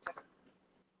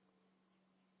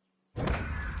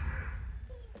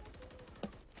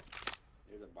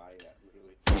 There's a body that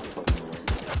literally.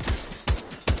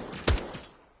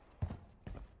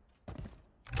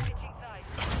 Switching sides.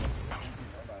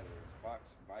 Helldivers. Fox,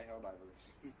 buy Helldivers.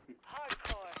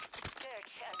 Hardcore.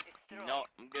 Search and destroy. No,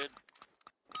 I'm good.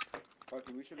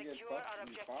 Fucking, we should have Secure our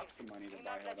given Fox some money to Do buy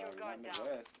not let your Helldivers, not guard in the down.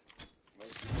 West.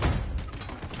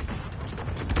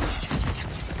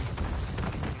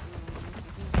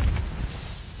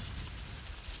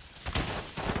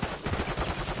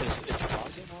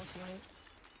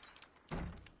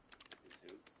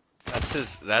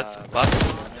 That's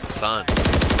Buck's son.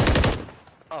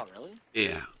 Oh, really?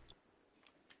 Yeah.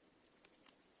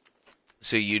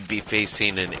 So you'd be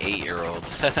facing an 8-year-old.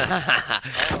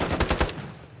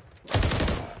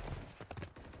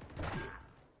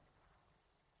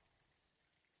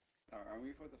 Are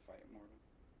we for the fight, Morgan?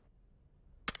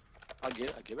 I'll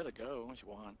give it a go if you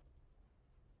want.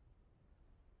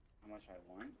 How much I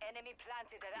want? Enemy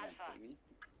planted at Alpha.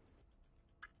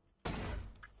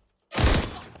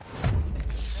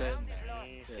 Sit Easy, there. man.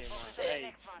 Just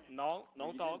Hey, no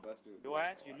talk. You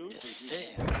ask, you lose. Just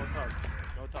sit. No talk.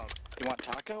 No talk. You want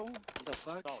taco? What the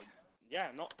fuck? No.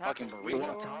 Yeah, no taco. Fucking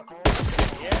burrito. Taco?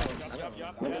 Yeah,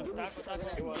 yup. Taco.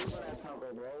 It was.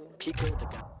 Pico de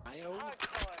gallo?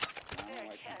 Hardcore. I don't Search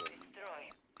like and pico. destroy.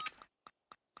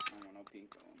 I don't want no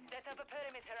pico. Set up a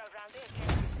perimeter around the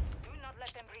objective. Do not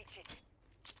let them breach it.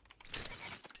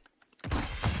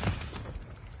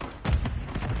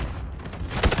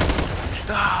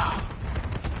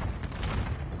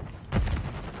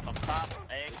 Up top,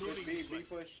 A. B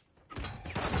push.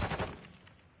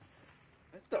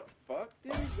 What the fuck,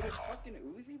 dude? With his fucking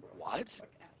Uzi, bro? What?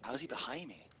 How is he behind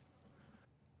me?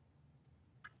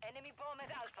 Enemy bomb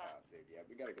at Alpha. Oh, dude, yeah,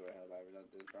 we gotta go to Helldivers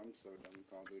after this, bro. I'm so done with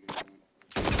Call of Duty.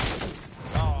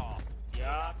 Oh.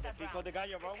 Yeah, the pico de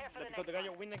gallo, bro. The pico de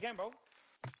gallo win again, bro.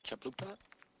 Chapluta?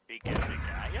 Pico de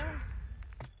gallo?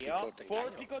 Yeah, de 4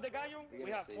 gallo. pico de gallo. We're We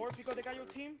gonna have see. 4 pico de gallo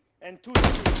team and 2 team.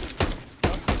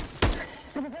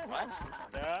 What?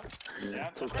 Yeah.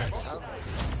 That's right, bro. That's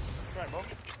right, bro.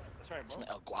 That's right, bro. Some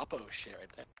El Guapo shit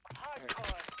right there.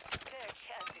 Hardcore. Search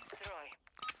and destroy.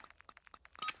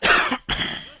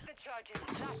 Use the charges.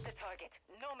 Blast the target.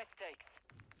 No mistakes.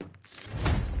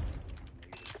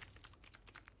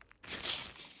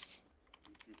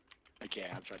 I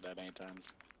can't. I've tried that many times.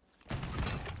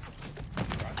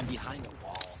 I'm behind a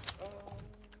wall.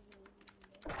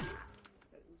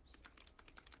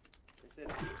 They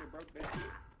said feature broke, bitch.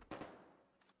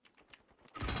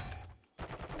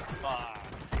 Fuck.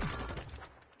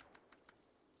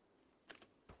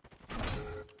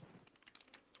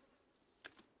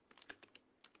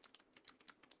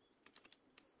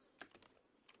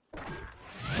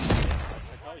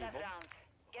 that round.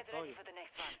 Get told ready you. for the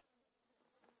next one.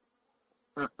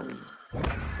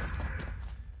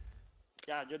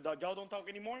 Yeah, y'all don't talk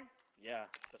anymore? Yeah.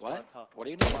 That's What? what I talk. What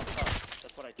do you That's need? what I talk.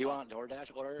 That's what I You talk. want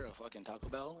DoorDash order a fucking Taco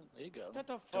Bell? There you go. Shut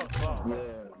the fuck up.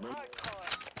 Hardcore.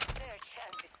 Search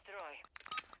and destroy.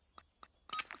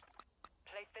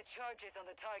 Place the charges on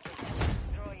the target and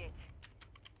destroy it.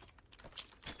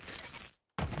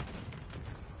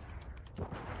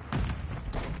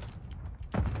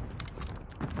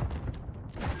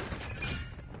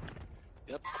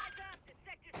 Yep.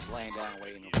 He's laying down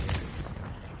waiting over here.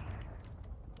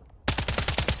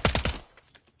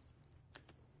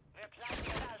 We're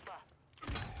planting at Alpha.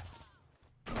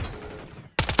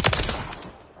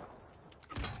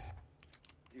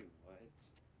 Dude, what?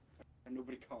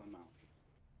 Nobody call him out.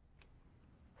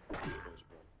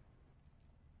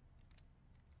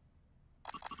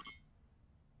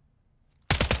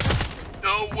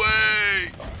 No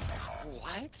way!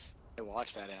 What? I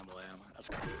watched that Ambalam. That's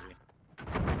crazy.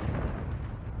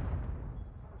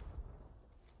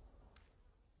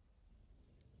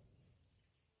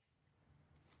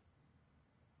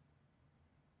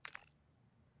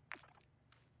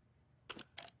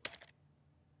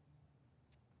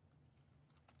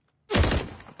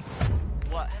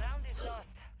 What? The round is lost.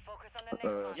 Focus on the next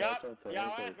one. Yup,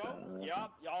 y'all ass, bro.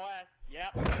 Yup, y'all ass.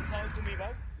 Yep. Don't talk to me, bro.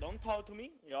 Don't talk to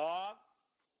me. Yup.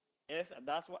 Yes,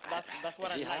 that's what I he like. half That's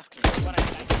what I like.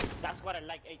 That's what I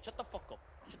like. Hey, shut the fuck up.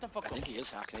 Shut the fuck I up. think he is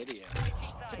half Canadian.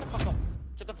 Shut the fuck up.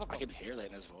 Shut the fuck I up. can hear that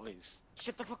in his voice.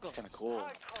 Shut the fuck It's up. kind of cool.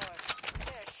 Hardcore.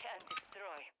 Search and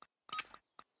destroy.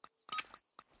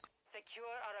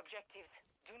 Secure our objectives.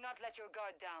 Do not let your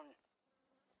guard down.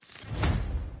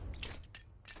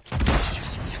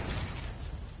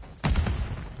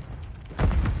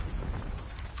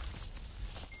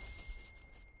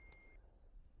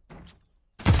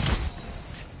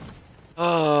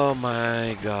 Oh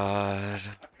my god.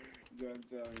 I'm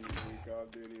telling you, dude, Call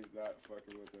of Duty is not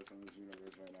fucking with us in this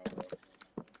universe right now, bro.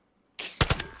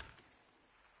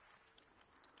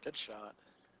 Good shot.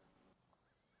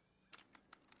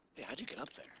 Hey, how'd you get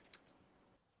up there?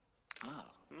 Oh.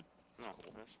 No.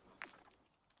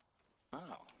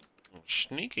 Oh.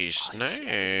 Sneaky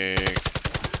snake.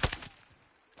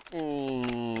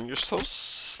 You're so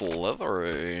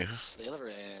slithery.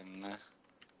 Slytherin.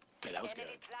 Hey, that was good.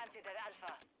 Enemy planted at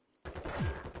Alpha.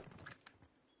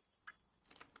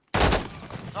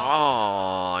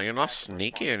 Oh, you're not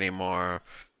sneaky anymore.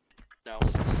 No.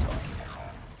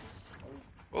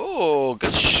 Oh,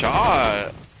 good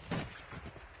shot.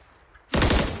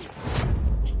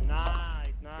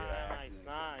 Nice.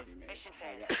 Mission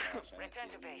failed. Return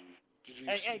to base.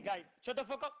 Hey, guys, shut the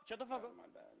fuck up. Shut the fuck up.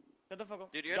 Shut the fuck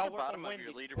up. Dude, you're Y'all at the work bottom on of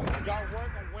your Wendy's. leaderboard. Y'all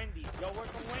work on Wendy's. Y'all work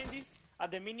on Wendy's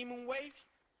at the minimum wage.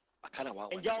 I kind of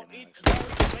want And one y'all right eat now,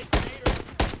 baked potatoes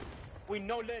with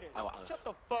no lettuce. Shut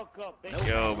the fuck up. They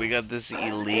Yo, we got this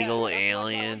illegal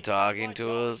alien talking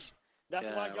to us. That's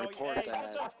why y'all report hey,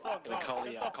 that. shut the fuck Gotta up. call Shut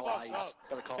the, the call fuck ICE. up.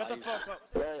 Gotta call Shut the ICE. fuck up.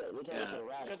 Yeah.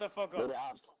 Shut the fuck up.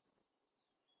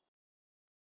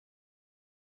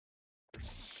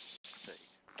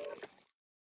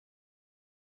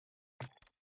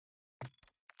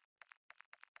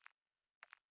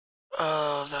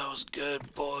 Oh, that was good,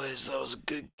 boys. That was a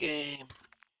good game.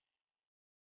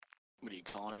 What are you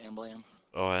calling it, Emblem?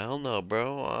 Oh, hell no,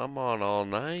 bro. I'm on all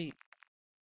night.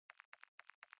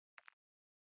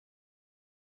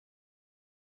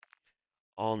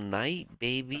 All night,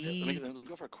 baby. Let me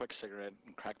go for a quick cigarette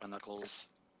and crack my knuckles.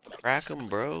 Crack 'em,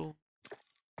 bro.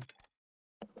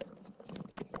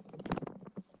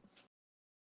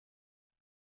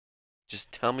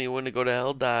 Just tell me when to go to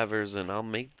Helldivers and I'll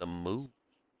make the move.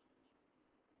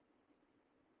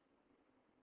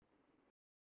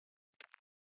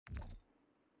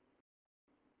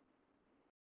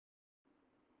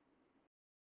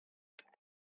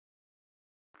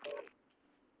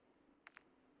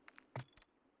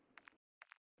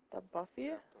 The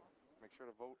Buffy? Make sure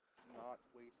to vote not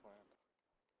Wasteland.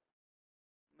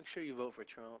 Make sure you vote for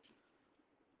Trump.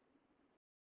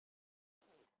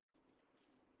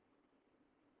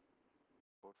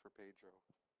 Vote for Pedro.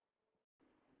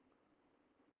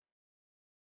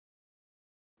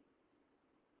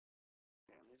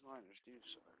 Damn, these liners do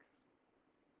suck.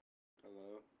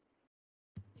 Hello?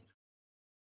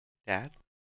 Dad?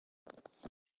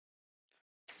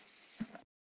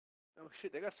 Oh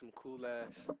shit, they got some cool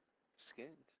ass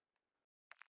skins.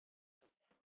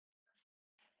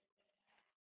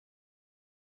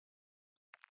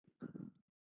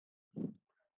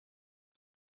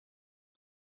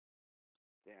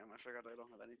 Damn, I forgot I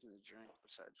don't have anything to drink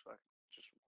besides fucking just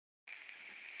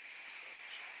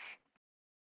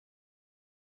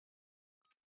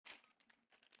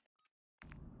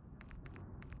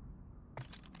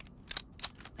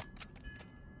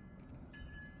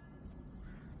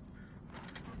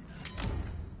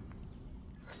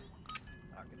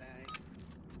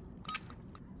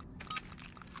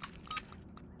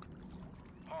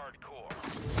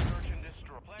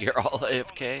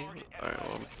AFK? Alright,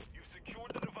 well.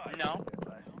 No.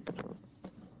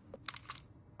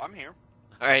 I'm here.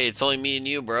 Alright, it's only me and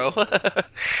you, bro.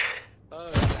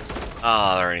 Oh, they're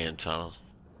already in tunnel.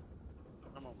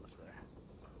 I'm almost there.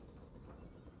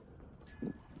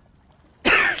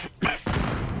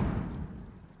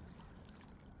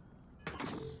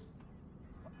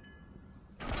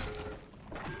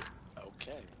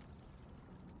 Okay.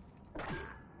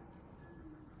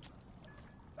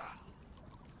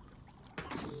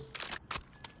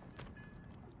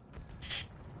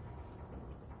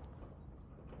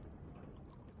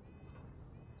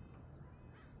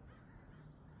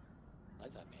 I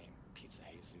like that name, Pizza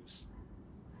Jesus.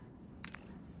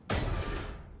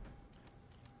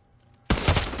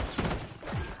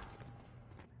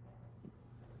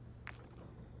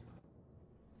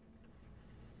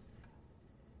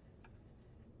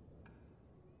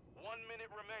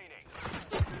 Remaining.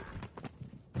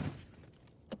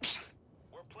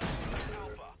 We're playing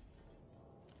Alpha.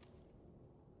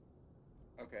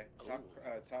 Okay,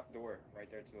 top door, right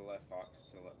there to the left, Fox.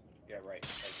 To the left. Yeah, right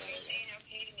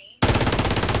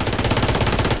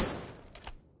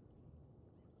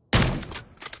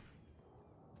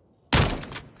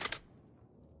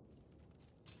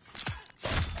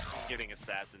I'm getting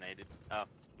assassinated. Oh,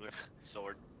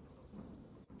 sword.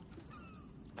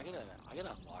 I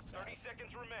gotta unlock that. 30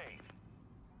 seconds remain.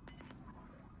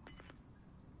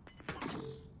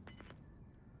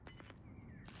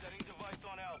 Setting device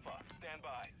on Alpha. Stand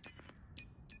by.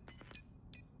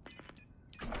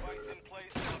 Device in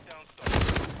place. Countdown starts.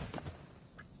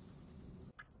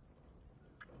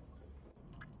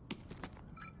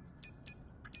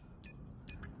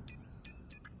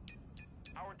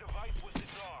 Our device was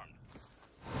disarmed.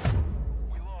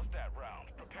 We lost that round.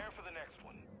 Prepare for the next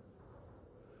one.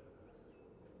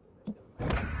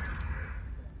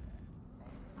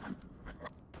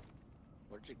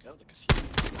 Where'd you go? The casino.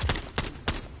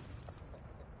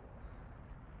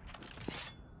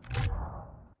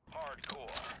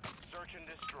 Hardcore. Search and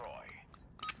destroy.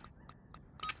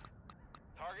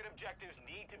 Target objectives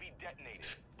need to be detonated.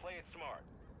 Play it smart.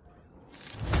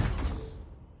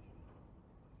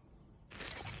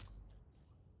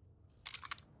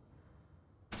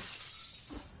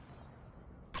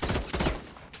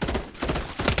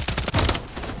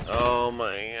 Oh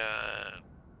my god.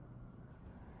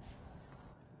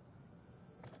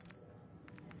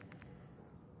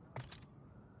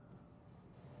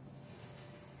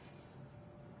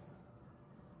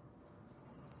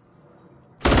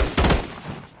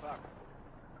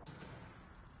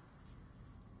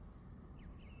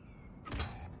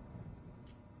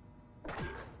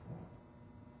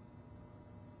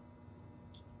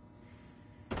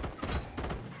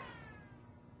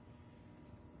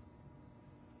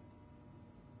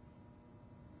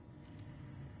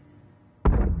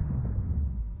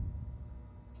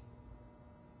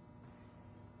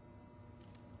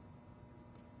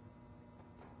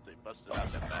 They busted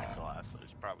out that back glass, so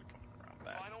he's probably coming around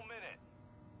back. Final minute.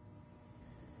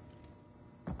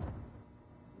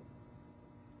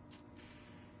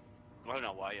 I don't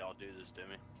know why y'all do this to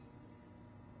me.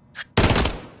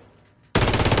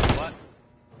 What?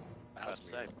 That was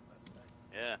weird.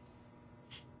 Yeah.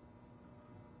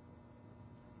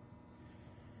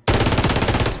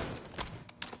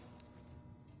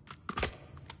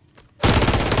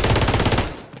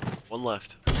 One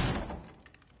left.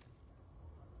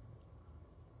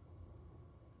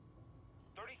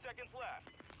 30 seconds left.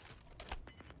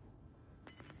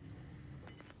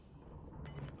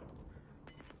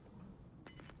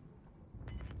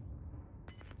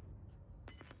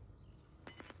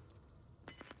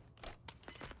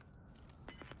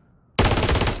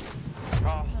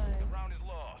 Oh, the round is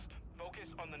lost. Focus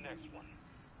on the next one.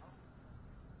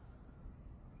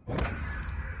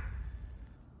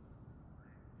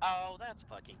 Oh, that's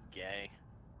fucking gay.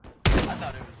 I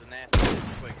thought it was a nasty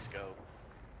quick scope.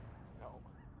 No.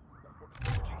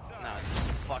 No, it's just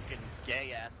a fucking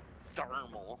gay ass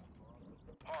thermal.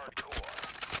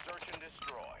 Hardcore. Search and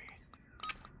destroy.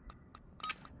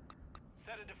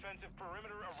 Set a defensive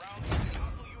perimeter around the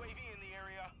hostile UAV in the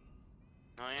area.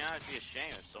 Oh yeah, it'd be a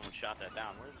shame if someone shot that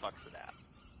down. Where the fuck's it at?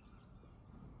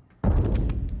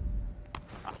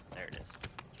 Ah, there it is.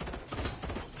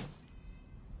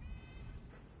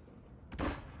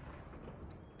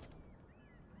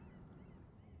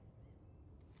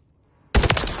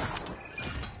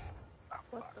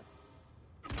 What the?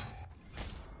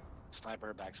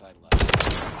 Sniper backside left.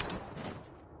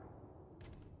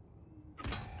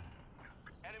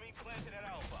 Enemy planted at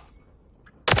Alpha.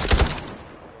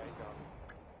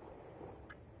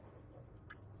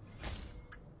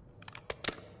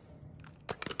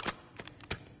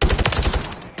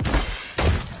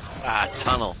 Ah,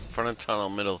 tunnel. Front of tunnel,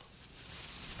 middle.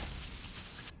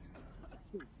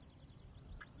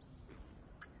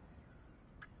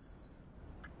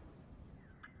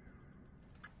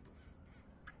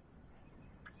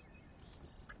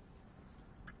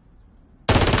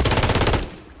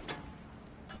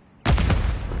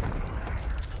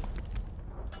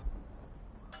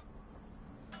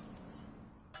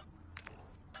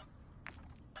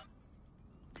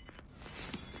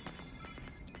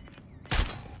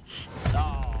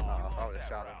 Oh, they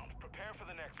shot him. Prepare for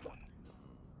the next one.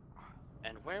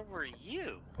 And where were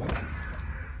you? Oh,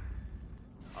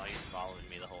 you followed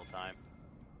me the whole time.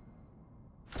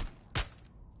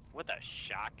 With a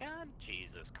shotgun?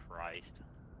 Jesus Christ.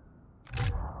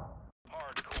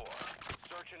 Hardcore.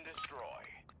 Search and destroy.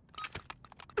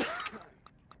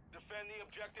 Defend the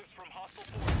objectives from hostile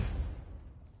forces.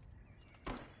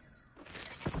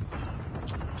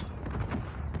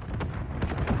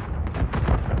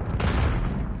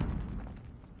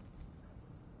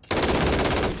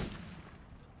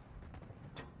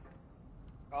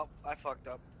 Oh, I fucked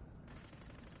up.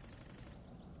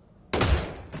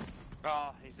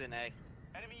 Oh, he's in A.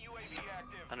 Enemy UAV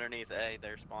active. Underneath A,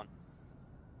 their spawn.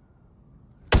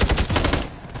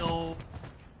 No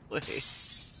way.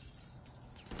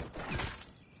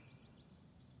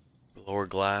 Lower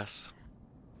glass.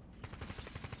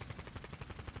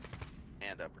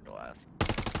 And upper glass.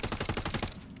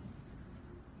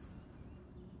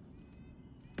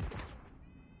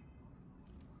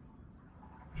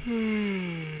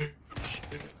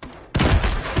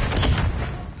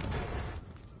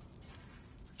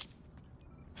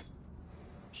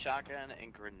 Shotgun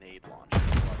and grenade launcher.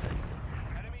 Love it.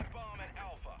 Enemy bomb at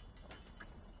Alpha.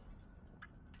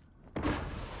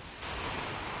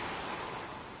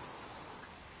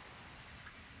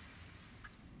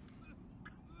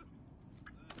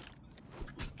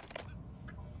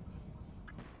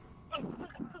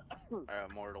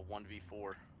 Alright, more to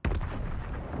 1v4.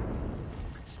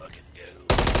 Let's fucking go.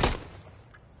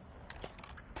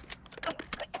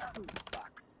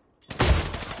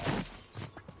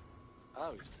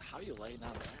 Oh, how you laying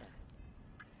down there?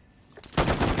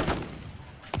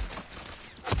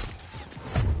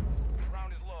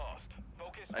 Round is lost.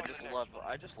 Focus on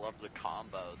I just love the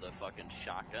combo, the fucking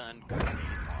shotgun grenade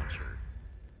launcher.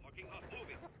 Looking up,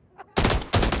 moving.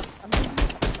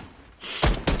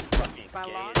 Fucking By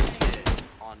gay long as shit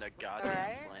on the goddamn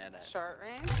Alright. planet. Short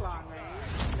range, long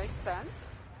range. Makes sense.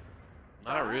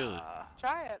 Not really.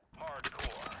 Try it.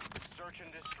 Hardcore. Search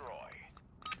and destroy.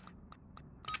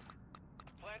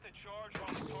 Plant the charge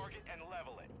on the target and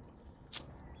level it.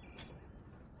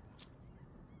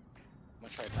 I'm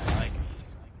gonna try that. Like,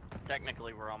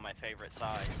 technically we're on my favorite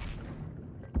side.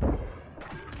 Come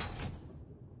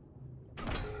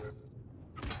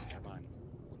on.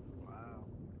 Wow.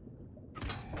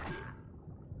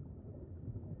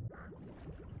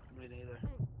 Me neither.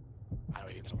 I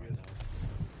don't even know where though.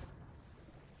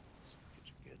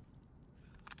 Good.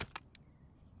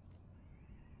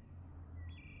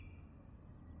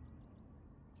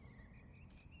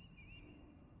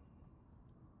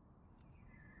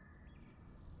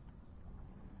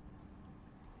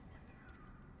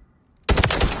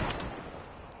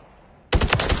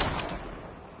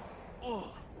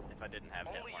 Oh, if I didn't have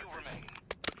hit Only you markers. remain.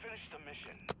 Finish the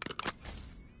mission.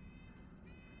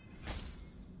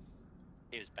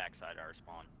 He was backside our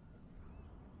spawn.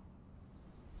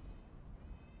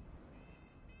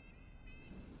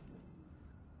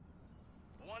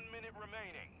 One minute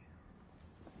remaining.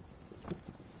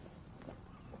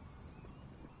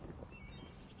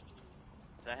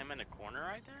 Is that him in the corner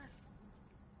right there?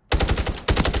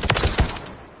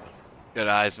 Good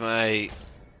eyes, mate.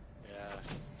 Yeah,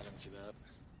 I didn't see that.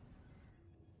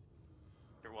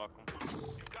 You're welcome.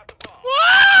 You've got the bomb.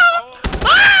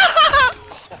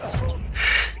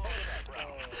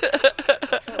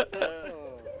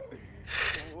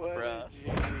 What Bruh. a G.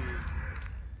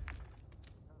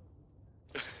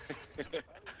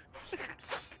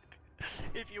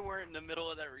 If you weren't in the middle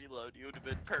of that reload, you would have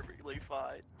been perfectly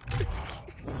fine.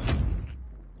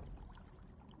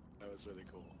 That was really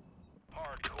cool.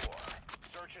 Hardcore.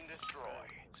 Search and destroy.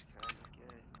 It's kind of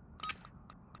gay.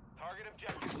 Target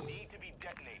objectives need to be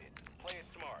detonated. Play it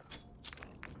smart.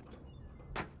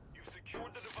 You've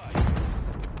secured the device.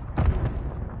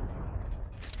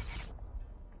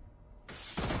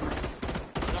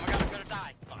 Oh my god, I'm gonna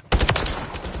die. Fuck.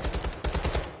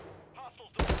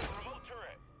 Hostiles deploying the remote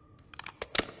turret.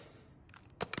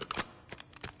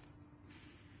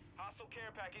 Hostile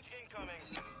care package incoming.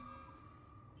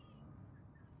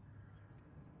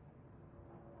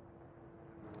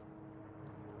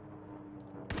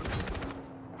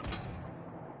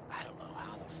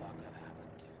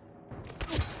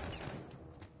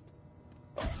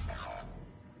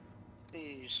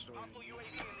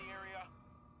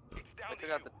 I took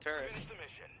out the turret.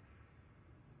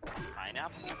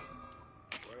 Pineapple?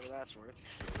 Whatever that's worth.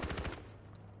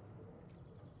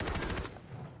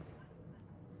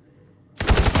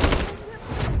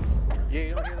 Yeah,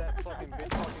 you don't hear that fucking bitch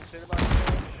talking shit about you?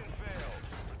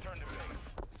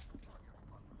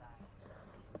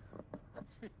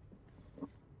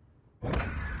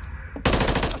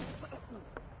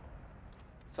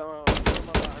 Someone got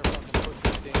her fucking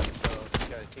pussy thing, so she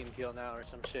got a team kill now or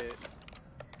some shit.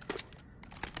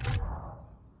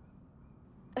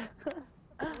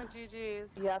 GG's.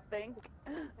 Yeah, think.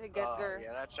 Get girth.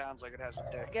 Yeah, that sounds like it has a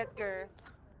dick. Get girth.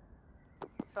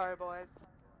 Sorry, boys.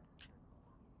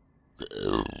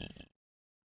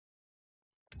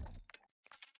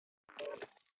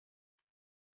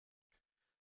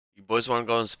 You boys want to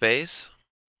go in space?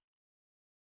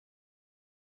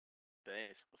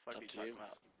 Base. What the fuck are you talking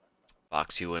about?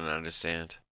 Fox, you wouldn't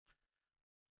understand.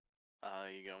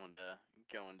 You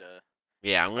going to...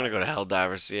 Yeah, I'm gonna go to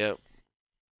Helldivers. Yep.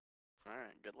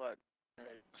 Alright, good luck.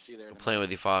 Alright, see you there. I'm playing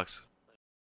with you, Fox.